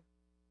immaturity,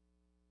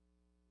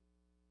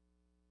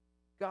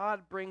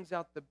 God brings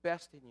out the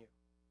best in you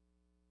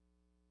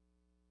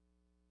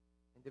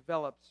and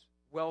develops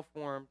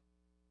well-formed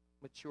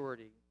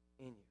maturity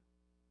in you.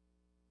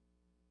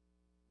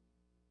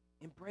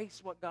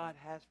 Embrace what God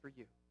has for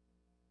you.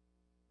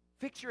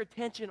 Fix your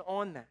attention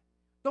on that.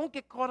 Don't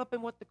get caught up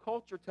in what the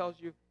culture tells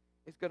you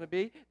is going to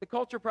be. The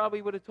culture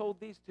probably would have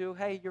told these two,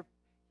 hey, you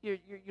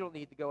don't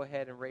need to go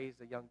ahead and raise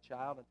a young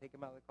child and take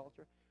him out of the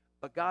culture.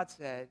 But God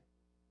said,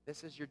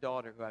 this is your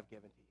daughter who I've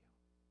given to you.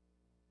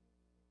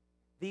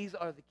 These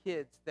are the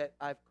kids that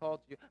I've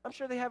called to you. I'm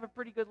sure they have a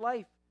pretty good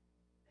life.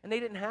 And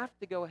they didn't have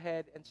to go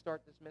ahead and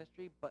start this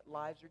ministry, but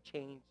lives are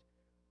changed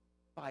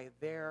by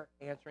their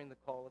answering the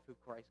call of who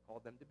Christ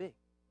called them to be.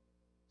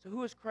 So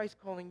who is Christ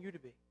calling you to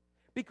be?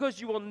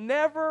 Because you will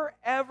never,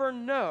 ever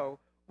know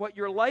what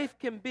your life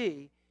can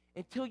be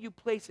until you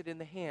place it in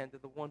the hand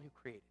of the one who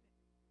created it.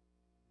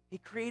 He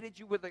created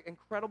you with an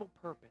incredible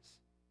purpose,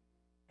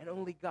 and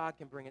only God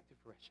can bring it to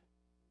fruition.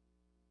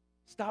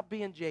 Stop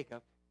being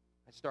Jacob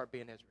and start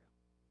being Israel.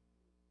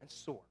 And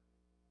soar.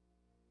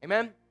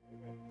 Amen?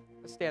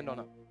 Let's stand on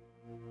up.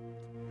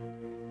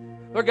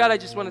 Lord God, I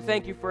just want to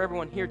thank you for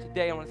everyone here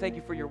today. I want to thank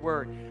you for your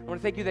word. I want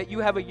to thank you that you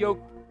have a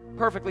yoke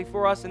perfectly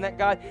for us, and that,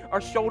 God,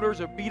 our shoulders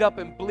are beat up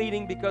and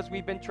bleeding because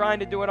we've been trying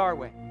to do it our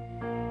way.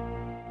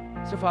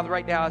 So, Father,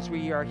 right now as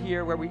we are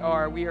here where we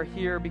are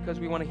here because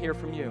we want to hear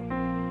from you.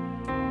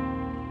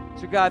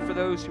 So God, for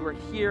those who are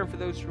here and for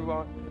those who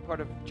are part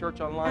of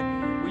church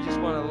online, we just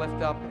want to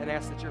lift up and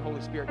ask that your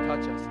Holy Spirit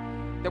touch us.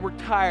 That we're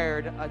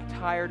tired of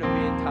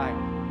being tired.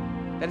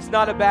 That it's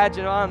not a badge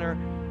of honor,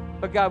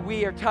 but God,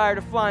 we are tired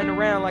of flying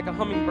around like a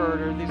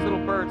hummingbird or these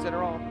little birds that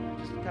are all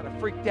just kind of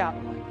freaked out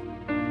in life.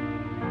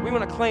 We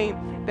want to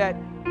claim that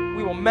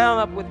we will mount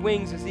up with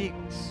wings as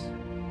eagles.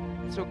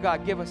 And so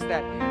God, give us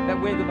that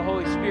wind of the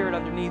Holy Spirit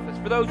underneath us.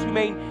 For those who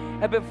may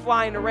have been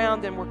flying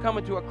around and we're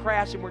coming to a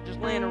crash and we're just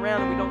laying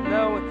around and we don't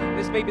know, and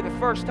this may be the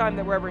first time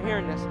that we're ever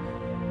hearing this,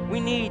 we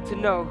need to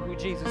know who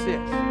Jesus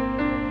is.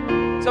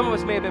 Some of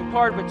us may have been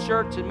part of a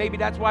church, and maybe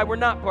that's why we're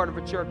not part of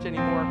a church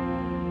anymore.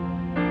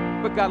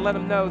 But God, let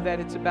them know that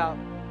it's about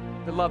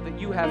the love that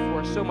you have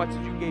for us so much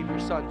that you gave your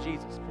son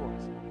Jesus for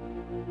us.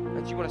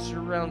 That you want to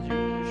surround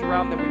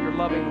them with your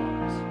loving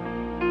arms.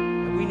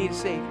 And we need a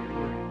Savior.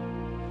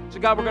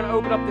 So God, we're going to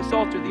open up this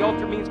altar. The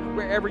altar means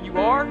wherever you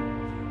are.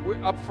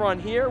 We're up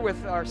front here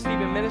with our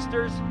Stephen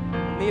ministers,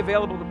 and me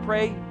available to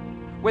pray.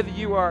 Whether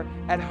you are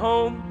at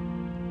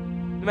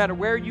home, no matter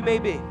where you may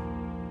be,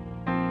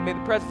 may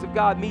the presence of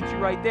God meet you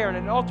right there. And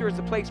an altar is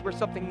a place where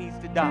something needs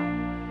to die.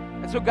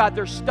 And so, God,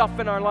 there's stuff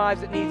in our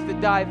lives that needs to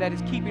die that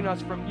is keeping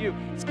us from you.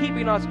 It's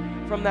keeping us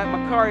from that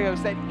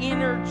Makarios, that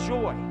inner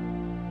joy.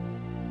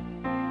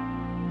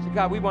 So,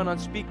 God, we want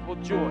unspeakable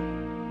joy.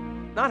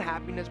 Not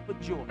happiness,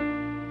 but joy.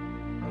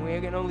 And we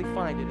can only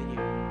find it in you.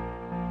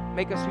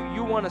 Make us who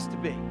you want us to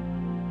be.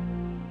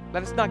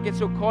 Let us not get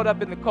so caught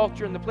up in the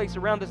culture and the place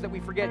around us that we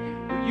forget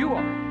who you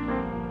are.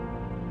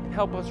 And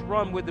help us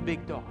run with the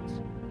big dogs.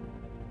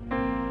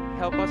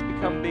 Help us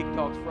become big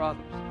dogs for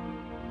others.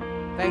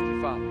 Thank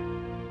you, Father,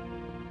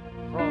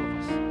 for all of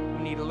us who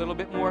need a little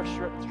bit more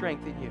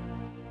strength in you.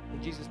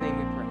 In Jesus' name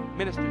we pray.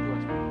 Minister to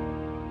us, Father.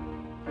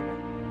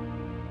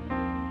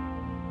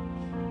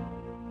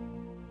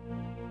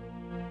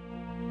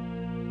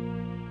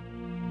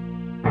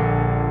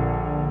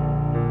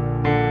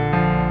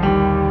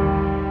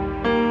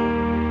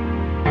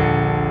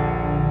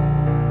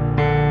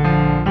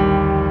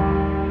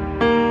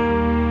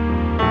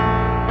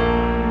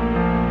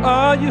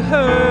 Are you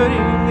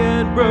hurting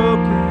and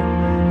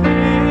broken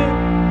within,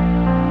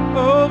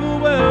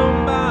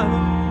 overwhelmed by the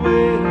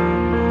weight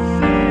of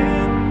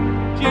sin?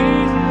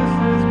 Jesus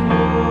is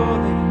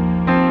calling.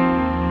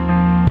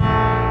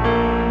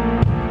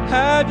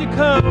 Have you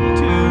come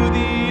to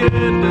the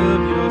end of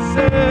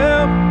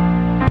yourself?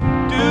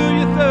 Do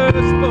you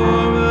thirst for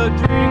a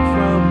drink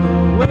from the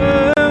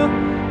well?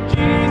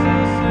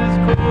 Jesus is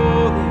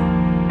calling.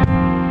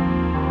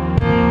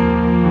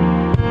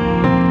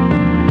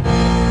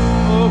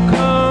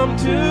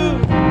 To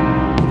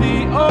the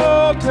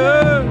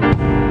altar,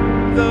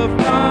 the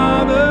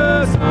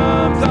Father's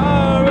arms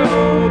are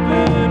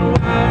open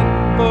wide.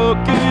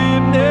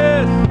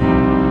 Forgiveness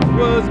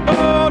was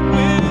bought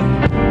with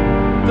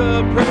the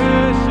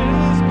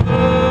precious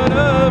blood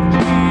of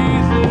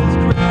Jesus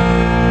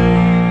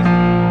Christ.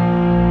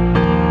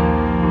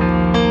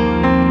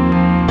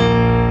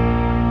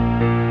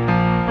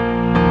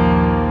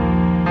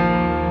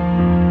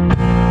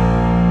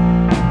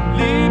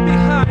 Leave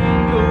behind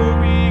your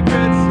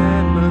regrets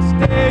and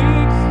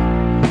mistakes.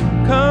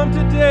 Come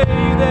today,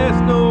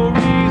 there's no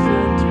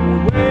reason to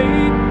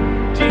wait.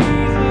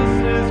 Jesus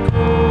is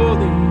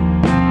calling.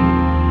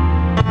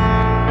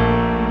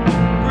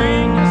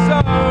 Bring your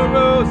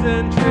sorrows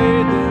and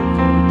trade them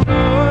for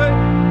joy.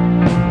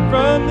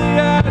 From the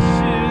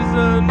ashes a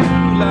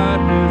new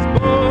life is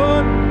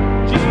born.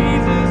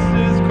 Jesus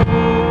is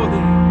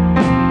calling.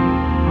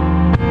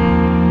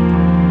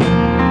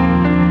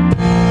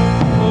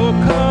 Oh,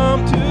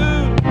 come to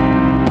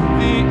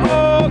the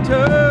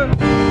altar.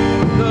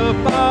 The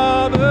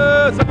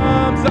Father's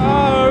arms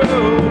are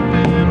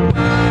open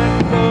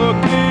wide.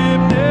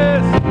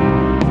 Forgiveness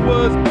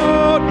was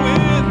bought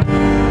with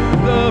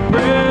the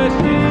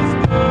precious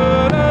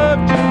blood of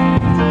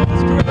Jesus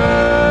Christ.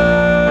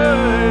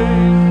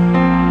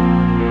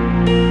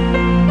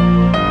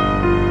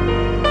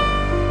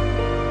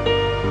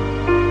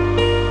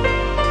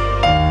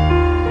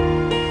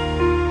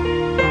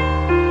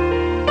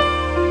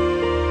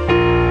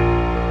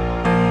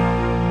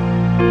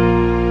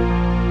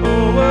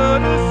 Oh,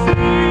 what a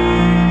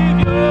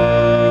Savior.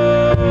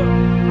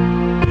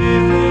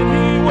 Isn't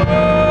he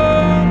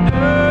wonderful?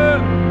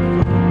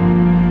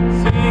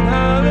 Sing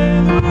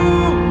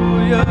hallelujah.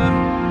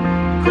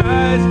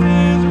 Christ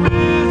is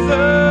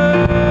risen.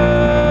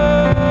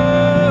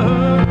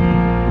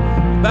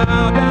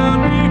 Bow down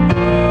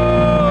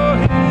before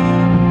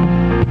him,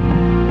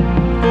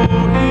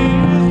 for he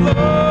is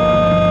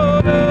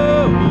Lord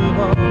of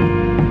all.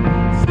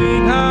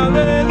 Sing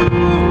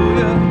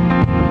hallelujah.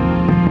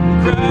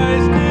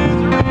 Christ is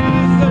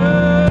risen.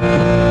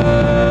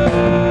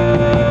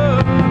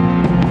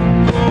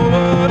 Oh,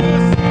 what a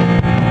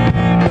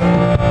Savior.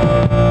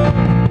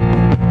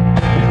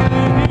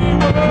 Isn't he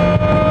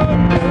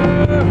wonderful?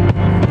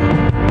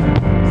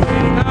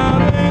 Sing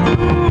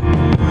hallelujah.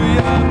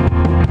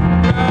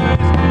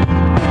 Christ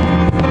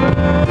is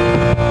risen.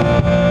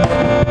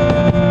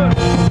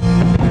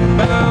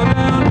 Bow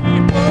down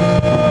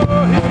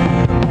before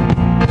him.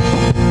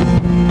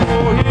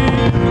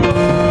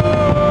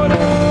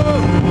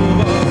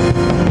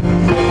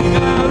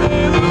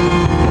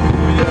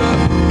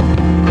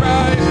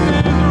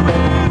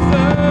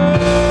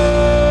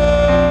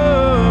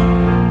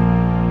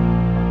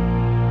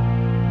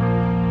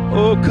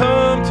 Oh,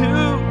 come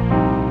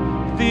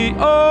to the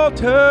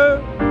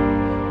altar.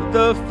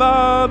 The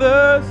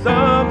Father's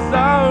arms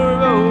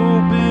are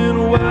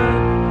open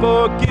wide.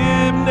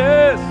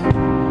 Forgiveness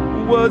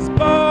was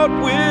bought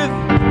with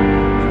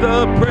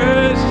the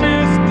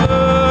precious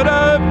blood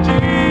of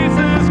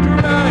Jesus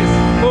Christ.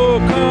 Oh,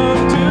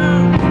 come to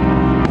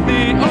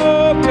the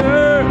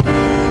altar.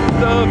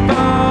 The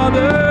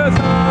Father's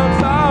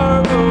arms are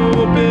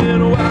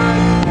open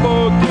wide.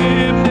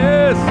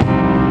 Forgiveness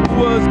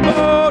was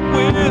bought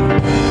with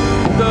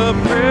the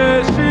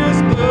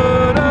precious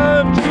blood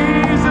of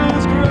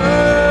Jesus Christ.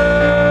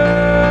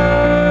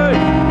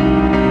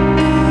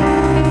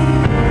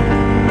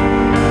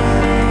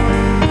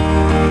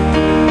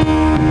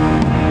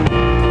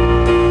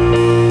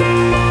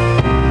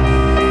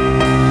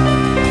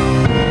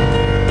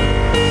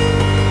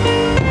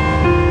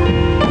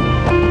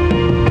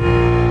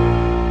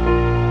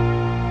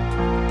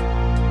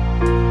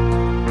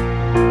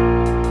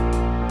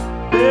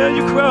 Bear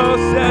your cross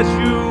as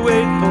you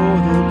wait for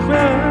the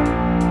crown.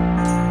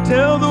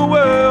 Tell the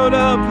world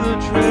of the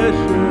treasure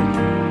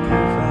you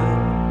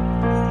found.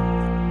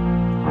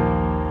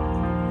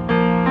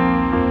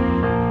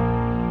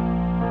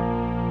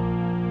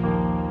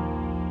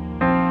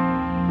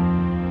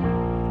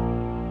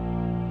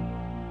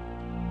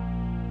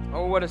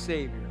 Oh, what a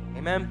Savior.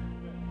 Amen?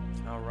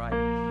 All right.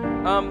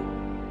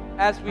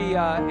 As we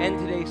end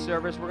today's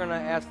service, we're going to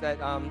ask that,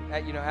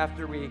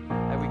 after we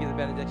get the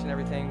benediction and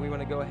everything, we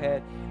want to go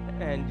ahead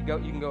and you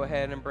can go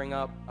ahead and bring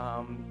up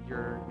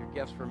your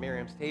gifts for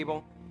Miriam's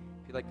table.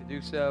 If you'd like to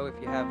do so, if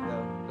you have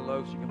the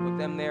loaves, you can put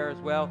them there as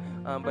well.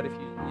 But if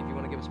you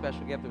want to give a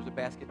special gift, there's a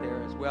basket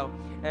there as well.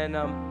 And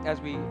as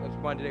we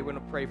wind today, we're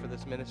going to pray for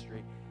this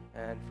ministry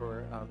and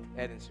for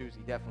Ed and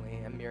Susie, definitely,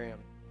 and Miriam,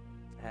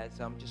 as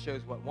just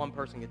shows what one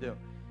person can do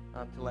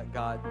to let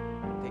God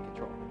take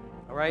control.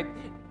 All right?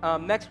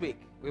 Next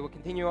week, we will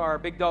continue our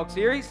Big Dog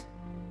series.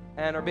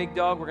 And our big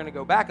dog, we're going to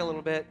go back a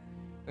little bit.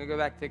 We're going to go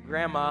back to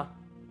Grandma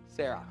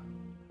Sarah.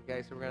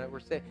 Okay, so we're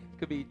saying it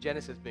could be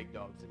Genesis big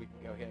dogs. So we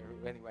can go here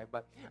anyway.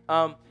 But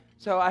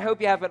so I hope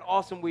you have an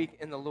awesome week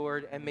in the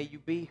Lord, and may you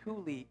be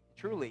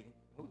truly,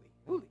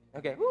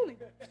 okay,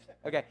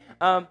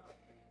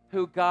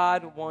 who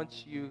God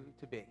wants you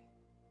to be,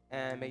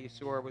 and may you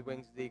soar with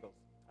wings as eagles.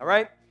 All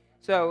right.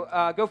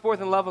 So go forth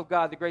in the love of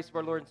God, the grace of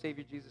our Lord and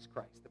Savior Jesus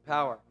Christ, the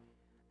power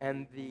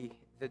and the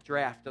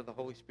draft of the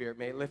Holy Spirit.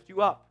 May it lift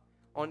you up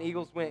on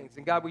eagle's wings.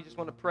 And God, we just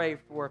want to pray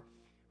for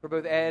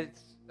both Ed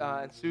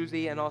and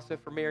Susie, and also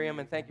for Miriam,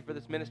 and thank you for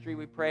this ministry.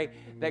 We pray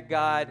that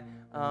God,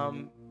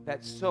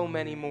 that so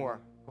many more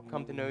will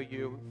come to know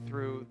you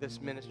through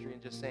this ministry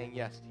and just saying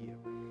yes to you.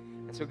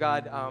 And so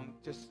God,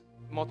 just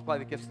multiply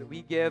the gifts that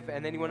we give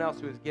and anyone else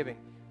who is giving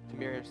to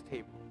Miriam's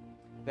table,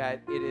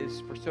 that it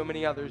is for so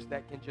many others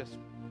that can just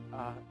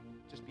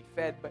be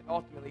fed, but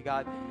ultimately,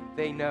 God,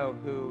 they know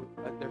who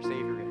their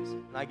Savior is.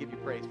 And I give you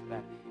praise for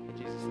that. In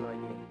Jesus'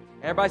 name.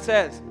 Everybody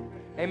says,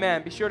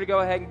 amen. Be sure to go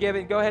ahead and give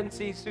it. Go ahead and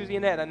see Susie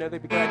and Ed. I know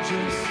they'd be glad to see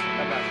you.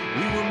 Bye-bye.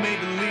 We were made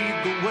to lead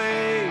the way.